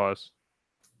gas cost?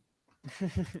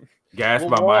 Gas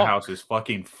by my house is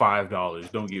fucking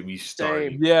 $5. Don't get me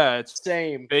started. Yeah, it's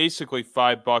same. Basically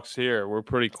 $5 here. We're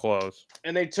pretty close.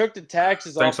 And they took the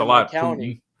taxes Thanks off a in my lot,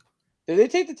 county. Putin. Did they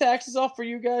take the taxes off for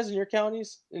you guys in your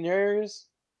counties, in your areas?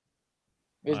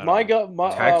 Is my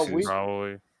taxes?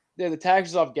 Probably. Yeah, the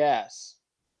taxes off gas.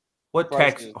 What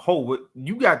tax? Oh,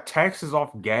 you got taxes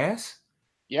off gas?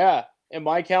 Yeah, in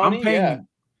my county,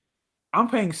 I'm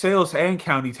paying sales and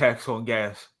county tax on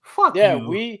gas. Fuck yeah,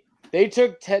 you.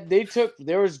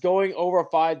 There was going over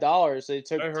 $5. They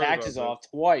took taxes off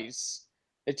twice.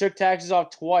 They took taxes off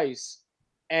twice,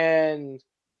 and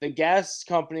the gas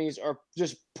companies are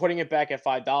just putting it back at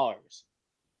 $5.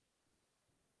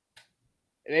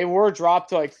 They were dropped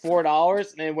to like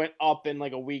 $4, and they went up in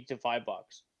like a week to $5.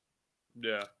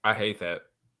 Yeah, I hate that.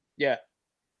 Yeah,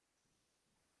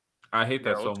 I hate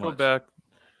that so much. Go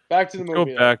back to the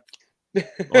movie.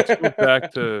 Let's go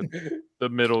back to the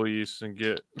Middle East and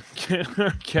get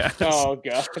gas. Oh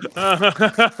god.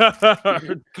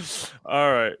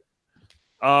 All right.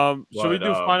 Should we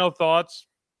do final thoughts?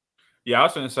 Yeah, I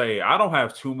was gonna say I don't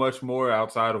have too much more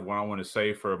outside of what I want to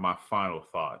say for my final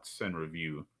thoughts and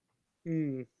review.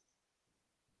 You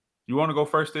want to go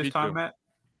first this time, Matt?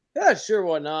 Yeah, sure,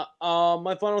 why not?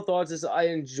 My final thoughts is I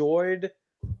really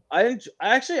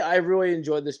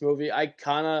enjoyed this movie. I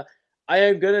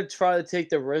am gonna try to take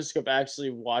the risk of actually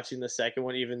watching the second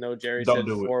one, even though Jerry said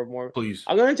 4 more. Please.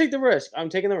 I'm gonna take the risk. I'm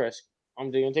taking the risk. I'm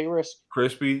gonna take a risk.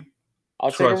 Crispy.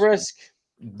 I'll take a risk.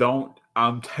 Don't.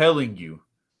 I'm telling you,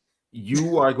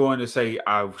 you are going to say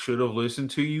I should have listened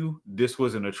to you. This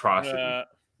was an atrocity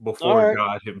before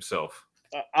God Himself.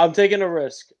 I'm taking a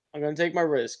risk. I'm gonna take my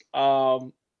risk.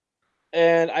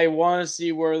 And I want to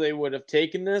see where they would have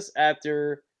taken this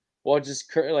after what just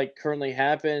currently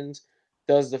happened.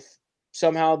 Does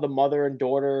somehow the mother and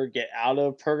daughter get out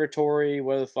of purgatory?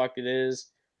 What the fuck it is?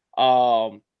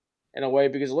 In a way,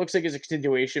 because it looks like it's a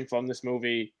continuation from this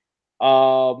movie.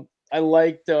 I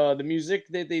liked the music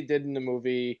that they did in the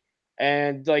movie,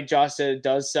 and like Josh said, it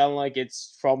does sound like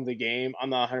it's from the game. I'm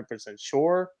not 100%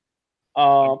 sure.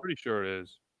 I'm pretty sure it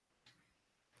is.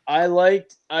 I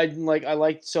liked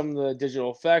some of the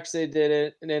digital effects they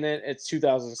did in it. It's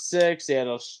 2006. They had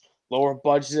a lower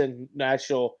budget and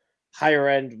actual higher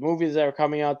end movies that were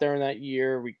coming out there in that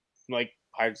year. We like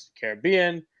Pirates of the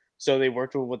Caribbean, so they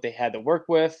worked with what they had to work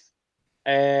with.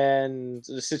 And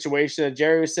the situation that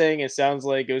Jerry was saying, it sounds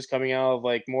like it was coming out of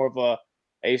like more of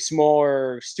a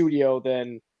smaller studio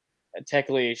than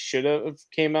technically it should have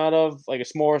came out of, like a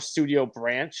smaller studio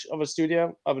branch of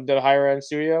the higher end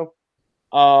studio.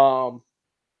 And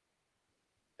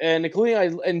including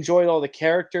I enjoyed all the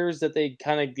characters that they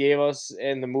kind of gave us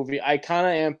in the movie. I kind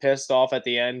of am pissed off at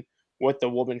the end with the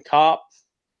woman cop.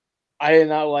 I did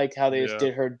not like how they just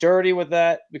did her dirty with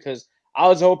that, because I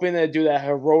was hoping they'd do that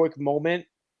heroic moment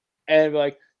and be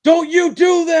like, "Don't you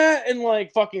do that!" and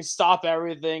like fucking stop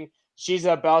everything. She's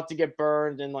about to get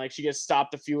burned, and like she gets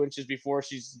stopped a few inches before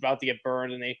she's about to get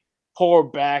burned, and they pull her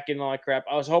back and all that crap.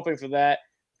 I was hoping for that,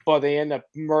 but they end up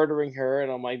murdering her,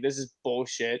 and I'm like, this is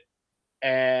bullshit.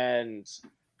 And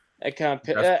it kind of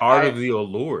that's part of the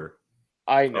allure.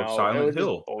 I know of Silent it was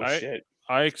Hill. just bullshit.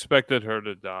 I expected her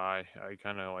to die. I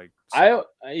kind of like.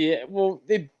 Yeah, well,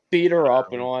 they beat her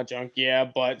up and all that junk. Yeah,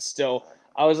 but still,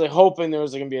 I was like hoping there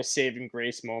was gonna be a saving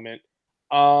grace moment.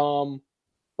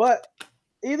 But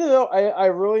either though, I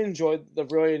really enjoyed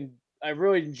I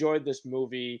really enjoyed this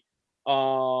movie.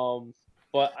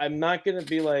 But I'm not gonna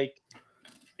be like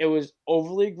it was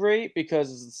overly great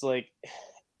because it's like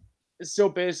it's still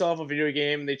based off a video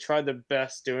game. They tried their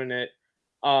best doing it.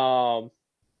 Um,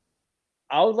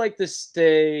 I would like to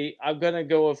stay. I'm gonna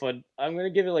go with a. I'm gonna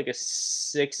give it like a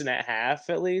 6.5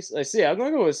 at least. I see. I'm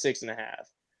gonna go with 6.5.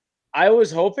 I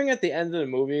was hoping at the end of the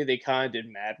movie they kind of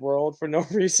did Mad World for no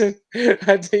reason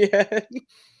at the end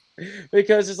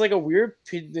because it's like a weird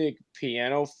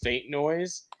piano faint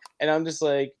noise, and I'm just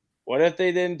like, what if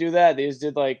they didn't do that? They just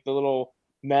did like the little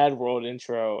Mad World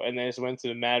intro, and they just went to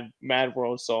the Mad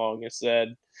World song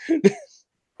instead.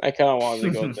 I kind of wanted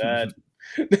to go with that.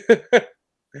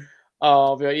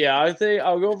 But yeah, I think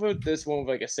I'll go with this one with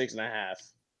like a 6.5.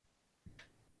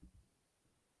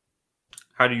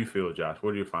 How do you feel, Josh?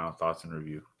 What are your final thoughts and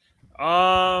review?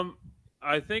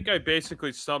 I think I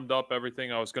basically summed up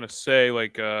everything I was gonna say.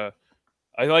 Like, I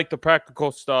like the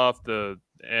practical stuff. The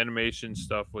animation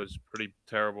stuff was pretty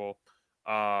terrible.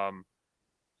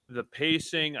 The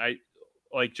pacing,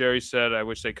 like Jerry said, I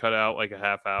wish they cut out like a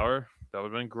half hour. That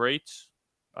would have been great.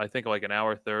 I think like an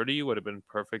hour 30 would have been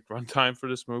perfect runtime for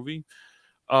this movie.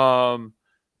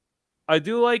 I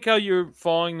do like how you're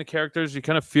following the characters. You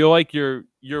kind of feel like you're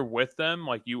with them,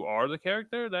 like you are the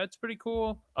character. That's pretty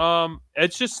cool.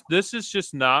 It's just this is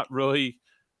just not really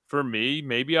for me.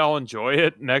 Maybe I'll enjoy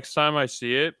it next time I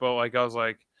see it, but like I was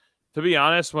like, to be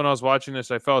honest, when I was watching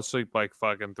this, I fell asleep like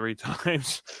fucking 3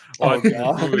 times watching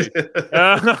the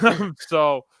movie.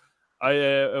 So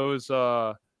it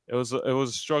was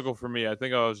a struggle for me. I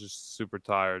think I was just super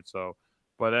tired. So,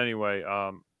 but anyway,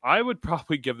 I would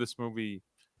probably give this movie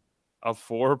a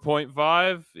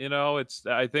 4.5. You know,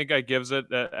 I think I gives it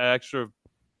that extra.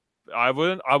 I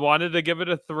wanted to give it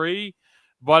a 3,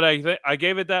 but I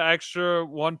gave it that extra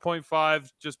 1.5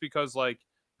 just because like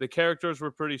the characters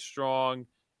were pretty strong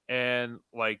and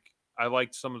like I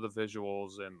liked some of the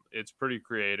visuals and it's pretty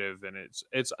creative and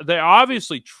they're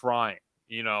obviously trying.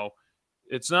 You know,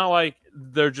 it's not like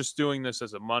they're just doing this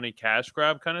as a money cash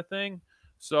grab kind of thing.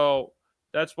 So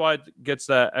that's why it gets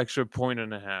that extra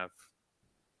 1.5.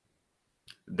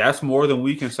 That's more than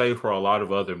we can say for a lot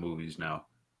of other movies now.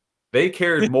 They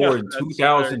cared more in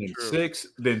 2006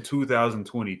 than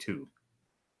 2022.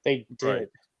 They did.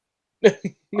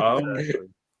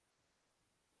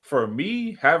 For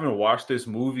me, having watched this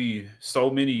movie so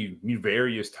many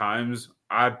various times,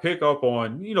 I pick up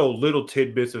on, little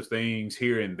tidbits of things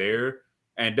here and there.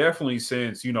 And definitely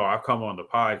since, I've come on the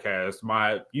podcast,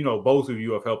 both of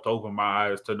you have helped open my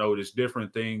eyes to notice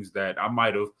different things that I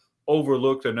might have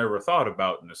overlooked or never thought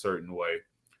about in a certain way.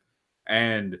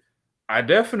 And I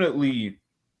definitely,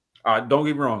 don't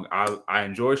get me wrong, I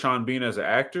enjoy Sean Bean as an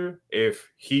actor. If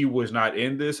he was not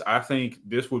in this, I think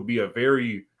this would be a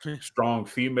very strong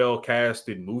female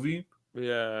casted movie.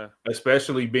 Yeah.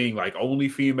 Especially being like only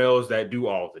females that do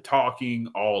all the talking,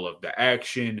 all of the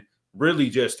action, really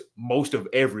just most of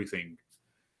everything.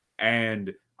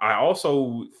 And I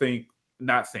also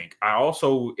I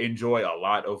also enjoy a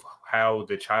lot of how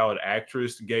the child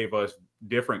actress gave us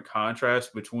different contrasts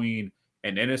between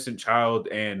an innocent child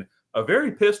and a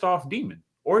very pissed off demon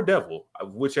or devil,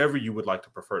 whichever you would like to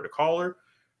prefer to call her.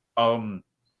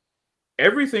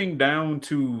 Everything down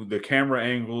to the camera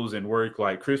angles and work,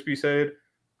 like Crispy said,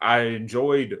 I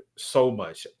enjoyed so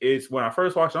much. It's when I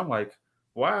first watched it, I'm like,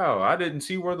 wow, I didn't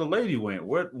see where the lady went.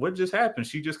 What just happened?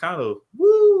 She just kind of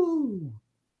woo.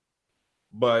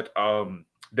 But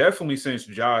definitely since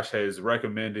Josh has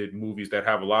recommended movies that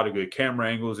have a lot of good camera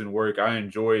angles and work, I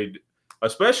enjoyed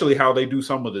especially how they do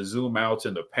some of the zoom outs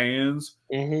and the pans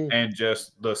and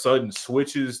just the sudden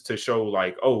switches to show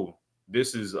like, oh,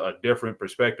 this is a different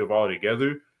perspective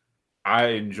altogether. I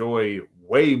enjoy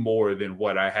way more than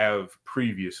what I have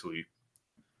previously.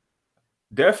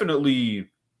 Definitely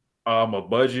a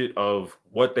budget of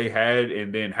what they had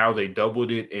and then how they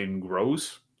doubled it in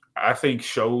gross, I think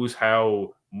shows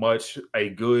how much a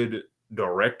good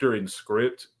director and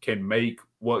script can make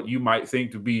what you might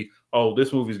think to be, oh,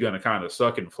 this movie's going to kind of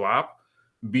suck and flop,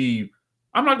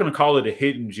 I'm not going to call it a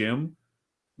hidden gem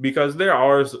because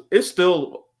it's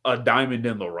still a diamond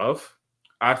in the rough.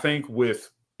 I think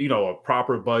with, a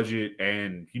proper budget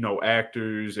and,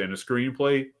 actors and a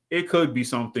screenplay, it could be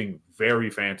something very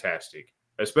fantastic,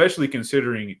 especially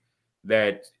considering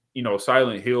that,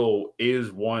 Silent Hill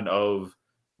is one of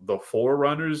the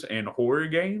forerunners in horror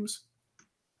games.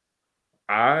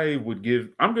 I'm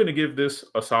going to give this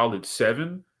a solid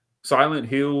 7. Silent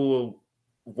Hill,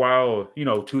 while,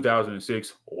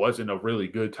 2006 wasn't a really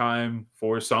good time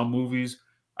for some movies,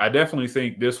 I definitely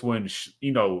think this one,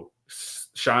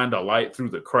 shined a light through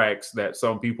the cracks that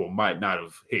some people might not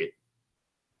have hit.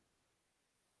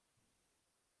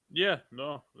 Yeah,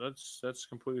 no, that's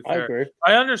completely fair. I agree.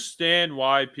 I understand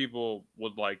why people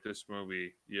would like this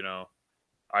movie,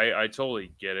 I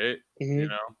totally get it,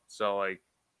 So like,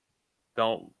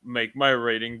 don't make my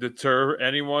rating deter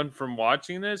anyone from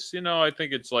watching this. I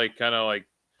think it's like kind of like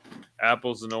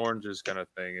apples and oranges kind of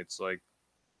thing. It's like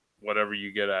whatever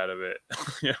you get out of it.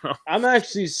 I'm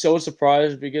actually so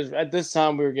surprised because at this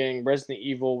time we were getting Resident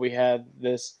Evil. We had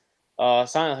this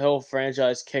Silent Hill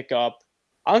franchise kick up.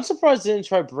 I'm surprised they didn't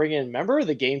try bringing. Remember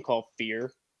the game called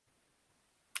Fear?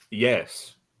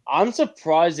 Yes. I'm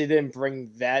surprised they didn't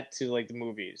bring that to like the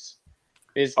movies.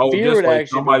 Fear just like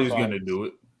somebody's gonna do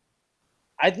it.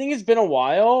 I think it's been a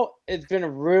while. It's been a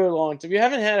really long time. We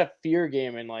haven't had a Fear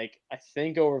game in I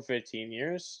think over 15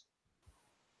 years.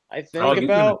 I think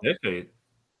about a decade.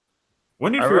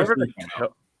 When did I Fear remember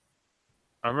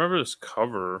I remember this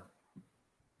cover.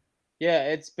 Yeah,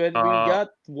 it's been we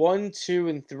got 1, 2,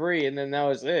 and 3, and then that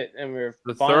was it. And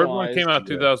the third one came out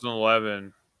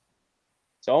 2011.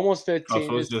 It's almost 15.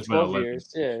 So it's just just 12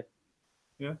 years. Yeah.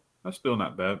 Yeah, that's still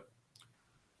not bad.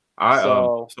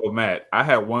 So Matt, I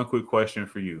had one quick question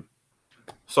for you.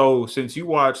 So since you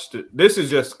watched, this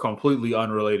is just completely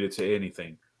unrelated to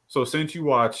anything. So since you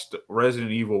watched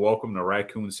Resident Evil, Welcome to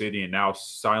Raccoon City, and now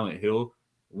Silent Hill,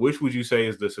 which would you say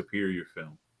is the superior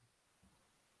film?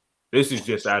 This is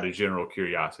just out of general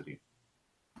curiosity.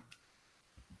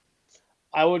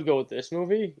 I would go with this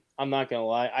movie. I'm not gonna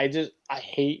lie. I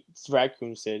hate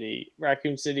Raccoon City.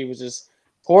 Raccoon City was just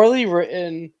poorly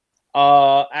written.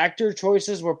 Actor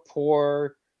choices were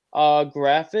poor.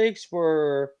 Graphics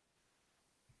were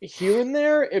here and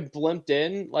there. It blimped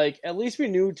in. Like at least we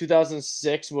knew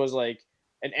 2006 was like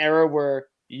an era where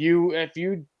if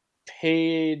you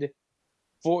paid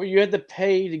for, you had to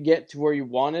pay to get to where you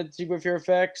wanted to with your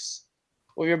effects,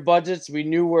 with your budgets. We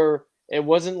knew where it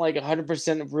wasn't like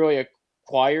 100% really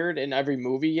acquired in every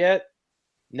movie yet.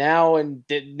 Now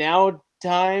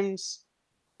times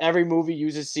every movie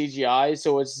uses CGI,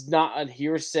 so it's not a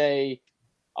hearsay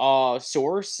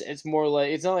source. It's more like,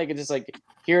 it's not like it's just like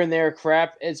here and there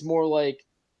crap. It's more like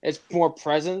it's more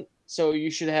present. So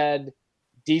you should have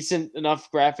decent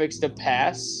enough graphics to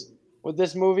pass with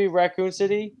this movie, Raccoon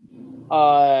City.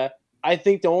 I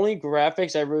think the only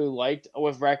graphics I really liked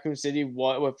with Raccoon City,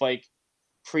 with like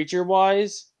creature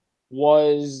wise,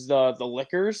 was the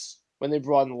lickers. When they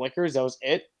brought in the lickers, that was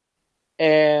it.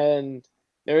 And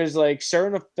there's like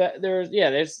certain effect.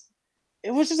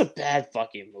 It was just a bad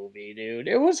fucking movie, dude.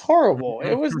 It was horrible.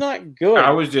 It was not good.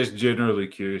 I was just generally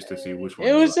curious to see which one.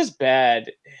 It was just bad.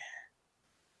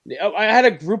 I had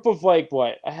a group of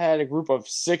I had a group of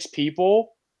 6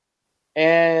 people,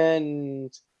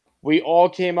 and we all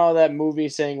came out of that movie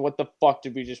saying, "What the fuck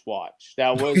did we just watch?"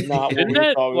 That was not what we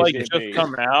thought it was going to be. Just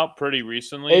come out pretty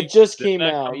recently. It just came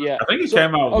out, yeah. I think it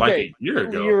came out like a year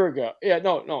ago. A year ago, yeah.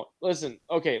 No. Listen.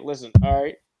 All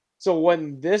right. So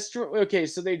when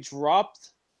so they dropped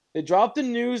the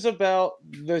news about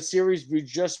the series we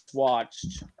just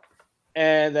watched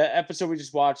and the episode we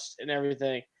just watched and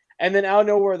everything, and then out of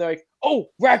nowhere they're like, "Oh,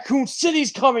 Raccoon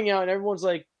City's coming out," and everyone's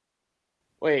like,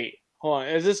 "Wait, hold on,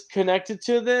 is this connected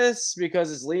to this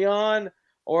because it's Leon,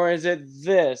 or is it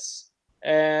this?"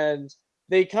 And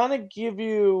they kind of give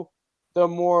you the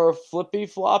more flippy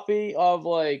floppy of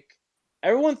like,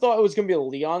 everyone thought it was going to be a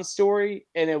Leon story,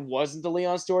 and it wasn't the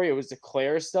Leon story. It was the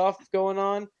Claire stuff going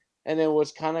on, and it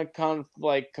was kind of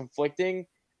like conflicting,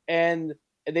 and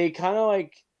they kind of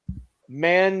like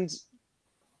manned.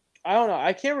 I don't know.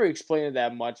 I can't really explain it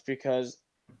that much because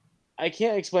I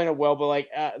can't explain it well, but like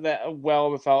that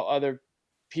well without other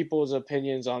people's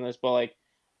opinions on this. But like,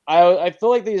 I feel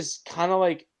like they just kind of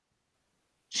like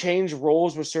change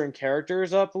roles with certain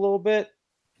characters up a little bit,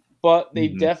 but they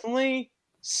definitely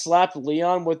slapped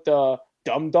Leon with the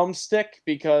dum stick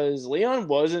because Leon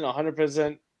wasn't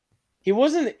 100%. He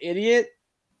wasn't an idiot.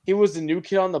 He was the new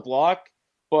kid on the block,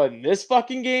 but in this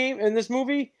fucking game, in this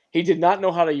movie, he did not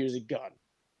know how to use a gun.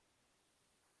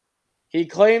 He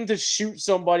claimed to shoot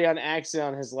somebody on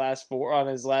accident on his last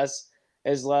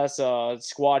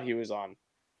squad he was on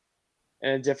in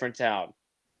a different town.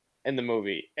 in the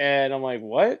movie, and I'm like,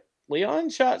 what? Leon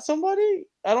shot somebody?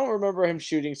 I don't remember him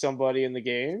shooting somebody in the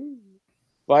game,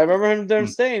 but I remember them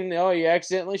saying, "Oh, you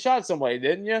accidentally shot somebody,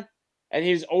 didn't you?" And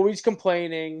he's always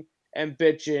complaining and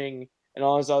bitching and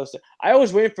all this other stuff. I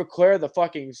was waiting for Claire to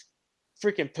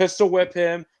freaking pistol whip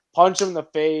him, punch him in the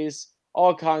face,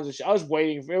 all kinds of shit. I was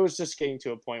waiting. It was just getting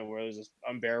to a point where it was just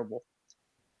unbearable.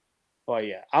 But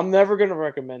yeah, I'm never gonna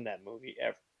recommend that movie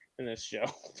ever in this show.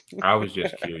 I was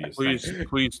just curious.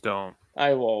 Please don't.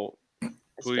 I won't.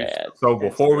 It's Please. bad. So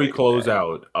before we close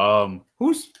bad. out,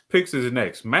 whose picks is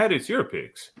next? Matt, it's your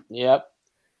picks. Yep.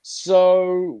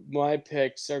 So my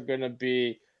picks are gonna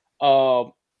be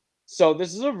so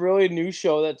this is a really new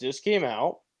show that just came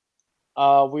out.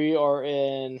 We are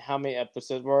in how many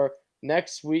episodes? We're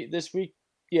this week's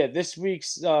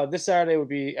this Saturday would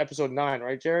be episode 9,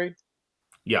 right, Jerry?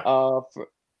 Yeah.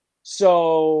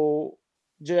 So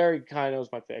Jerry kind of knows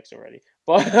my picks already.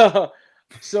 But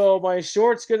so my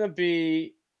short's gonna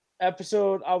be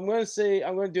episode. I'm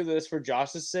gonna do this for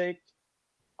Josh's sake.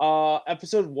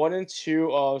 Episode 1 and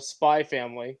 2 of Spy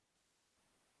Family.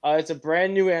 It's a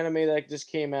brand new anime that just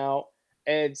came out.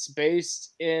 It's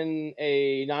based in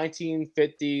a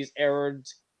 1950s era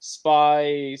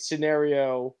spy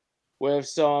scenario with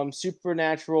some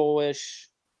supernatural-ish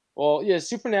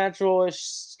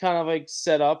kind of like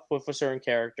set up with a certain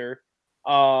character.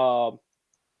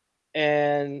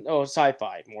 And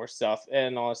sci-fi more stuff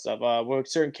and all that stuff. With a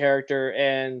certain character,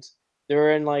 and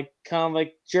they're in like kind of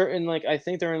like I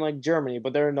think they're in like Germany,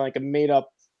 but they're in like a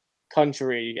made-up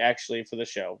country actually for the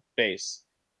show base.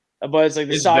 But it's like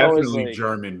the style is like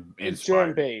German. It's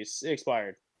German base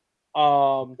expired.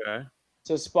 Okay.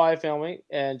 So Spy Family,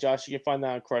 and Josh, you can find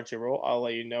that on Crunchyroll. I'll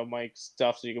let you know my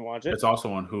stuff so you can watch it. It's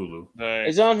also on Hulu. Nice.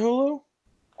 Is it on Hulu?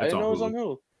 I didn't know it was Hulu. on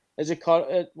Hulu. Is it caught?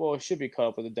 Well, it should be caught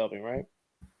up with the dubbing, right?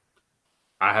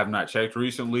 I have not checked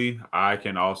recently. I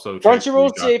can also check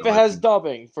Crunchyroll see if it has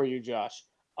dubbing for you, Josh.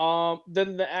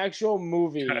 Then the actual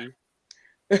movie,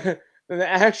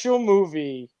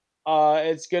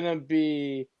 it's gonna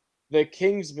be The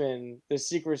Kingsman: The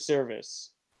Secret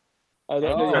Service.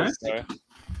 Okay.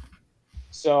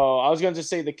 So I was gonna just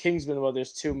say The Kingsman, but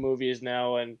there's 2 movies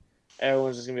now, and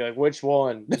everyone's just gonna be like, which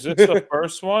one? Is this the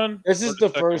first one? This is the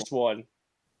first one.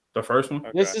 The first one?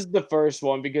 Okay. This is the first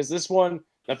one because the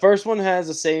first one has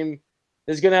the same.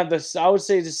 It's gonna have this. I would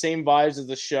say the same vibes as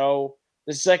the show.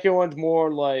 The second one's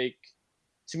more like,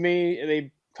 to me,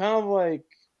 they kind of like,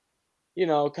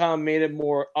 kind of made it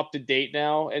more up to date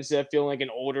now instead of feeling like an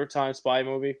older time spy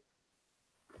movie.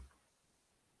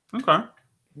 Okay.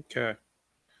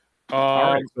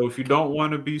 All right. So if you don't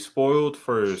want to be spoiled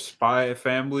for Spy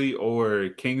Family or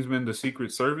Kingsman: The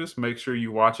Secret Service, make sure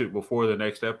you watch it before the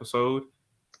next episode.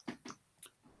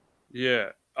 Yeah.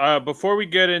 Before we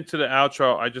get into the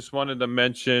outro, I just wanted to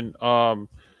mention the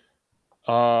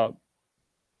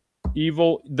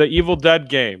Evil Dead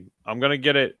game. I'm gonna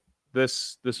get it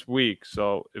this week.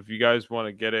 So if you guys want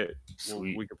to get it,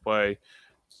 we can play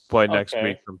next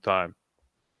week sometime.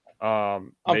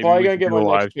 I'm probably gonna get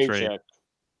my next paycheck.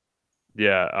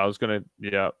 Yeah,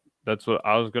 that's what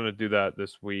I was gonna do that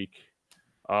this week.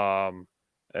 And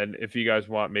if you guys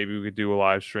want, maybe we could do a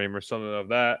live stream or something of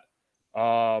that.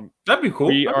 That'd be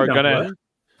cool. Yeah,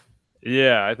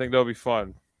 I think that'll be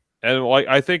fun. And like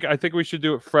I think we should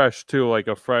do it fresh too, like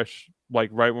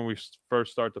right when we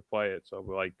first start to play it. So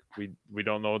we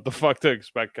don't know what the fuck to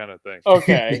expect kind of thing.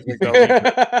 Okay.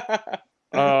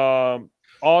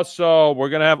 Also, we're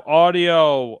gonna have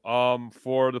audio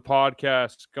for the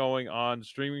podcast going on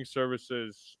streaming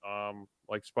services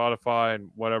like Spotify and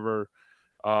whatever.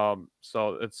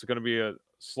 So it's gonna be a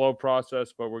slow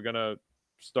process, but we're gonna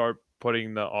start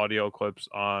putting the audio clips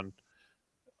on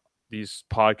these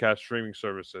podcast streaming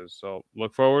services. So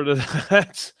look forward to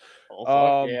that.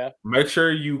 Yeah. Make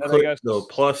sure you click the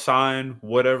plus sign,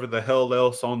 whatever the hell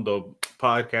else on the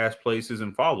podcast places,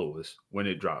 and follow us when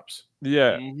it drops.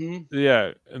 Yeah.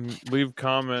 Yeah. And leave a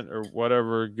comment or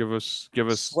whatever. Give us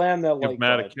slam that like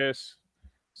Matt button. A kiss.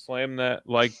 Slam that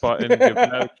like button, give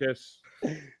Matt a kiss.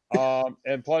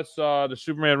 And plus the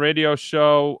Superman radio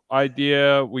show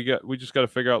idea, we just got to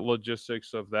figure out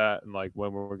logistics of that and like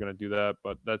when we're going to do that,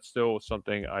 but that's still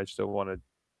something I still wanted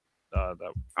that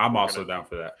I'm also down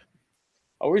for that.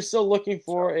 Are we still looking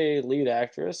for a lead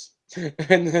actress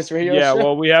in this radio show? Yeah,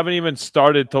 well, we haven't even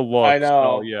started to look. I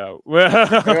know. So, yeah.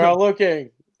 We're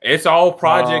looking. It's all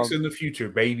projects in the future,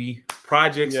 baby.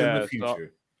 Projects in the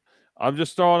future. So I'm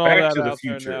just throwing all that out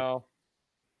there now.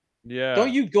 Yeah.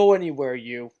 Don't you go anywhere,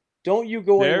 you. Don't you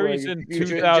go anywhere. Jerry's in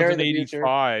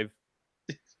 2085.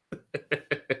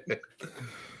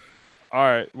 All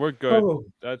right, we're good.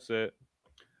 That's it.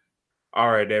 All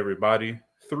right, everybody.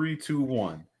 3, 2,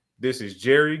 1. This is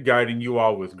Jerry guiding you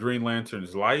all with Green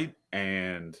Lantern's light,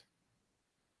 and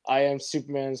I am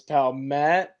Superman's pal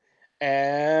Matt,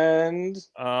 and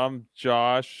I'm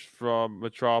Josh from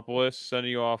Metropolis,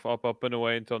 sending you off up and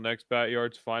away until next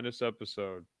Backyard's Finest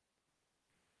episode.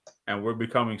 And we're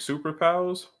becoming super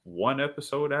pals, one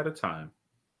episode at a time.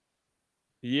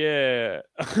 Yeah.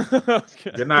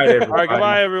 Good night, everybody. All right,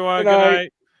 goodbye, everyone. Good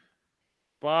night.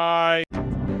 Bye.